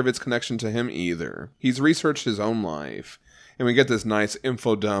not sure of its connection to him either. He's researched his own life. And we get this nice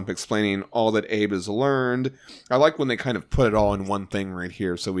info dump explaining all that Abe has learned. I like when they kind of put it all in one thing right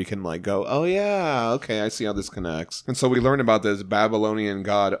here so we can like go, oh yeah, okay, I see how this connects. And so we learn about this Babylonian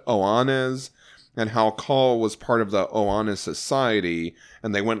god Oannes and how Call was part of the Oannes society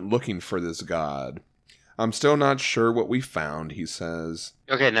and they went looking for this god. I'm still not sure what we found, he says.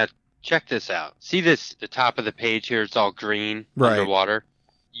 Okay, now check this out. See this, the top of the page here, it's all green Right. underwater.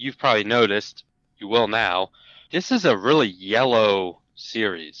 You've probably noticed, you will now, this is a really yellow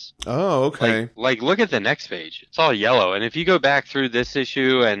series. Oh, okay. Like look at the next page. It's all yellow. And if you go back through this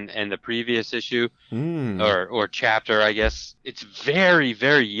issue and the previous issue or chapter, I guess, it's very,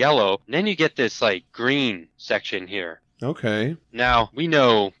 very yellow. And then you get this like green section here. Okay. Now, we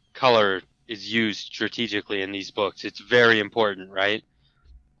know color is used strategically in these books. It's very important, right?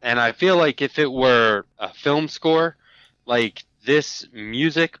 And I feel like if it were a film score, like this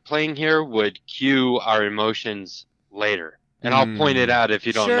music playing here would cue our emotions later. And I'll point it out if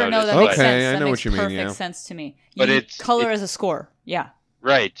you don't Sure, notice. no, that Okay, makes sense. I That know makes what you mean, perfect yeah. sense to me. But You it's- color as a score. Yeah.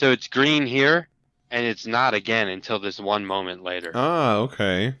 Right, so it's green here, and it's not again until this one moment later. Ah,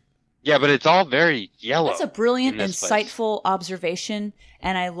 okay. Yeah, but it's all very yellow. That's a brilliant, in this place. insightful observation,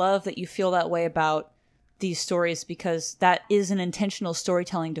 and I love that you feel that way about these stories because that is an intentional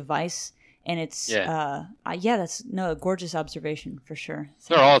storytelling device, and it's that's a gorgeous observation for sure.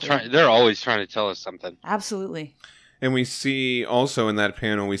 They're always trying to tell us something. Absolutely. And we see also in that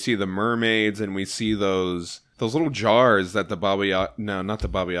panel, we see the mermaids and we see those little jars that the Baba Yaga, no, not the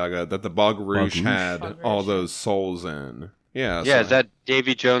Baba Yaga, that the Bog Rouge Rouge. had Bog Rouge. all those souls in. Yeah. Yeah, so- is that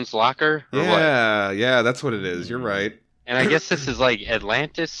Davy Jones' locker? Or what? Yeah, that's what it is. You're right. And I guess this is like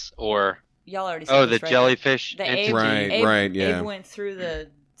Atlantis or Y'all already said the this, right? jellyfish The entity. Abe, Right, yeah. Abe went through the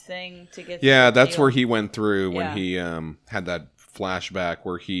thing to get. Yeah, the that's deal. where he went through when Yeah. he had that flashback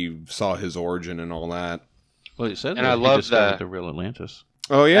where he saw his origin and all that. Well, it said And that I he love discovered the- the real Atlantis.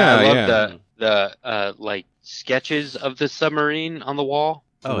 Oh yeah, I love yeah. the like sketches of the submarine on the wall.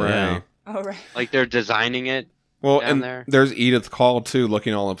 Oh Right. yeah. Oh right. Like they're designing it. Well, down and there. there's Edith Call too,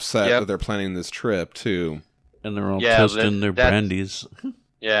 looking all upset Yep. that they're planning this trip too. And they're all Yeah, toasting their that's- brandies.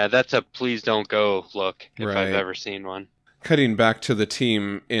 Yeah, that's a please don't go look if Right. I've ever seen one. Cutting back to the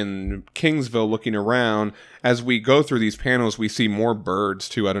team in Kingsville looking around, as we go through these panels, we see more birds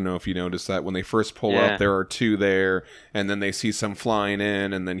too. I don't know if you noticed that. When they first pull Yeah. up, there are two there, and then they see some flying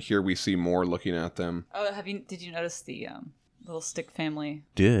in, and then here we see more looking at them. Oh, did you notice the little stick family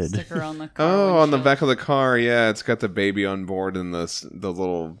Did. sticker on the car? Oh, on the windshield? back of the car, yeah, it's got the baby on board and the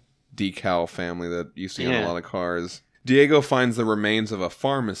little decal family that you see on a Yeah. lot of cars. Diego finds the remains of a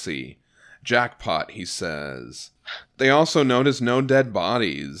pharmacy. Jackpot, he says. They also notice no dead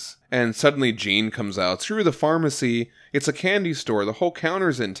bodies. And suddenly Gene comes out. Screw the pharmacy. It's a candy store. The whole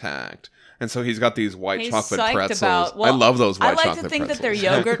counter's intact. And so he's got these white He's chocolate psyched pretzels. about- well, I love those white I like chocolate to think pretzels. that they're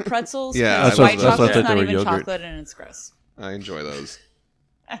yogurt pretzels. Yeah, 'cause I white thought- I thought chocolate's they not were even yogurt. chocolate and it's gross. I enjoy those.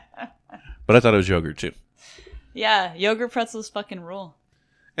 But I thought it was yogurt too. Yeah, yogurt pretzels fucking rule.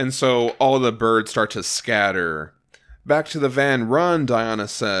 And so all the birds start to scatter. Back to the van, run, Diana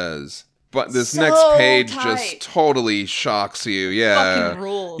says. But this So next page tight. just totally shocks you. Yeah. Fucking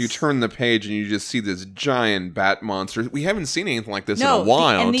rules. You turn the page and you just see this giant bat monster. We haven't seen anything like this in No, a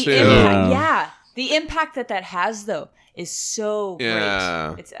while, the too. impact, yeah. The impact that has, though, is so Yeah.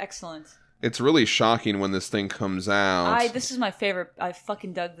 great. It's excellent. It's really shocking when this thing comes out. This is my favorite. I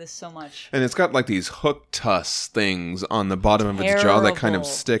fucking dug this so much. And it's got like these hook tusk things on the bottom of its jaw that kind of Terrible.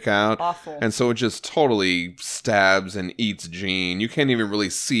 stick out. Awful. And so it just totally stabs and eats Gene. You can't even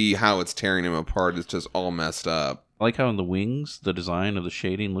really see how it's tearing him apart. It's just all messed up. I like how in the wings, the design of the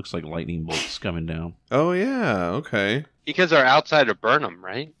shading looks like lightning bolts coming down. Oh, yeah. Okay. Because they're outside of Burnham,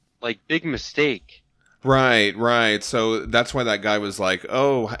 right? Like, big mistake. Right. So that's why that guy was like,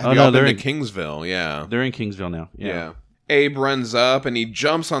 oh, have Oh, you no, all been they're to in- Kingsville? Yeah. They're in Kingsville now. Yeah. Abe runs up and he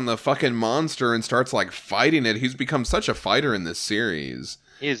jumps on the fucking monster and starts like fighting it. He's become such a fighter in this series.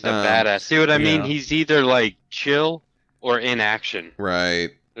 He's the badass. See what I mean? yeah. He's either, like, chill or in action.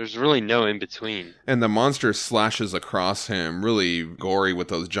 Right. There's really no in between. And the monster slashes across him, really gory with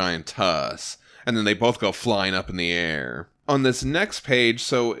those giant tusks. And then they both go flying up in the air. On this next page,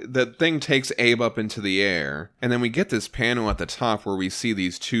 so the thing takes Abe up into the air, and then we get this panel at the top where we see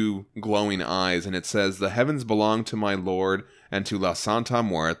these two glowing eyes, and it says, "The heavens belong to my lord and to La Santa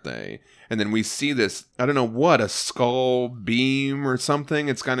Muerte." And then we see this, I don't know what, a skull beam or something.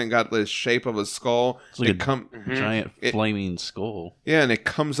 It's kind of got the shape of a skull. It's like It giant It- flaming skull. Yeah, and it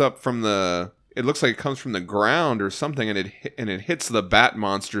comes up from the. It looks like it comes from the ground or something, and it hits the bat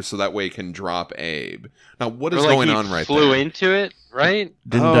monster so that way it can drop Abe. Now, what is Or like going he on right flew there? into it, right?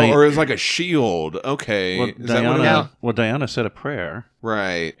 Or it's like a shield. Okay, Well, is that what it Diana, is? Diana said a prayer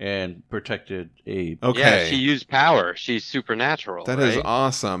Right. and protected Abe. Okay. Yeah, she used power. She's supernatural. That right? is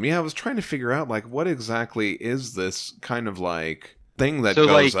awesome. Yeah, I was trying to figure out like what exactly is this kind of like thing that So,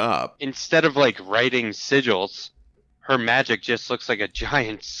 goes like, up. Instead of like writing sigils, her magic just looks like a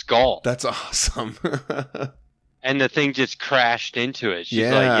giant skull. That's awesome. And the thing just crashed into it. She's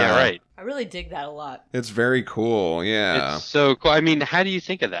Yeah. like, yeah, right. I really dig that a lot. It's very cool. Yeah. It's so cool. I mean, how do you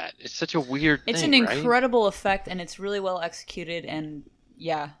think of that? It's such a weird It's thing, an right? incredible effect, and it's really well executed. And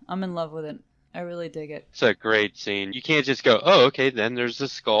yeah, I'm in love with it. I really dig it. It's a great scene. You can't just go, oh, okay, then there's the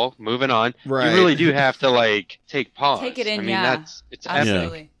skull. Moving on. Right. You really do have to like take pause. Take it in, I mean, yeah. it's epic.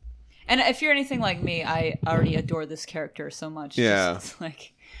 Absolutely. And if you're anything like me, I already adore this character so much. Yeah. It's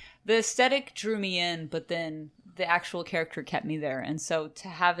like the aesthetic drew me in, but then the actual character kept me there. And so to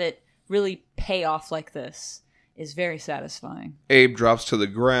have it really pay off like this is very satisfying. Abe drops to the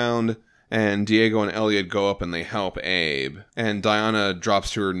ground, and Diego and Elliot go up and they help Abe. And Diana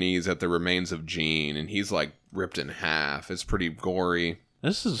drops to her knees at the remains of Gene, and he's like ripped in half. It's pretty gory.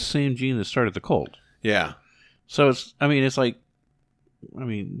 This is the same gene that started the cult. Yeah. So I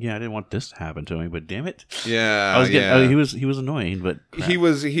didn't want this to happen to me, but damn it. Yeah. I was getting, yeah. he was annoying, but crap. He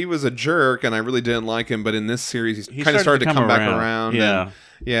was a jerk, and I really didn't like him. But in this series, he He kind of started to come back around. around.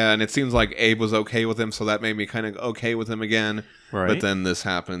 Yeah. And it seems like Abe was okay with him, so that made me kind of okay with him again. Right. But then this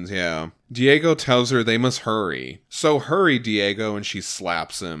happens, yeah. Diego tells her they must hurry. So hurry, Diego, and she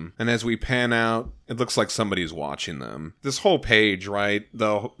slaps him. And as we pan out, it looks like somebody's watching them. This whole page, right?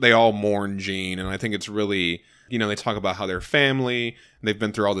 Though they all mourn Gene, and I think it's really, they talk about how they're family. They've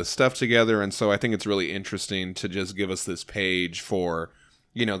been through all this stuff together, and so I think it's really interesting to just give us this page for,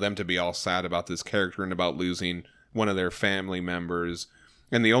 them to be all sad about this character and about losing one of their family members.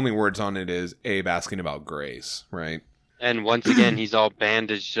 And the only words on it is Abe asking about Grace, right? And once again, he's all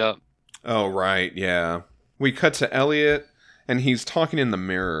bandaged up. Oh, right, yeah. We cut to Elliot, and he's talking in the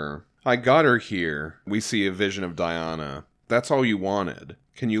mirror. I got her here. We see a vision of Diana. That's all you wanted.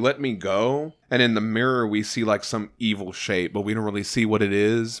 Can you let me go? And in the mirror, we see like some evil shape, but we don't really see what it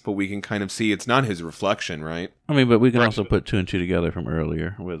is, but we can kind of see it's not his reflection, right? I mean, but we can also put two and two together from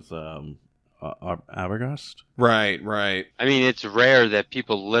earlier with Abergast. Right. I mean, it's rare that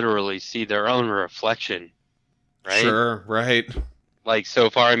people literally see their own reflection, right? Sure, right. Like, so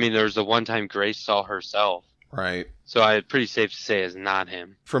far, I mean, there was the one time Grace saw herself. Right. So it's pretty safe to say it's not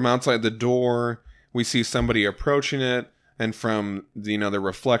him. From outside the door, we see somebody approaching it, and from the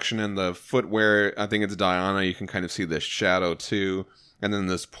reflection in the footwear, I think it's Diana, you can kind of see this shadow too, and then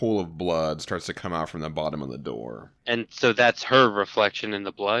this pool of blood starts to come out from the bottom of the door. And so that's her reflection in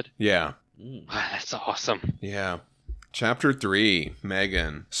the blood? Yeah. Wow, that's awesome. Yeah. Chapter 3,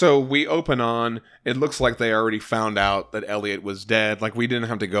 Megan. So we open on, it looks like they already found out that Elliot was dead. Like, we didn't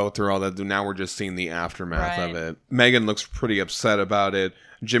have to go through all that. Now we're just seeing the aftermath of it. Megan looks pretty upset about it.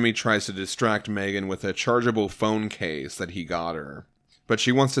 Jimmy tries to distract Megan with a chargeable phone case that he got her. But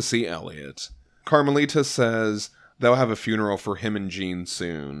she wants to see Elliot. Carmelita says they'll have a funeral for him and Gene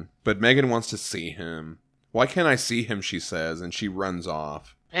soon. But Megan wants to see him. Why can't I see him, she says, and she runs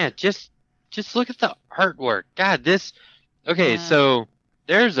off. Man, just just look at the artwork. God, this. Okay, Yeah. so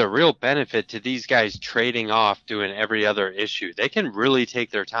there's a real benefit to these guys trading off doing every other issue. They can really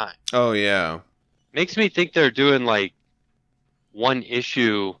take their time. Oh yeah. Makes me think they're doing like one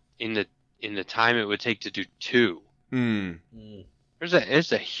issue in the time it would take to do 2. Hmm.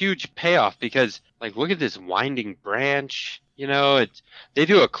 There's a huge payoff because like look at this winding branch. You know, they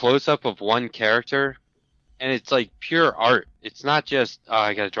do a close up of one character, and it's like pure art. It's not just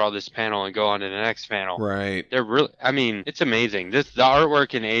I got to draw this panel and go on to the next panel. Right. They're really, I mean, it's amazing. The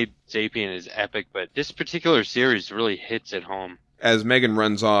artwork in Abe Sapien is epic, but this particular series really hits it home. As Megan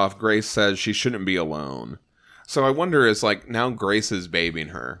runs off, Grace says she shouldn't be alone. So I wonder, is like now Grace is babying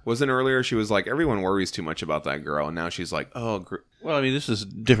her. Wasn't earlier she was like, everyone worries too much about that girl, and now she's like, oh, Well, I mean, this is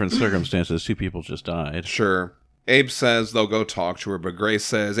different circumstances. 2 people just died. sure. Abe says they'll go talk to her, but Grace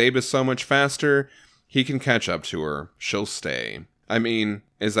says Abe is so much faster, he can catch up to her. She'll stay. I mean,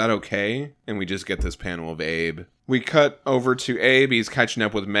 is that okay? And we just get this panel of Abe. We cut over to Abe. He's catching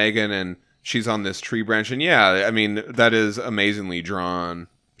up with Megan, and she's on this tree branch. And yeah, I mean, that is amazingly drawn.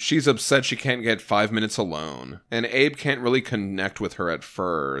 She's upset she can't get 5 minutes alone. And Abe can't really connect with her at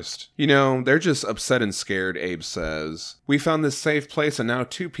first. You know, they're just upset and scared, Abe says. We found this safe place and now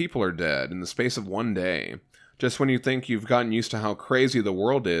 2 people are dead in the space of 1 day. Just when you think you've gotten used to how crazy the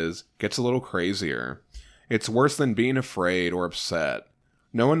world is, gets a little crazier. It's worse than being afraid or upset.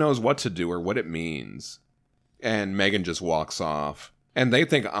 No one knows what to do or what it means. And Megan just walks off. And they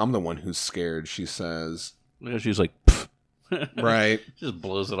think I'm the one who's scared, she says. Yeah, she's like, pfft. Right. Just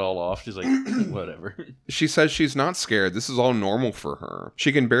blows it all off. She's like, whatever. She says she's not scared. This is all normal for her.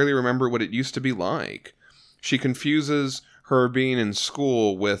 She can barely remember what it used to be like. She confuses her being in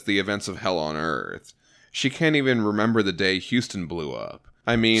school with the events of Hell on Earth. She can't even remember the day Houston blew up.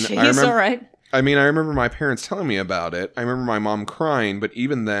 I mean, Jeez, all right. I remember my parents telling me about it. I remember my mom crying, but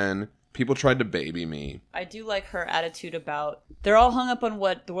even then, people tried to baby me. I do like her attitude about they're all hung up on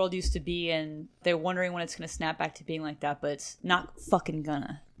what the world used to be, and they're wondering when it's going to snap back to being like that, but it's not fucking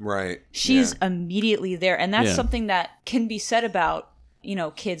gonna. Right. She's Yeah. immediately there, and that's Yeah. something that can be said about, you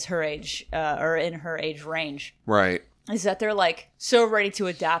know, kids her age or in her age range. Right. Is that they're like so ready to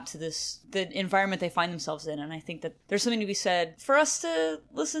adapt to the environment they find themselves in. And I think that there's something to be said for us to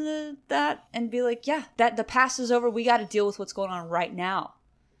listen to that and be like, yeah, that the past is over. We got to deal with what's going on right now.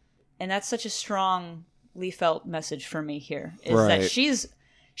 And that's such a strongly felt message for me here is Right. that she's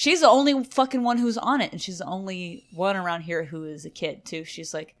the only fucking one who's on it. And she's the only one around here who is a kid too.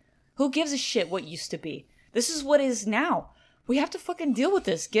 She's like, who gives a shit what used to be? This is what is now. We have to fucking deal with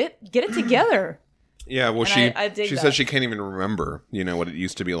this. Get it together. Yeah, well, And I dig she that. says she can't even remember, you know, what it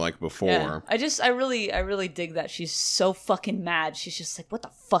used to be like before. Yeah. I really dig that. She's so fucking mad. She's just like, what the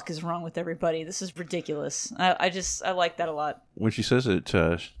fuck is wrong with everybody? This is ridiculous. I like that a lot. When she says it,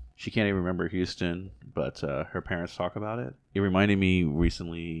 she can't even remember Houston, but her parents talk about it. It reminded me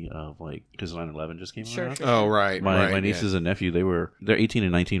recently of, like, because 9/11 just came Sure, out. sure. Oh, right. My right, nieces yeah. and nephew, they're 18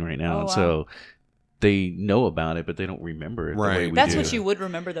 and 19 right now, Oh, and wow. so they know about it, but they don't remember it. the way Right. we That's do. what you would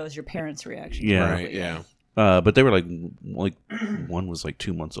remember, though, is your parents' reaction. Yeah. Right, yeah. But they were like one was like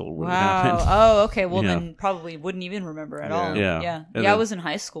 2 months old when it Wow. happened. Oh, okay. Well, Yeah. then probably wouldn't even remember at Yeah. all. Yeah. Yeah. And I then- was in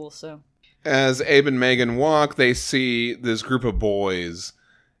high school, so. As Abe and Megan walk, they see this group of boys,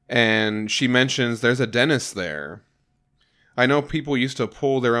 and she mentions there's a dentist there. I know people used to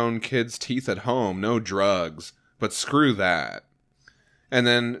pull their own kids' teeth at home, no drugs, but screw that. And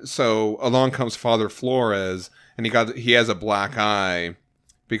then, so along comes Father Flores, and he has a black eye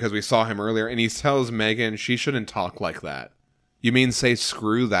because we saw him earlier, and he tells Megan she shouldn't talk like that. You mean say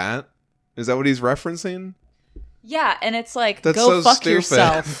screw that? Is that what he's referencing? Yeah, and it's like, That's go so fuck stupid.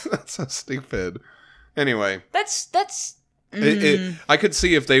 yourself. That's so stupid. Anyway. That's. I could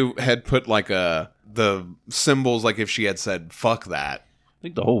see if they had put like the symbols, like if she had said "fuck that." I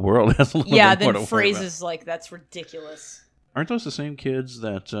think the whole world has a little Yeah, bit more then to worry about. phrases like, that's ridiculous. Aren't those the same kids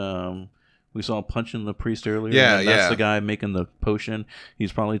that we saw punching the priest earlier? Yeah, And that's yeah. the guy making the potion.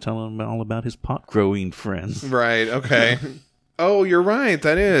 He's probably telling them all about his pot growing friends. Right. Okay. Oh, you're right.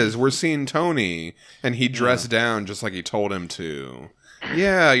 That is. We're seeing Tony, and he dressed down just like he told him to.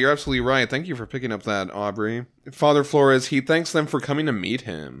 Yeah, you're absolutely right. Thank you for picking up that, Aubrey. Father Flores, he thanks them for coming to meet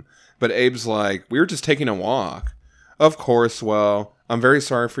him, but Abe's like, we were just taking a walk. Of course. Well, I'm very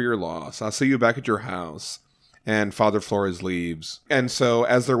sorry for your loss. I'll see you back at your house. And Father Flores leaves. And so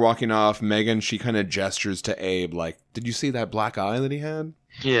as they're walking off, Megan, she kind of gestures to Abe like, did you see that black eye that he had?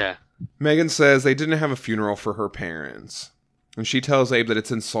 Yeah. Megan says they didn't have a funeral for her parents. And she tells Abe that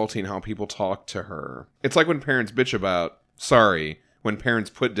it's insulting how people talk to her. It's like when parents bitch about, sorry, when parents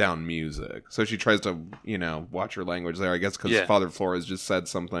put down music. So she tries to, watch her language there, I guess, because Father Flores just said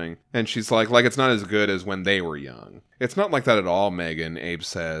something. And she's like it's not as good as when they were young. It's not like that at all, Megan, Abe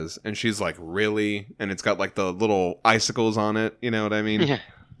says. And she's like, really? And it's got like the little icicles on it. You know what I mean? Yeah.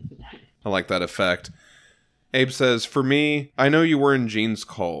 I like that effect. Abe says, for me, I know you were in Gene's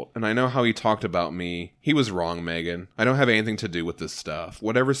cult, and I know how he talked about me. He was wrong, Megan. I don't have anything to do with this stuff.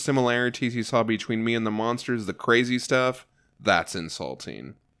 Whatever similarities you saw between me and the monsters, the crazy stuff, that's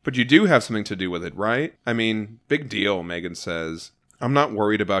insulting. But you do have something to do with it, right? I mean, big deal, Megan says. I'm not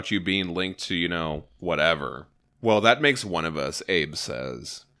worried about you being linked to, whatever. Well, that makes one of us, Abe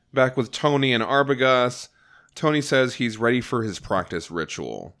says. Back with Tony and Arbogast, Tony says he's ready for his practice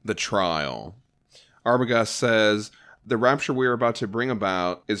ritual, the trial. Arbogast says, the rapture we are about to bring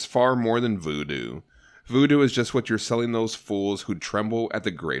about is far more than voodoo. Voodoo is just what you're selling those fools who tremble at the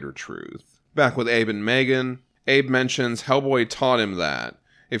greater truth. Back with Abe and Megan, Abe mentions Hellboy taught him that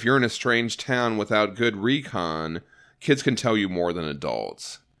if you're in a strange town without good recon, kids can tell you more than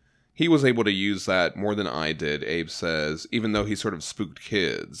adults. He was able to use that more than I did, Abe says, even though he sort of spooked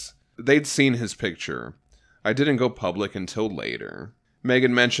kids. They'd seen his picture. I didn't go public until later.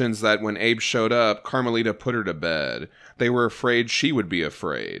 Megan mentions that when Abe showed up, Carmelita put her to bed. They were afraid she would be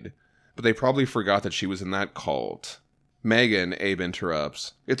afraid. But they probably forgot that she was in that cult. Megan, Abe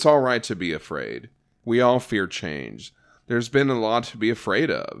interrupts. It's all right to be afraid. We all fear change. There's been a lot to be afraid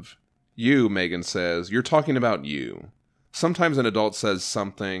of. You, Megan says, you're talking about you. Sometimes an adult says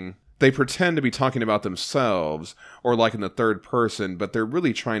something. They pretend to be talking about themselves, or like in the third person, but they're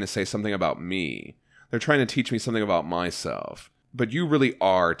really trying to say something about me. They're trying to teach me something about myself. But you really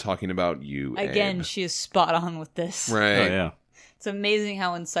are talking about you, Again, Abe. she is spot on with this. Right. Oh, yeah. It's amazing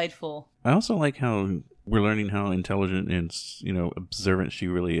how insightful. I also like how we're learning how intelligent and observant she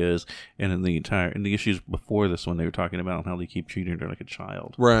really is, and in the issues before this one, they were talking about how they keep treating her like a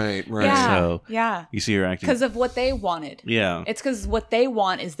child. Right. Yeah, So yeah. you see her acting Because of what they wanted. Yeah. It's because what they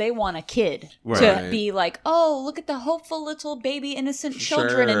want is they want a kid Right. to be like, oh, look at the hopeful little baby innocent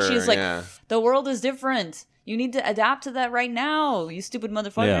children. And she's like, yeah. the world is different. You need to adapt to that right now, you stupid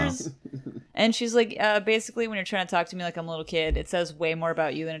motherfuckers. And she's like, basically, when you're trying to talk to me like I'm a little kid, it says way more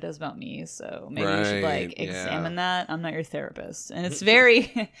about you than it does about me. So maybe you should Right, examine that. I'm not your therapist. And it's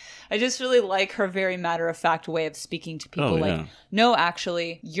very, I just really like her very matter-of-fact way of speaking to people. Oh, yeah. Like, no,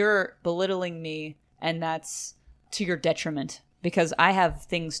 actually, you're belittling me, and that's to your detriment because I have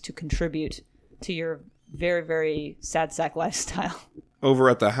things to contribute to your very, very sad sack lifestyle. Over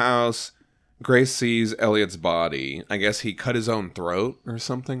at the house, Grace sees Elliot's body. I guess he cut his own throat or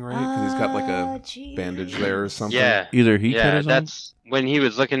something, right? Because he's got like a bandage there or something. Yeah. Either he cut Yeah, his own. that's when he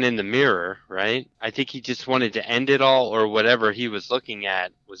was looking in the mirror, right? I think he just wanted to end it all, or whatever he was looking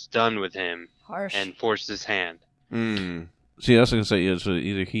at was done with him Harsh. and forced his hand. Mm. See, I was going to say, so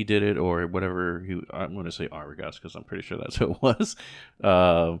either he did it or whatever. I'm going to say Arbogast because I'm pretty sure that's who it was.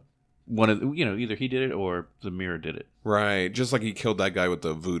 One of either he did it or the mirror did it. Right. Just like he killed that guy with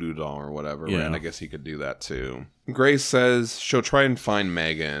the voodoo doll or whatever. Yeah. Right? I guess he could do that too. Grace says she'll try and find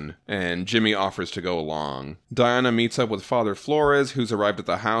Megan, and Jimmy offers to go along. Diana meets up with Father Flores, who's arrived at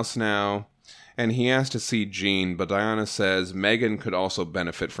the house now, and he asks to see Jean, but Diana says Megan could also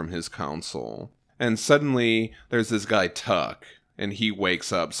benefit from his counsel. And suddenly, there's this guy, Tuck, and he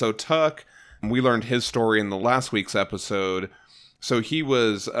wakes up. So Tuck, we learned his story in the last week's episode. So he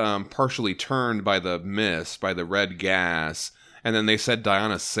was partially turned by the mist, by the red gas, and then they said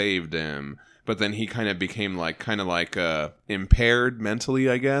Diana saved him. But then he kind of became impaired mentally,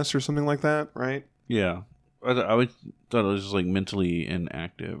 I guess, or something like that, right? Yeah. I thought it was just like mentally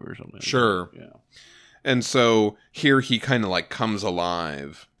inactive or something. Sure. Yeah. And so here he kind of comes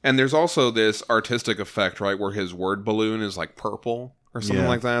alive. And there's also this artistic effect, right, where his word balloon is purple or something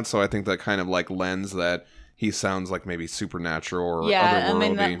like that. So I think that kind of lends that he sounds like maybe supernatural or otherworldly. I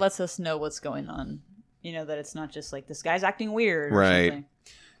mean, that lets us know what's going on. That it's not just this guy's acting weird or right. something.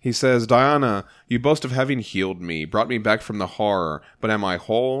 He says, Diana, you boast of having healed me, brought me back from the horror, but am I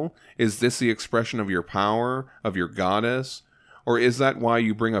whole? Is this the expression of your power, of your goddess? Or is that why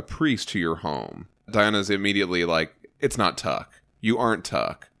you bring a priest to your home? Diana's immediately like, it's not Tuck. You aren't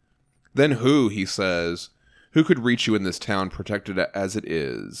Tuck. Then who, he says, who could reach you in this town protected as it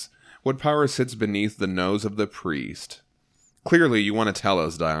is? What power sits beneath the nose of the priest? Clearly you want to tell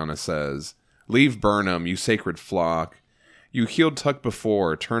us, Diana says. Leave Burnham, you sacred flock. You healed Tuck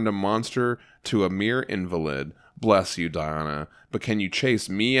before, turned a monster to a mere invalid. Bless you, Diana. But can you chase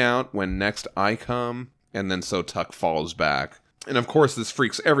me out when next I come? And then so Tuck falls back. And of course this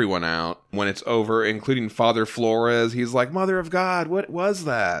freaks everyone out when it's over, including Father Flores. He's like, Mother of God, what was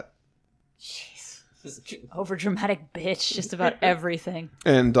that? Jeez. Overdramatic bitch, just about everything.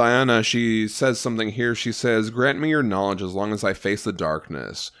 And Diana, she says something here. She says, "Grant me your knowledge as long as I face the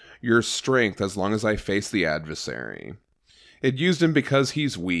darkness, your strength as long as I face the adversary." It used him because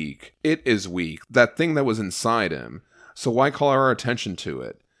he's weak. It is weak, that thing that was inside him. So why call our attention to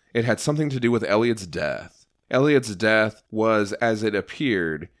it? It had something to do with Elliot's death. Elliot's death was, as it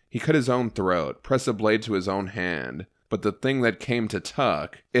appeared, he cut his own throat, pressed a blade to his own hand. But the thing that came to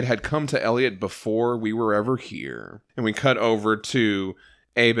Tuck, it had come to Elliot before we were ever here. And we cut over to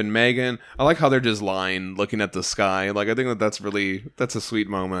Abe and Megan. I like how they're just lying, looking at the sky. Like, I think that's a sweet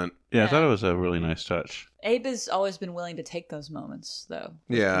moment. Yeah, I thought it was a really nice touch. Abe has always been willing to take those moments, though.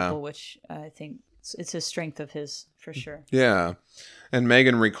 With people, which I think it's a strength of his, for sure. Yeah. And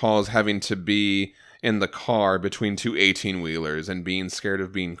Megan recalls having to be in the car between two 18-wheelers and being scared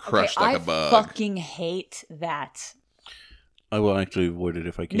of being crushed like a bug. I fucking hate that. I will actually avoid it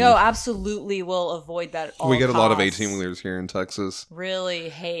if I can. No, absolutely will avoid that at all We get a lot of costs. 18-wheelers here in Texas. Really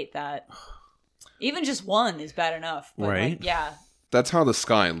hate that. Even just one is bad enough. But right? Like, yeah. That's how the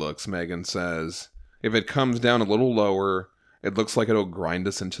sky looks, Megan says. If it comes down a little lower, it looks like it'll grind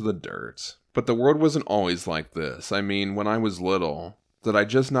us into the dirt. But the world wasn't always like this. I mean, when I was little, did I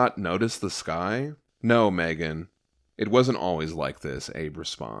just not notice the sky? No, Megan. It wasn't always like this, Abe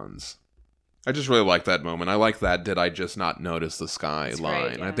responds. I just really like that moment. I like that "did I just not notice the sky" That's line.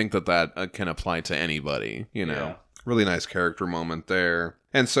 great, yeah. I think that can apply to anybody, you know. Yeah. Really nice character moment there.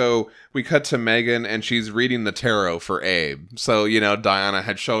 And so we cut to Megan, and she's reading the tarot for Abe. So, you know, Diana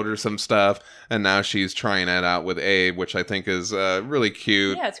had showed her some stuff, and now she's trying it out with Abe, which I think is really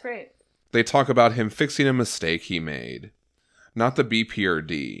cute. Yeah, it's great. They talk about him fixing a mistake he made. Not the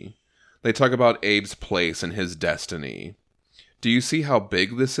BPRD. They talk about Abe's place and his destiny. "Do you see how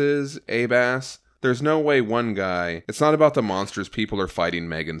big this is?" Abe asks. "There's no way one guy..." "It's not about the monsters people are fighting,"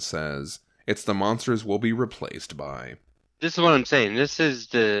 Megan says. "It's the monsters we'll be replaced by." This is what I'm saying. This is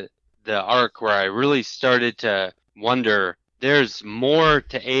the arc where I really started to wonder there's more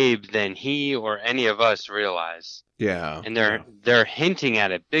to Abe than he or any of us realize. Yeah. And they're hinting at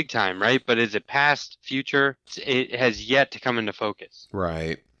it big time, right? But is it past, future? It has yet to come into focus.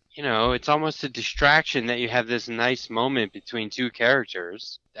 Right. You know, it's almost a distraction that you have this nice moment between two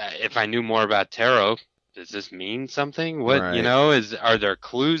characters. If I knew more about tarot, does this mean something? What, Right. you know, are there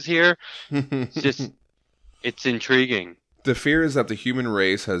clues here? It's intriguing. "The fear is that the human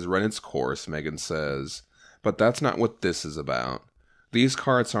race has run its course," Megan says. "But that's not what this is about. These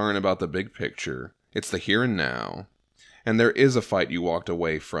cards aren't about the big picture. It's the here and now. And there is a fight you walked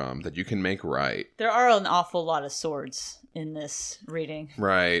away from that you can make right." There are an awful lot of swords in this reading.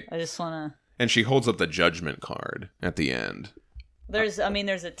 Right. I just want to... And she holds up the judgment card at the end. There's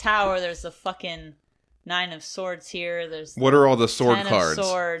a tower, there's the fucking 9 of swords here, there's... What are all the sword 10 of cards?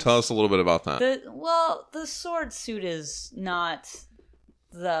 swords. Tell us a little bit about that. The sword suit is not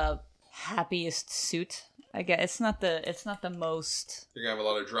the happiest suit. I guess it's not the most. You're gonna have a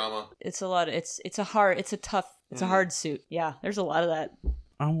lot of drama. It's a hard suit. Yeah, there's a lot of that.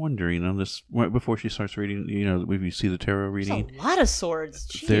 I'm wondering on this right before she starts reading. You know, when you see the tarot reading, There's a lot of swords.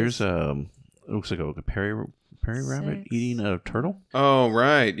 Jeez. there's it looks like a Perry rabbit 6. eating a turtle. Oh,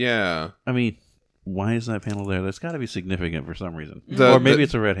 right, yeah. I mean, why is that panel there? That's got to be significant for some reason, The- or maybe the-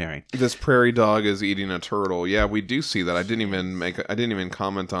 it's a red herring. This prairie dog is eating a turtle. Yeah, we do see that. I didn't even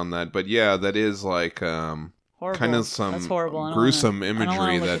comment on that. But yeah, that is like Horrible. kind of That's some horrible. I don't gruesome wanna- I don't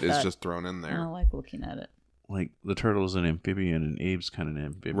wanna imagery look that at is just thrown in I there. don't like looking at it. Like the turtle's an amphibian and Abe's kind of an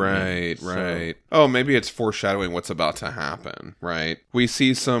amphibian. Right, So- right. Oh, maybe it's foreshadowing what's about to happen, right? We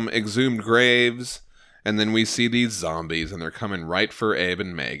see some exhumed graves, and then we see these zombies, and they're coming right for Abe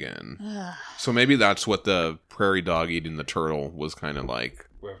and Megan. So maybe that's what the prairie dog eating the turtle was kind of like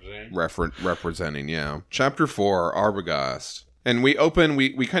representing, yeah. Chapter 4, Arbogast. And we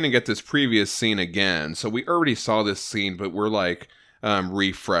kind of get this previous scene again. So we already saw this scene, but we're like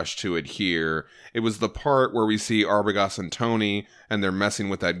refreshed to it here. It was the part where we see Arbogast and Tony, and they're messing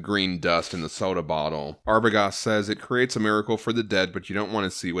with that green dust in the soda bottle. Arbogast says it creates a miracle for the dead, but you don't want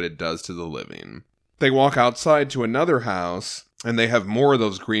to see what it does to the living. They walk outside to another house, and they have more of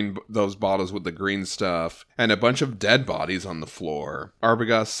those bottles with the green stuff, and a bunch of dead bodies on the floor.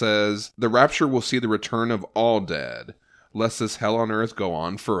 Arbogast says, "The rapture will see the return of all dead, lest this hell on earth go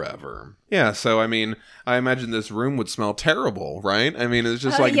on forever." Yeah, so I mean, I imagine this room would smell terrible, right? I mean, it's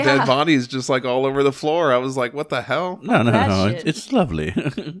just like yeah. dead bodies just like all over the floor. I was like, what the hell? No, That It's, shit. it's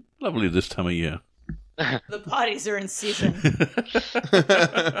lovely, lovely this time of year. The bodies are in season.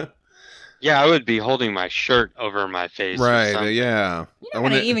 Yeah, I would be holding my shirt over my face. or Right, something. yeah. You're not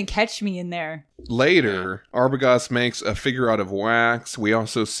gonna even catch me in there. Later, Arbogast makes a figure out of wax. We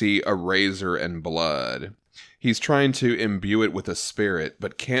also see a razor and blood. He's trying to imbue it with a spirit,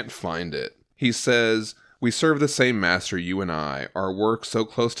 but can't find it. He says, "We serve the same master, you and I, our work so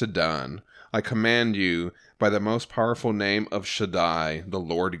close to done. I command you by the most powerful name of Shaddai, the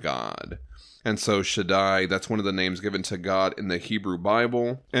Lord God." And so Shaddai, that's one of the names given to God in the Hebrew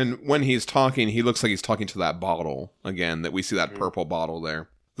Bible. And when he's talking, he looks like he's talking to that bottle. Again, that we see that purple bottle there.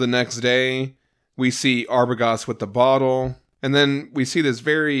 The next day, we see Arbogast with the bottle. And then we see this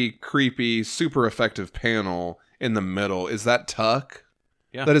very creepy, super effective panel in the middle. Is that Tuck?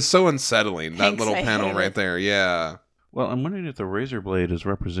 Yeah. That is so unsettling, that Thanks, little I panel hate right it. there. Yeah. Well, I'm wondering if the razor blade is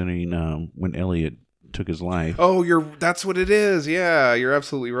representing when Elliot took his life. Oh, that's what it is. Yeah, you're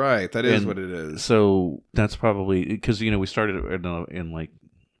absolutely right. That is And what it is. So that's probably because we started in like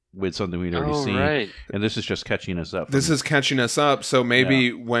with something we'd already Oh, seen, right. and this is just catching us up. This is catching us up. So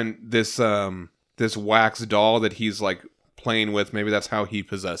maybe when this this wax doll that he's like playing with, maybe that's how he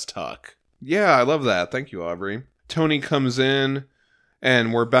possessed Tuck. Yeah, I love that. Thank you, Aubrey. Tony comes in,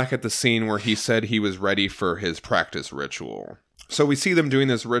 and we're back at the scene where he said he was ready for his practice ritual. So we see them doing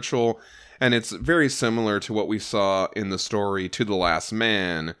this ritual, and it's very similar to what we saw in the story To the Last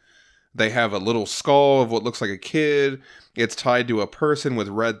Man. They have a little skull of what looks like a kid. It's tied to a person with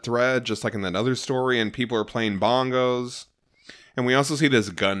red thread, just like in that other story, and people are playing bongos. And we also see this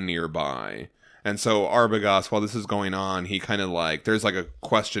gun nearby. And so Arbogast, while this is going on, he kind of like, there's like a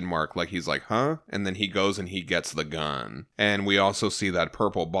question mark, like he's like, huh? And then he goes and he gets the gun. And we also see that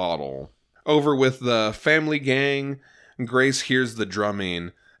purple bottle. Over with the family gang, Grace hears the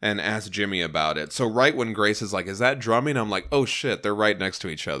drumming and asks Jimmy about it. So right when Grace is like, is that drumming? I'm like, oh shit, they're right next to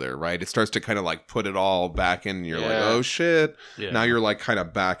each other, right? It starts to kind of like put it all back in, and you're like, Yeah. oh shit. Yeah. Now you're like kind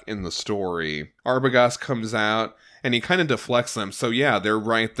of back in the story. Arbogast comes out, and he kind of deflects them. So yeah, they're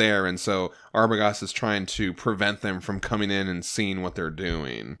right there. And so Arbogast is trying to prevent them from coming in and seeing what they're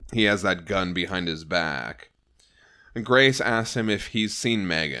doing. He has that gun behind his back. And Grace asks him if he's seen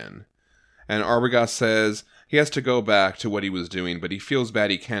Megan. And Arbogast says he has to go back to what he was doing, but he feels bad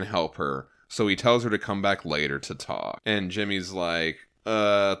he can't help her. So he tells her to come back later to talk. And Jimmy's like,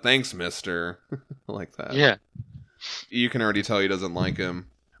 thanks, mister. Like that. Yeah. You can already tell he doesn't like him.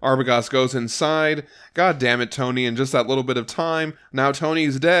 Arbogast goes inside. God damn it, Tony, in just that little bit of time, now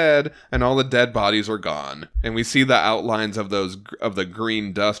Tony's dead, and all the dead bodies are gone. And we see the outlines of the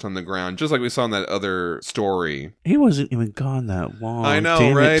green dust on the ground, just like we saw in that other story. He wasn't even gone that long. I know,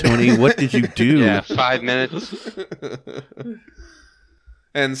 Damn right? it, Tony, what did you do? Yeah, 5 minutes.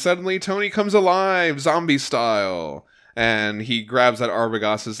 And suddenly Tony comes alive, zombie style. And he grabs at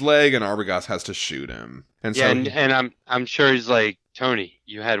Arbogast's leg, and Arbogast has to shoot him. And Yeah, so and I'm sure he's like, Tony,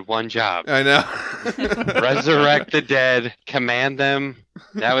 you had one job. I know. Resurrect the dead, command them.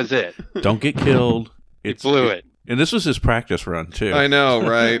 That was it. Don't get killed. He blew it. And this was his practice run, too. I know,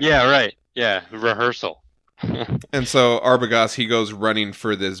 right? Yeah, right. Yeah, rehearsal. And so Arbogast, he goes running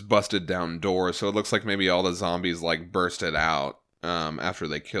for this busted down door. So it looks like maybe all the zombies like bursted out after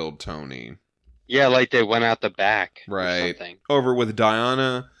they killed Tony. Yeah, like they went out the back or Right. something. Over with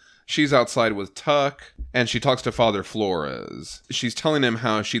Diana. She's outside with Tuck, and she talks to Father Flores. She's telling him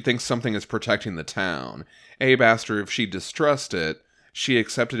how she thinks something is protecting the town. Abe asked her if she distrusted it. She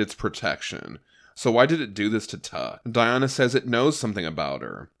accepted its protection. So why did it do this to Tuck? Diana says it knows something about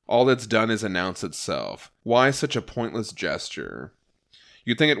her. All it's done is announce itself. Why such a pointless gesture?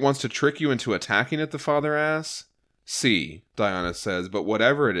 You think it wants to trick you into attacking it, the father asks? See, Diana says, but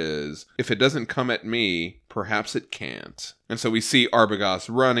whatever it is, if it doesn't come at me, perhaps it can't. And so we see Arbogast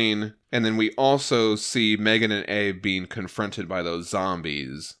running, and then we also see Megan and Abe being confronted by those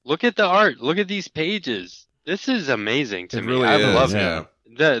zombies. Look at the art. Look at these pages. This is amazing to It me. really I is, love yeah.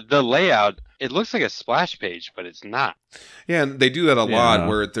 it. The layout, it looks like a splash page, but it's not. Yeah, and they do that a lot, Yeah.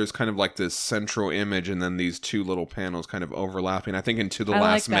 where there's kind of like this central image and then these two little panels kind of overlapping. I think in To the I like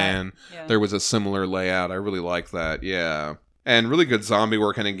Last that. Man, Yeah. there was a similar layout. I really like that, yeah. And really good zombie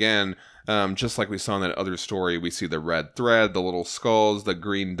work, and again, just like we saw in that other story, we see the red thread, the little skulls, the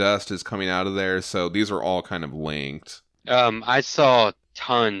green dust is coming out of there, so these are all kind of linked. I saw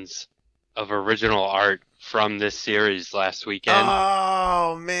tons of original art from this series last weekend.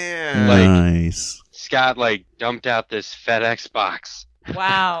 Oh, man! Like- Nice. Scott dumped out this FedEx box.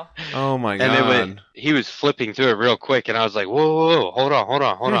 Wow. Oh my And god. he was flipping through it real quick, and I was like, whoa, hold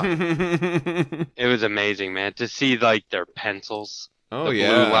on. It was amazing, man, to see their pencils, Oh the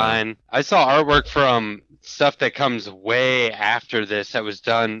yeah. blue line. I saw artwork from stuff that comes way after this that was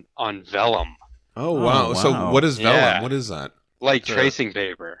done on vellum, Oh wow. Oh, So wow. what is vellum? Yeah. What is that? like Sure. tracing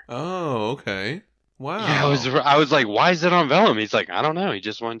paper. Oh, okay. Wow. Yeah, I was like, why is it on vellum? He's like, I don't know. He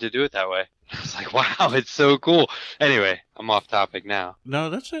just wanted to do it that way. I was like, wow, it's so cool. Anyway, I'm off topic now. No,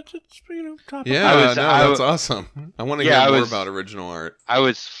 that's topical. Yeah, I that's awesome. I want to Yeah, hear I more was- about original art. I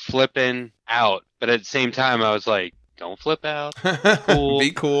was flipping out, but at the same time, I was like, don't flip out. Cool. Be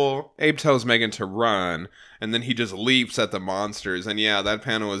cool. Abe tells Megan to run, and then he just leaps at the monsters. And yeah, that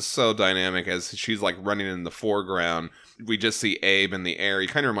panel is so dynamic as she's like running in the foreground. We just see Abe in the air. He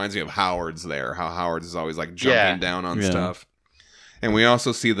kind of reminds me of Howard's there, how Howard's is always like jumping Yeah. down on Yeah. stuff. And we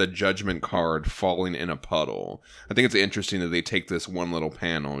also see the judgment card falling in a puddle. I think it's interesting that they take this one little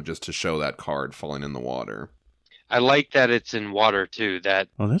panel just to show that card falling in the water. I like that it's in water too.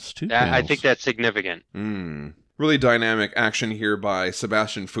 Oh, that's two. I panels. think that's significant. Really dynamic action here by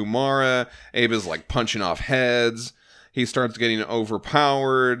Sebastian Fumara. Abe is like punching off heads. He starts getting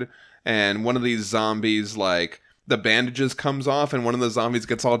overpowered. And one of these zombies, like, the bandages comes off and one of the zombies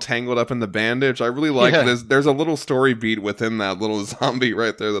gets all tangled up in the bandage. I really like this. There's a little story beat within that little zombie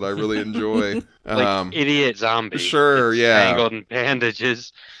right there that I really enjoy. Like idiot zombie. Sure, It's yeah. Tangled in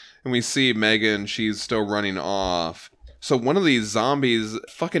bandages. And we see Megan, she's still running off. So one of these zombies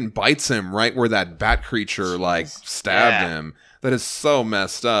fucking bites him right where that bat creature like stabbed him. That is so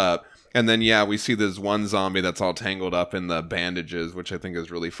messed up. And then yeah, we see this one zombie that's all tangled up in the bandages, which I think is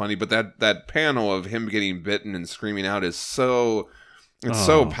really funny. But that panel of him getting bitten and screaming out is so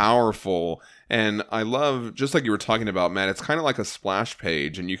powerful. And I love, just like you were talking about, Matt, it's kind of like a splash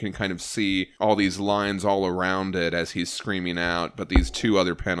page, and you can kind of see all these lines all around it as he's screaming out, but these two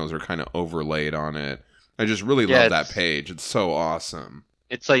other panels are kind of overlaid on it. I just really love that page. It's so awesome.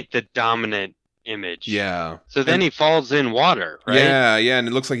 It's like the dominant image. Yeah. So then he falls in water, right? Yeah, and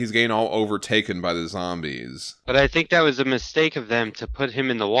it looks like he's getting all overtaken by the zombies. But I think that was a mistake of them to put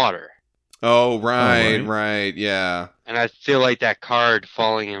him in the water. Oh, right, yeah. And I feel like that card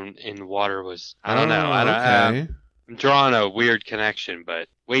falling in water was, I don't know. I'm drawing a weird connection, but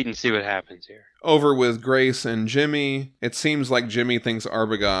wait and see what happens here. Over with Grace and Jimmy. It seems like Jimmy thinks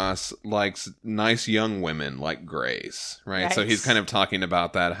Arbogast likes nice young women like Grace, right? So he's kind of talking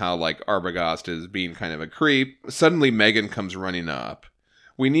about that, how like Arbogast is being kind of a creep. Suddenly Megan comes running up.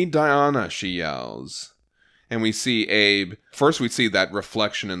 We need Diana, she yells. And we see Abe. First we see that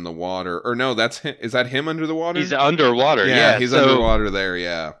reflection in the water. Or no, that's him. Is that him under the water? He's underwater, yeah. He's so underwater there,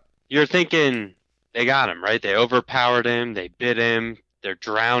 yeah. You're thinking they got him, right? They overpowered him, they bit him, they're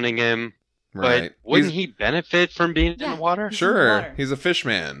drowning him. Right. But wouldn't he benefit from being in the water? Sure. He's a fish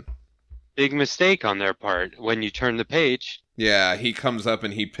man. Big mistake on their part when you turn the page. Yeah, he comes up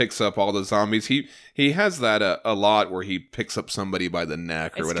and he picks up all the zombies. He has that a lot where he picks up somebody by the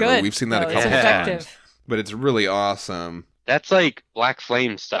neck or whatever. Good. We've seen that a It's couple effective. times. But it's really awesome. That's like Black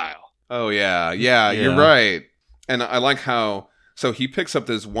Flame style. Oh, yeah, you're right. And I like how... So he picks up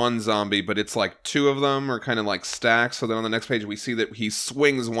this one zombie, but it's like two of them are kind of like stacked. So then on the next page, we see that he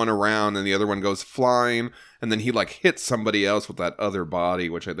swings one around and the other one goes flying. And then he like hits somebody else with that other body,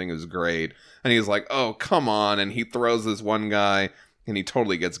 which I think is great. And he's like, oh, come on. And he throws this one guy and he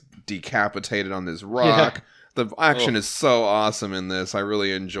totally gets decapitated on this rock. Yeah. The action is so awesome in this. I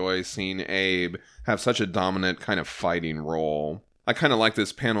really enjoy seeing Abe have such a dominant kind of fighting role. I kind of like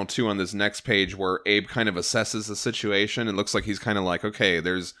this panel too on this next page where Abe kind of assesses the situation. It looks like he's kind of like, okay,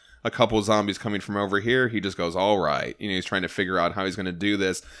 there's a couple zombies coming from over here. He just goes, all right. You know, he's trying to figure out how he's going to do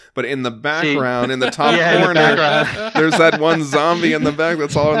this. But in the background, in the top corner, there's that one zombie in the back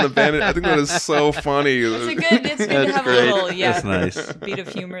that's all in the bandit. I think that is so funny. It's good to have a little That's nice. beat of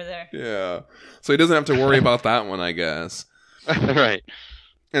humor there. Yeah. So he doesn't have to worry about that one, I guess. Right.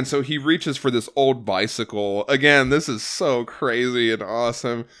 And so he reaches for this old bicycle. Again, this is so crazy and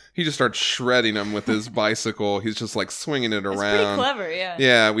awesome. He just starts shredding him with his bicycle. He's just like swinging it around. It's pretty clever, yeah.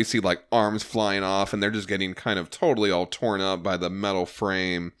 Yeah, we see like arms flying off and they're just getting kind of totally all torn up by the metal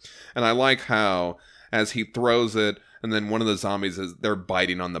frame. And I like how as he throws it, and then one of the zombies they're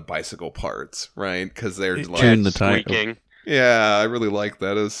biting on the bicycle parts, right? Because they're like chewing the tire. Squeaking. Yeah, I really like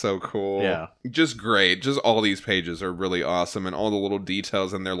that. It's so cool. Yeah. Just great. Just all these pages are really awesome, and all the little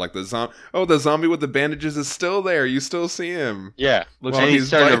details in there, like the zombie with the bandages is still there. You still see him. Yeah. Looks and like he's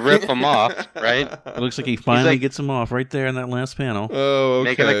starting to biting. rip them off, right? It looks like he finally like- gets him off right there in that last panel. Oh,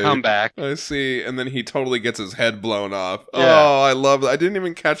 okay. Making a comeback. I see. And then he totally gets his head blown off. Yeah. Oh, I love that. I didn't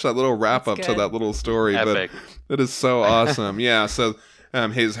even catch that little wrap up That's to good. that little story, Epic. but it is so awesome. Yeah, so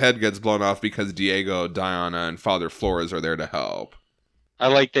his head gets blown off because Diego, Diana, and Father Flores are there to help. I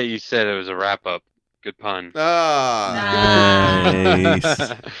like that you said it was a wrap up. Good pun.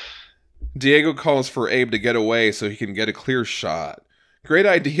 Nice. Diego calls for Abe to get away so he can get a clear shot. Great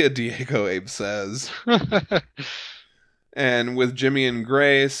idea, Diego, Abe says. And with Jimmy and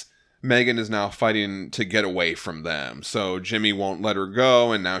Grace, Megan is now fighting to get away from them. So Jimmy won't let her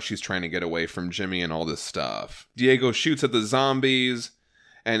go, and now she's trying to get away from Jimmy and all this stuff. Diego shoots at the zombies,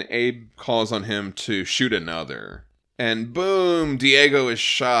 and Abe calls on him to shoot another. And boom, Diego is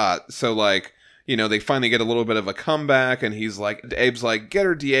shot. So, like, you know, they finally get a little bit of a comeback, and Abe's like, get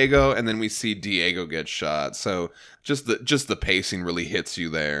her, Diego, and then we see Diego get shot. So just the pacing really hits you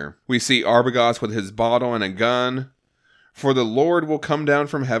there. We see Arbogast with his bottle and a gun. For the Lord will come down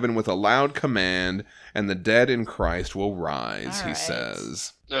from heaven with a loud command, and the dead in Christ will rise, he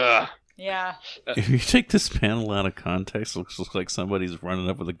says. Ugh. Yeah. If you take this panel out of context, it looks like somebody's running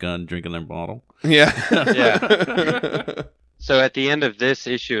up with a gun, drinking their bottle. Yeah. Yeah. So at the end of this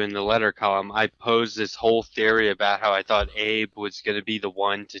issue in the letter column, I posed this whole theory about how I thought Abe was going to be the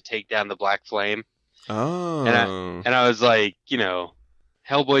one to take down the Black Flame. Oh. And I was like, you know,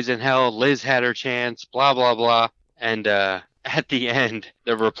 Hellboy's in hell, Liz had her chance, blah, blah, blah. And at the end,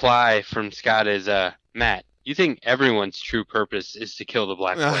 the reply from Scott is, Matt, you think everyone's true purpose is to kill the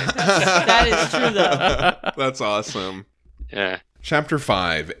Black Flame. That is true, though. That's awesome. Yeah. Chapter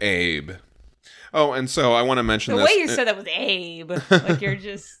 5, Abe. Oh, and so I want to mention The this. way you said that was Abe. Like you're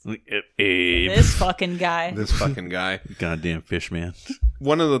just Abe. this fucking guy. This fucking guy. Goddamn fish man.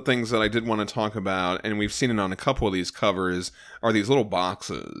 One of the things that I did want to talk about, and we've seen it on a couple of these covers, are these little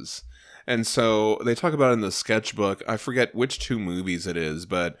boxes. And so they talk about it in the sketchbook. I forget which 2 movies it is,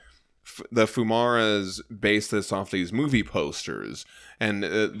 but the Fumaras base this off these movie posters. And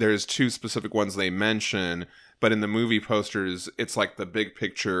there's 2 specific ones they mention. But in the movie posters, it's like the big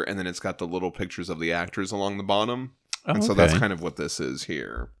picture, and then it's got the little pictures of the actors along the bottom. And so that's kind of what this is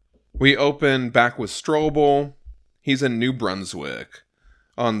here. We open back with Strobel. He's in New Brunswick,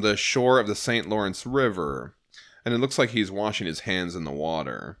 on the shore of the St. Lawrence River. And it looks like he's washing his hands in the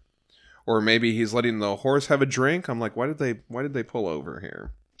water. Or maybe he's letting the horse have a drink. I'm like, why did they pull over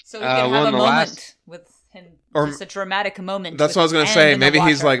here? So we can have a moment with him. Or- Just a dramatic moment. That's with what I was gonna Anne say. in the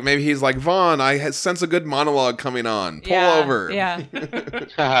Maybe he's like Vaughn. I sense a good monologue coming on. Pull over.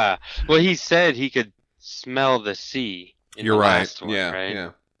 Yeah. Well, he said he could smell the sea in You're the right. last one, Yeah. right? Yeah.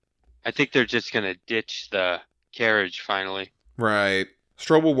 I think they're just going to ditch the carriage finally. Right.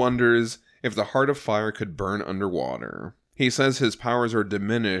 Strobel wonders if the Heart of Fire could burn underwater. He says his powers are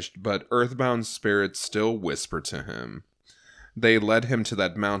diminished, but earthbound spirits still whisper to him. They led him to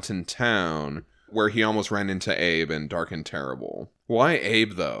that mountain town where he almost ran into Abe in Dark and Terrible. Why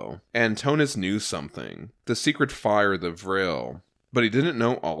Abe, though? Antonis knew something. The secret fire, the Vril. But he didn't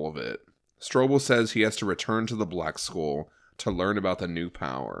know all of it. Strobel says he has to return to the Black Skull to learn about the new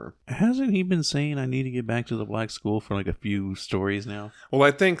power. Hasn't he been saying I need to get back to the Black Skull for like a few stories now? Well, I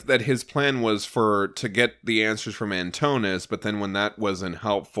think that his plan was to get the answers from Antonis, but then when that wasn't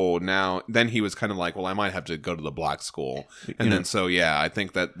helpful, then he was kind of like, well, I might have to go to the Black Skull. And then, so yeah, I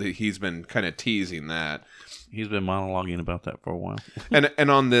think that he's been kind of teasing that. He's been monologuing about that for a while.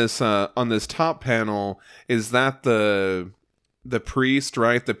 and on this top panel, is that the priest,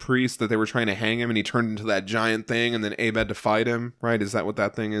 right? The priest that they were trying to hang him, and he turned into that giant thing, and then Abe had to fight him, right? Is that what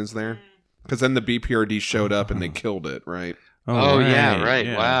that thing is there? Because then the BPRD showed up and they killed it, right? Oh, right, yeah, right.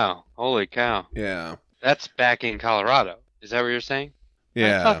 yeah. Wow. Holy cow. Yeah. That's back in Colorado. Is that what you're saying?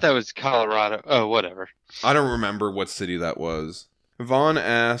 Yeah. I thought that was Colorado. Oh, whatever. I don't remember what city that was. Vaughn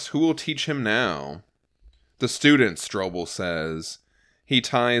asks, who will teach him now? The students, Strobel says. He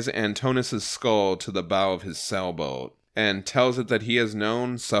ties Antonis' skull to the bow of his sailboat and tells it that he has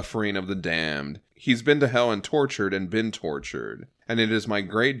known suffering of the damned. He's been to hell and been tortured, and it is my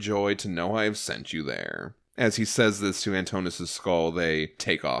great joy to know I have sent you there. As he says this to Antonis' skull, they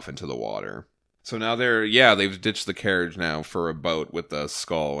take off into the water. So now they've ditched the carriage now for a boat with the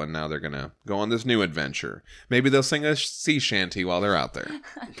skull, and now they're gonna go on this new adventure. Maybe they'll sing a sea shanty while they're out there.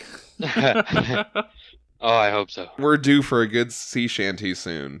 Oh, I hope so. We're due for a good sea shanty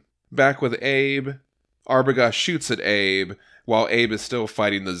soon. Back with Abe. Arbogast shoots at Abe while Abe is still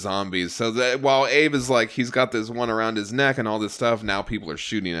fighting the zombies. So that while Abe is like, he's got this one around his neck and all this stuff, now people are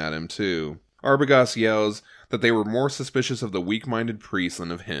shooting at him too. Arbogast yells that they were more suspicious of the weak-minded priest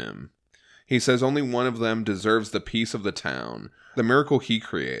than of him. He says only one of them deserves the peace of the town, the miracle he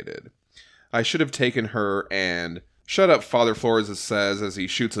created. I should have taken her and... Shut up, Father Flores says as he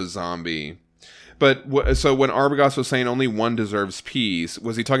shoots a zombie. But, so when Arbogast was saying only one deserves peace,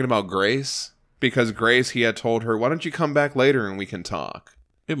 was he talking about Grace? Because Grace, he had told her, why don't you come back later and we can talk?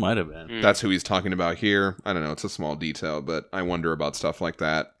 It might have been. That's who he's talking about here. I don't know, it's a small detail, but I wonder about stuff like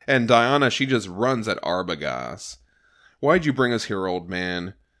that. And Diana, she just runs at Arbogast. Why'd you bring us here, old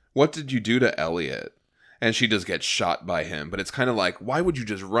man? What did you do to Elliot? And she just gets shot by him. But it's kind of like, why would you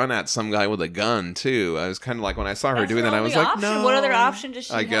just run at some guy with a gun, too? I was kind of like, when I saw her That's doing her that, I only was like, option. no. What other option does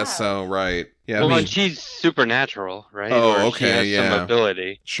she I guess have? so, right. Yeah, Well, I mean, and she's supernatural, right? Oh, Or okay, she has yeah. some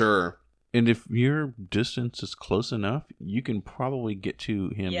ability. sure. And if your distance is close enough, you can probably get to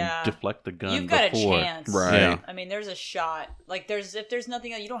him Yeah. and deflect the gun You've got before. a chance. Right. Yeah. I mean, there's a shot. Like, if there's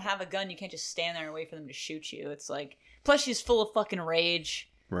nothing else, you don't have a gun, you can't just stand there and wait for them to shoot you. It's like, plus she's full of fucking rage,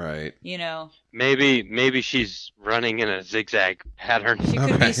 Right. you know. Maybe she's running in a zigzag pattern. She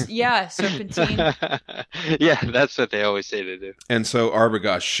could Okay. be, yeah, serpentine. Yeah, that's what they always say to do. And so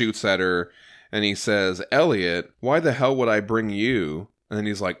Arbogast shoots at her, and he says, Elliot, why the hell would I bring you? And then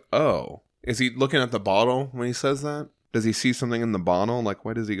he's like, oh. Is he looking at the bottle when he says that? Does he see something in the bottle? Like,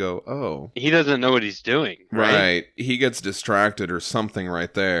 why does he go, oh? He doesn't know what he's doing, right? Right. He gets distracted or something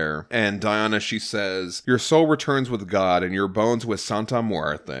right there. And Diana, she says, your soul returns with God and your bones with Santa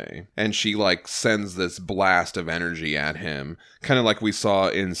Muerte. And she, like, sends this blast of energy at him, kind of like we saw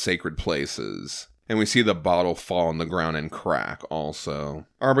in Sacred Places. And we see the bottle fall on the ground and crack also.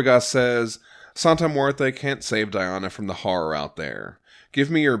 Arbogast says, Santa Muerte can't save Diana from the horror out there. Give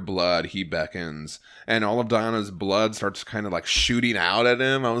me your blood, he beckons. And all of Diana's blood starts kind of like shooting out at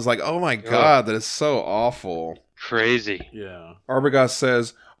him. I was like, oh my God, that is so awful. Crazy. Yeah. Arbogast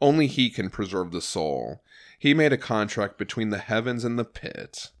says, only he can preserve the soul. He made a contract between the heavens and the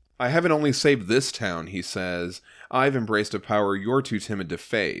pit. I haven't only saved this town, he says. I've embraced a power you're too timid to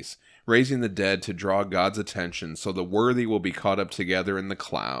face, raising the dead to draw God's attention so the worthy will be caught up together in the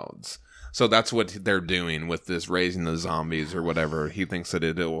clouds. So that's what they're doing with this raising the zombies or whatever. He thinks that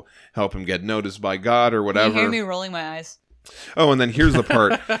it'll help him get noticed by God or whatever. Can you hear me rolling my eyes? Oh, and then here's the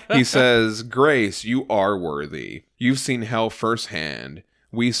part. He says, Grace, you are worthy. You've seen hell firsthand.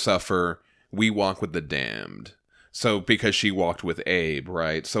 We suffer. We walk with the damned. So because she walked with Abe,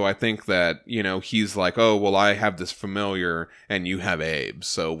 right? So I think that, you know, he's like, oh, well, I have this familiar and you have Abe.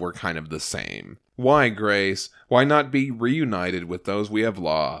 So we're kind of the same. Why, Grace? Why not be reunited with those we have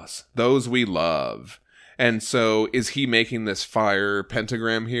lost, those we love? And so is he making this fire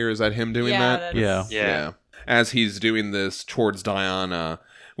pentagram here? Is that him doing that? Yeah. Yeah. As he's doing this towards Diana,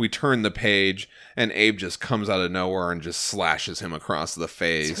 we turn the page and Abe just comes out of nowhere and just slashes him across the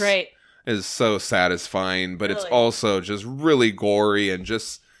face. It's great. It's so satisfying, but it's Really. also just really gory and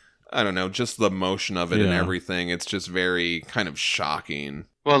just, I don't know, just the motion of it and Yeah. everything. It's just very kind of shocking.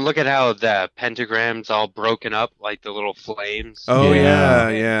 Well, look at how the pentagram's all broken up, like the little flames. Oh, Yeah.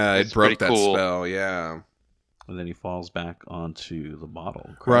 yeah. It It's broke pretty that cool. spell, yeah. And then he falls back onto the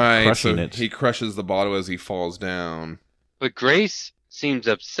bottle, Right, crushing so it. he crushes the bottle as he falls down. But Grace seems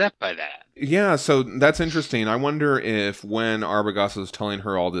upset by that. Yeah, so that's interesting. I wonder if when Arbogast was telling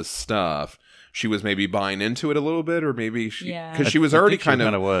her all this stuff, she was maybe buying into it a little bit, or maybe she, Yeah. because she was already kind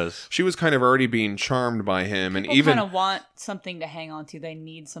kind of was. she was kind of already being charmed by him, and People even kind of want something to hang on to. They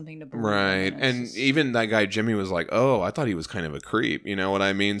need something to believe in, right, it's and just- even that guy Jimmy was like, "Oh, I thought he was kind of a creep," you know what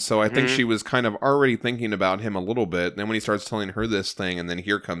I mean? So I think Mhm. she was kind of already thinking about him a little bit. Then when he starts telling her this thing, and then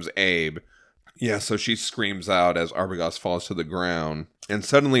here comes Abe. Yeah, so she screams out as Arbogast falls to the ground, and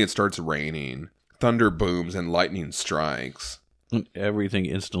suddenly it starts raining. Thunder booms and lightning strikes. Everything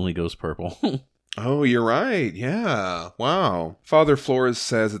instantly goes purple. Oh, you're right. Yeah. Wow. Father Flores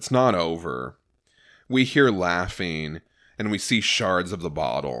says it's not over. We hear laughing, and we see shards of the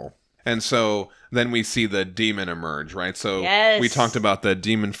bottle. And so then we see the demon emerge, right? So Yes. we talked about the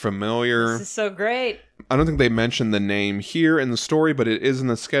demon familiar. This is so great. I don't think they mentioned the name here in the story, but it is in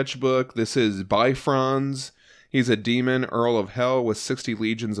the sketchbook. This is Bifrons. He's a demon, Earl of Hell, with 60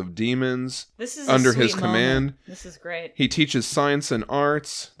 legions of demons. This is Under a sweet his command. moment. This is great. He teaches science and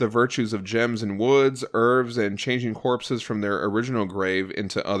arts, the virtues of gems and woods, herbs, and changing corpses from their original grave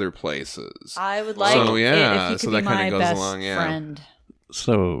into other places. I would like So, it yeah, if he so could that be kinda my goes best along, yeah. friend.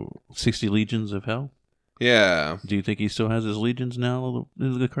 So, 60 legions of hell? Yeah. Do you think he still has his legions now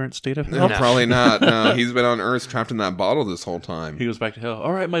in the current state of No, hell? probably not. No, he's been on Earth trapped in that bottle this whole time. He goes back to hell.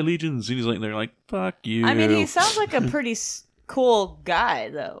 All right, my legions. And he's like, they're like, fuck you. I mean, he sounds like a pretty cool guy,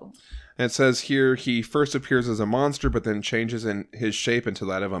 though. It says here he first appears as a monster, but then changes in his shape into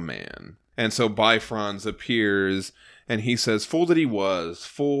that of a man. And so Bifrons appears, and he says, fool that he was,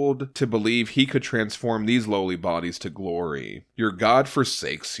 fooled to believe he could transform these lowly bodies to glory. Your God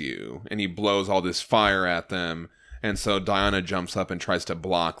forsakes you. And he blows all this fire at them. And so Diana jumps up and tries to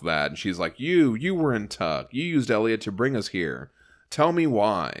block that. And she's like, you were in Tuck. You used Elliot to bring us here. Tell me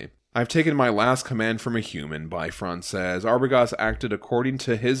why. I've taken my last command from a human, Bifrons says. Arbogast acted according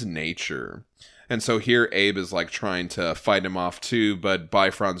to his nature. And so here Abe is like trying to fight him off too, but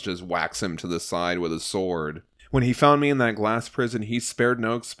Bifrons just whacks him to the side with a sword. When he found me in that glass prison, he spared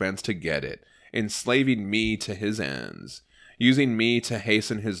no expense to get it. enslaving me to his ends, using me to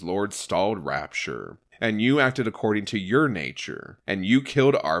hasten his lord's stalled rapture. And you acted according to your nature, and you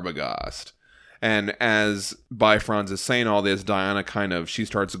killed Arbogast. And as Bifrons is saying all this, Diana she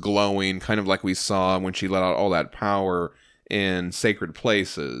starts glowing, kind of like we saw when she let out all that power in Sacred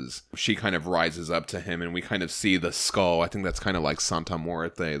Places. She kind of rises up to him, and we kind of see the skull. I think that's kind of like Santa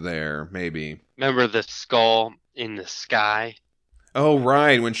Muerte there, maybe. Remember the skull in the sky? Oh,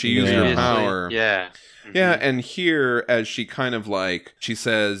 right, when she used her Previously? power. Yeah. Yeah, and here, as she kind of she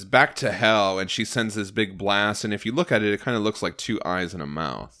says, back to hell, and she sends this big blast, and if you look at it, it kind of looks like two eyes and a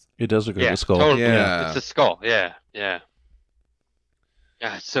mouth. It does look like Yeah, a skull. totally. Yeah. It's a skull. Yeah. Yeah,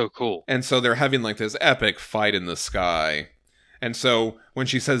 it's so cool. And so they're having this epic fight in the sky. And so when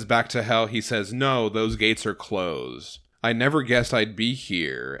she says back to hell, he says, no, those gates are closed. I never guessed I'd be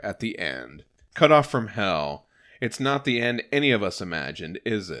here at the end. Cut off from hell. It's not the end any of us imagined,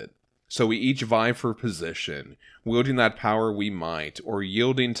 is it? So we each vie for position, wielding that power we might, or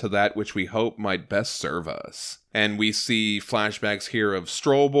yielding to that which we hope might best serve us. And we see flashbacks here of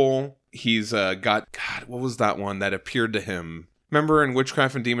Strobel. He's got, God, what was that one that appeared to him? Remember in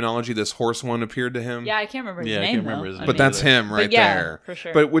Witchcraft and Demonology, this horse one appeared to him? Yeah, I can't remember his Yeah, I name, can't remember though. his I name. But mean, that's him right but yeah, there. for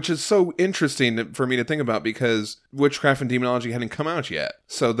sure. But which is so interesting for me to think about because Witchcraft and Demonology hadn't come out yet.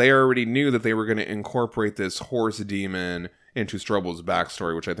 So they already knew that they were going to incorporate this horse demon into Strobel's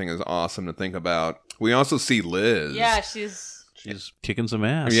backstory, which I think is awesome to think about. We also see Liz. Yeah, she's kicking some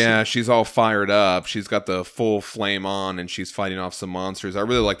ass. Yeah, she's all fired up. She's got the full flame on, and she's fighting off some monsters. I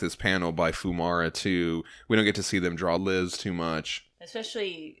really like this panel by Fumara, too. We don't get to see them draw Liz too much.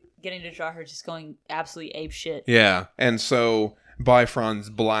 especially getting to draw her just going absolutely ape shit. Yeah, and so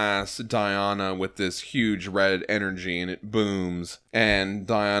Bifrons blasts Diana with this huge red energy, and it booms. And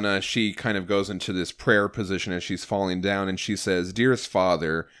Diana, she kind of goes into this prayer position as she's falling down, and she says, Dearest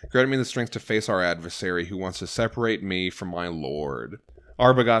Father, grant me the strength to face our adversary who wants to separate me from my Lord.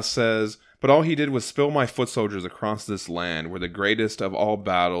 Arbogast says, but all he did was spill my foot soldiers across this land where the greatest of all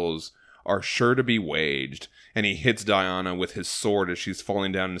battles are sure to be waged. And he hits Diana with his sword as she's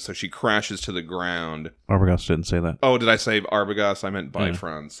falling down, and so she crashes to the ground. Arbogast didn't say that. Oh, did I say Arbogast? I meant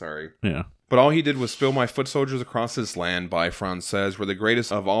Bifrons, sorry. Yeah. But all he did was spill my foot soldiers across this land, Bifrons says, where the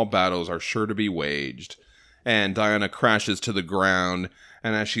greatest of all battles are sure to be waged. And Diana crashes to the ground,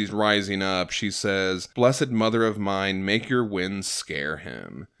 and as she's rising up, she says, Blessed mother of mine, make your winds scare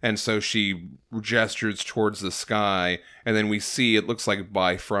him. And so she gestures towards the sky, and then we see it looks like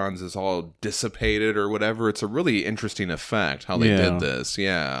Bifrons is all dissipated or whatever. It's a really interesting effect how they did this.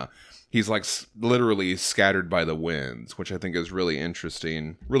 Yeah. He's literally scattered by the winds, which I think is really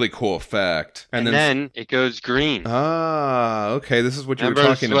interesting. Really cool effect. And then it goes green. Ah, okay. This is what you were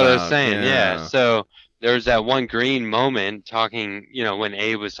Remember talking what about. I was saying? Yeah. So there's that one green moment talking, when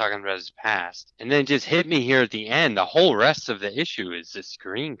Abe was talking about his past. And then it just hit me here at the end. The whole rest of the issue is this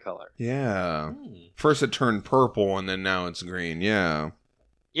green color. Yeah. First it turned purple, and then now it's green. Yeah.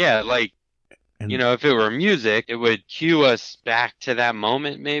 Yeah, And if it were music, it would cue us back to that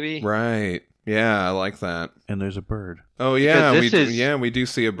moment, maybe. Right. Yeah, I like that. and there's a bird. Oh, yeah. Because We do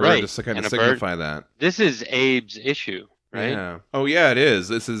see a bird Right, just to kind of and a signify that. This is Abe's issue, right? Yeah. Oh, yeah, it is.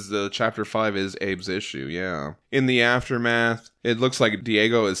 This is chapter 5 is Abe's issue. Yeah. In the aftermath, it looks like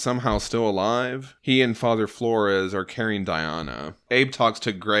Diego is somehow still alive. He and Father Flores are carrying Diana. Abe talks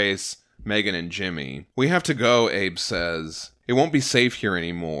to Grace, Megan, and Jimmy. We have to go, Abe says. It won't be safe here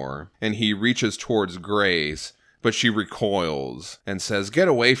anymore. And he reaches towards Grace, but she recoils and says, Get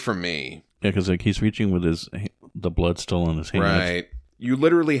away from me. Yeah, because he's reaching with the blood still on his hand. Right. You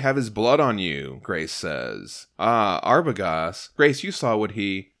literally have his blood on you, Grace says. Ah, Arbogast. Grace, you saw what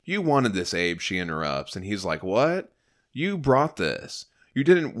You wanted this, Abe, she interrupts. And he's like, What? You brought this. You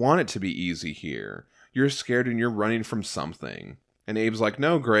didn't want it to be easy here. You're scared and you're running from something. And Abe's like,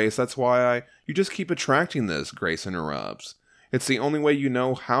 No, Grace, that's why You just keep attracting this, Grace interrupts. It's the only way you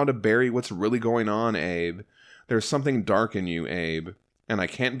know how to bury what's really going on, Abe. There's something dark in you, Abe, and I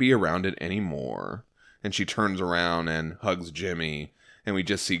can't be around it anymore. And she turns around and hugs Jimmy, and we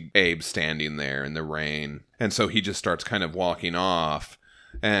just see Abe standing there in the rain. And so he just starts kind of walking off,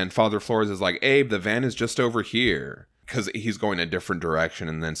 and Father Flores is like, Abe, the van is just over here. Because he's going a different direction,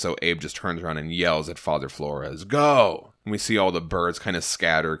 and then so Abe just turns around and yells at Father Flores, Go! And we see all the birds kind of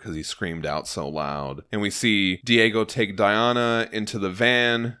scatter because he screamed out so loud. And we see Diego take Diana into the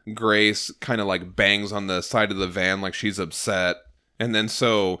van. Grace kind of bangs on the side of the van like she's upset. And then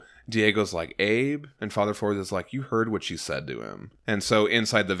so Diego's like, Abe? And Father Flores is like, You heard what she said to him. And so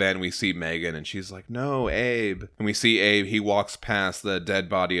inside the van we see Megan, and she's like, No, Abe. And we see Abe, he walks past the dead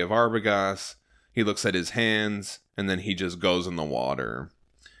body of Arbogast. He looks at his hands, and then he just goes in the water.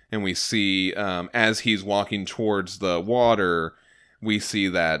 and we see, as he's walking towards the water, we see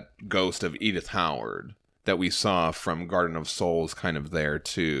that ghost of Edith Howard that we saw from Garden of Souls kind of there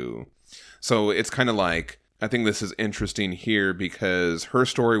too. So it's kind of like, I think this is interesting here because her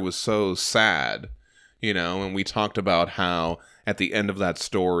story was so sad, you know, and we talked about how at the end of that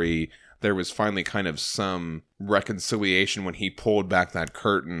story, there was finally kind of some reconciliation when he pulled back that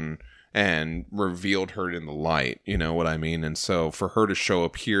curtain and revealed her in the light, you know what I mean? And so for her to show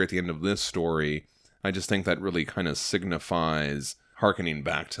up here at the end of this story, I just think that really kind of signifies hearkening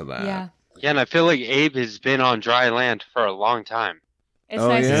back to that. Yeah. Yeah, and I feel like Abe has been on dry land for a long time. It's Oh,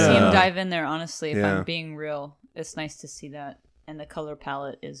 nice to see yeah. him dive in there, honestly, if Yeah. I'm being real. It's nice to see that. And the color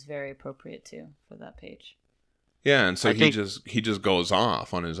palette is very appropriate, too, for that page. Yeah, and so I he think- just goes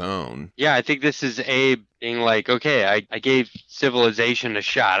off on his own. Yeah, I think this is Abe being like, okay, I gave civilization a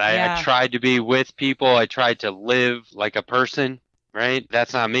shot. Yeah. I tried to be with people. I tried to live like a person, right?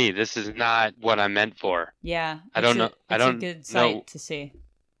 That's not me. This is not what I'm meant for. Yeah. I don't know- I It's don't a good sight know. to see.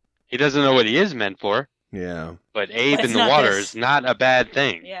 He doesn't know what he is meant for, Yeah. but Abe But in it's the not water this. is not a bad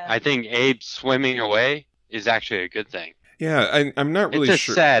thing. Yeah. I think Abe swimming away is actually a good thing. Yeah, I'm not really It's a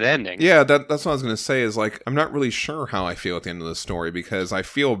sure. sad ending. Yeah, that's what I was going to say is like, I'm not really sure how I feel at the end of the story because I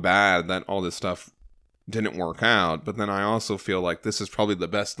feel bad that all this stuff didn't work out, but then I also feel like this is probably the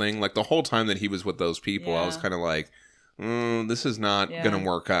best thing. Like the whole time that he was with those people, I was Yeah. kind of like, this is not Yeah. going to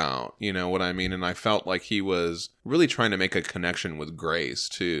work out. You know what I mean? And I felt like he was really trying to make a connection with Grace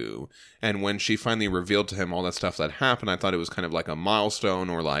too. And when she finally revealed to him all that stuff that happened, I thought it was kind of like a milestone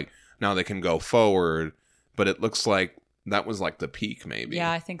or like now they can go forward. But it looks like that was like the peak maybe.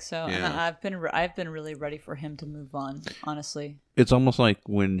 Yeah, I think so. And Yeah. I've been really ready for him to move on, honestly. It's almost like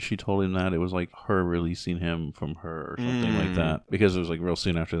when she told him that, it was like her releasing him from her or something like that. Because it was like real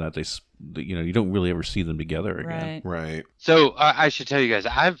soon after that, you don't really ever see them together again. Right. Right. So I should tell you guys,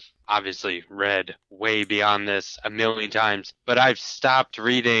 I've obviously read way beyond this a million times, but I've stopped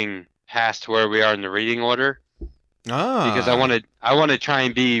reading past where we are in the reading order because I want to try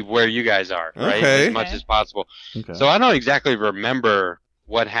and be where you guys are, right? Okay. As much Okay. as possible. Okay. So I don't exactly remember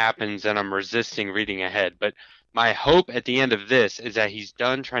what happens, and I'm resisting reading ahead. But my hope at the end of this is that he's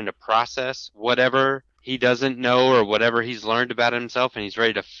done trying to process whatever he doesn't know or whatever he's learned about himself, and he's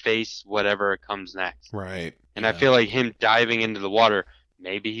ready to face whatever comes next. Right. And I feel like him diving into the water,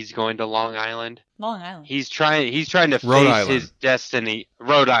 maybe he's going to Long Island. Long Island. He's trying to Rhode face Island. his destiny.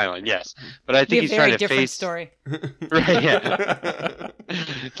 Rhode Island, yes. But I Be a think he's very trying to different face story. Right, yeah.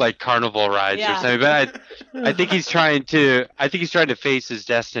 It's like carnival rides Yeah. or something. But I think he's trying to face his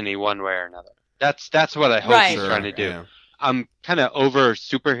destiny one way or another. That's what I hope Right. he's trying to do. Yeah. I'm kind of over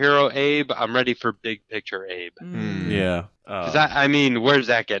superhero Abe. I'm ready for big picture Abe. Mm. Yeah. 'Cause I mean, where's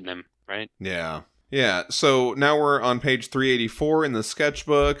that getting him, right? Yeah. Yeah. So now we're on page 384 in the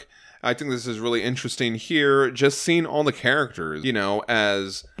sketchbook. I think this is really interesting here. Just seeing all the characters, you know,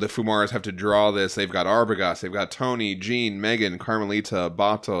 as the Fumaras have to draw this, they've got Arbogast, they've got Tony, Jean, Megan, Carmelita,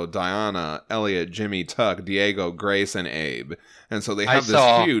 Bato, Diana, Elliot, Jimmy, Tuck, Diego, Grace, and Abe. And so they I have this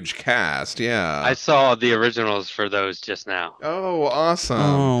saw- huge cast. Yeah. I saw the originals for those just now. Oh, awesome.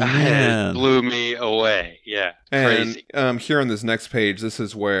 Oh It man. blew me away. Yeah, And crazy. here on this next page, this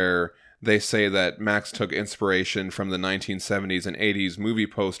is where they say that Max took inspiration from the 1970s and 80s movie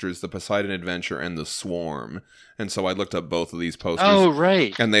posters, The Poseidon Adventure and The Swarm. And so I looked up both of these posters. Oh,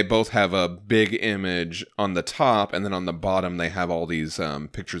 right. And they both have a big image on the top, and then on the bottom they have all these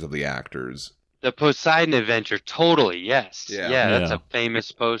pictures of the actors. The Poseidon Adventure, totally, yes. Yeah. That's Yeah. a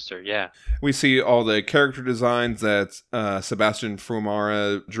famous poster, yeah. We see all the character designs that Sebastian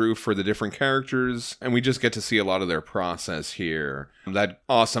Frumara drew for the different characters, and we just get to see a lot of their process here. That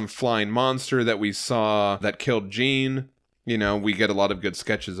awesome flying monster that we saw that killed Jean, you know, we get a lot of good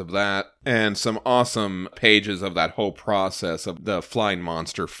sketches of that, and some awesome pages of that whole process of the flying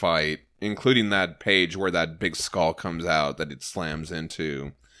monster fight, including that page where that big skull comes out that it slams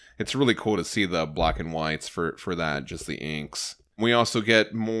into. It's really cool to see the black and whites for that, just the inks. We also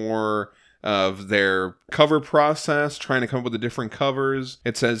get more of their cover process, trying to come up with the different covers.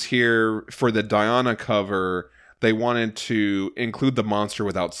 It says here, for the Diana cover, they wanted to include the monster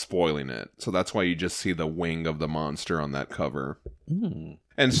without spoiling it. So that's why you just see the wing of the monster on that cover. Mm.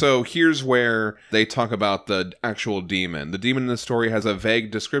 And so here's where they talk about the actual demon. The demon in the story has a vague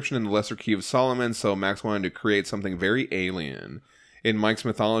description in the Lesser Key of Solomon, so Max wanted to create something very alien. In Mike's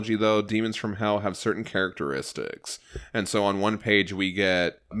mythology, though, demons from hell have certain characteristics. And so on one page we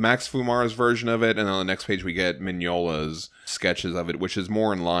get Max Fumara's version of it, and on the next page we get Mignola's sketches of it, which is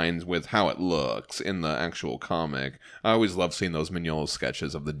more in line with how it looks in the actual comic. I always love seeing those Mignola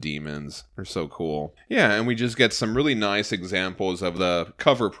sketches of the demons. They're so cool. Yeah, and we just get some really nice examples of the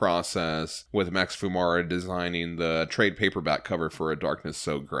cover process with Max Fumara designing the trade paperback cover for A Darkness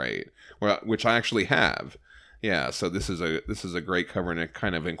So Great, which I actually have. Yeah, so this is a great cover, and it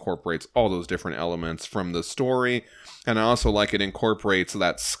kind of incorporates all those different elements from the story. And I also like it incorporates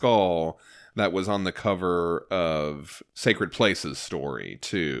that skull that was on the cover of Sacred Places story,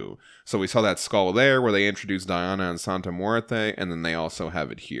 too. So we saw that skull there where they introduced Diana and Santa Muerte, and then they also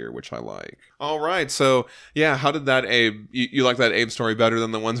have it here, which I like. All right, so, yeah, how did that Abe... You like that Abe story better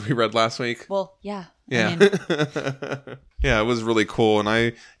than the ones we read last week? Well, yeah. Yeah. I mean, yeah, it was really cool, and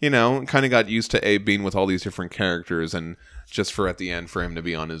I, kind of got used to Abe being with all these different characters, and just for at the end for him to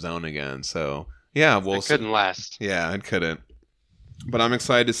be on his own again, so... Yeah, we'll It couldn't last. Yeah, it couldn't. But I'm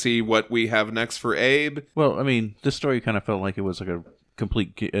excited to see what we have next for Abe. Well, I mean, this story kind of felt like it was like a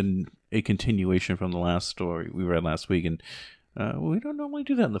complete and a continuation from the last story we read last week, and we don't normally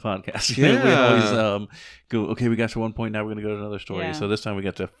do that in the podcast. We always go, okay, we got to one point, now we're going to go to another story. Yeah. So this time we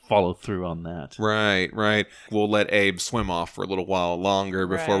got to follow through on that. Right. We'll let Abe swim off for a little while longer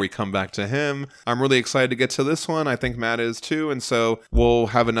before Right. we come back to him. I'm really excited to get to this one. I think Matt is too. And so we'll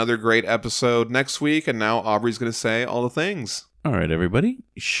have another great episode next week. And now Aubrey's going to say all the things. All right, everybody,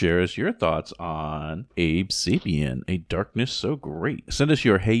 share us your thoughts on Abe Sapien, A Darkness So Great. Send us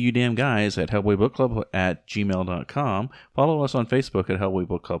your Hey You Damn Guys at hellboybookclub@gmail.com. Follow us on Facebook at Hellboy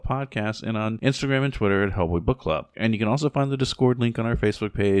Book Club Podcast and on Instagram and Twitter at Hellboy Book Club. And you can also find the Discord link on our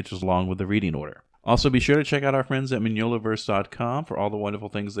Facebook page along with the reading order. Also, be sure to check out our friends at Mignolaverse.com for all the wonderful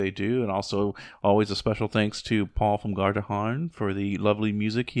things they do. And also, always a special thanks to Paul from Gardaharn for the lovely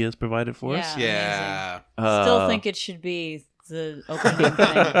music he has provided for us. Yeah. Still think it should be the opening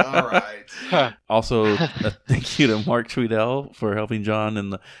thing. All right. Also, thank you to Mark Tweedell for helping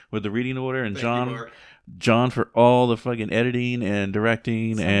John with the reading order, and John for all the fucking editing and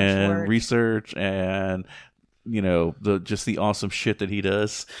directing So much and work. research and the awesome shit that he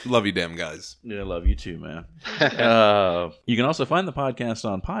does. Love you, damn guys. Yeah, I love you too, man. You can also find the podcast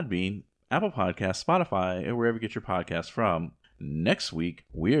on Podbean, Apple Podcasts, Spotify, and wherever you get your podcasts from. Next week,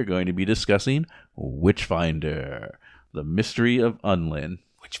 we are going to be discussing Witchfinder, the mystery of Unlin.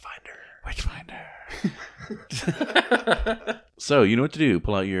 Witchfinder. So, you know what to do.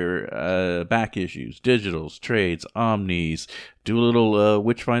 Pull out your back issues, digitals, trades, omnis, do a little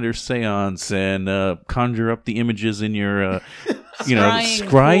Witchfinder seance, and conjure up the images in your,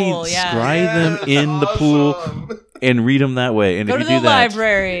 scry them in the pool and read them that way. And Go if to you the do that,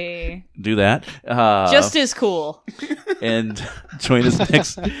 library. do that. Just as cool. And join us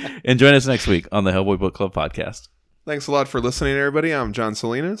next week on the Hellboy Book Club podcast. Thanks a lot for listening, everybody. I'm John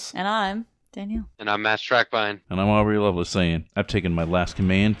Salinas. And I'm Danielle. And I'm Matt Strackbine. And I'm Aubrey Lovelace saying, I've taken my last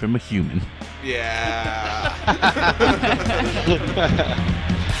command from a human. Yeah.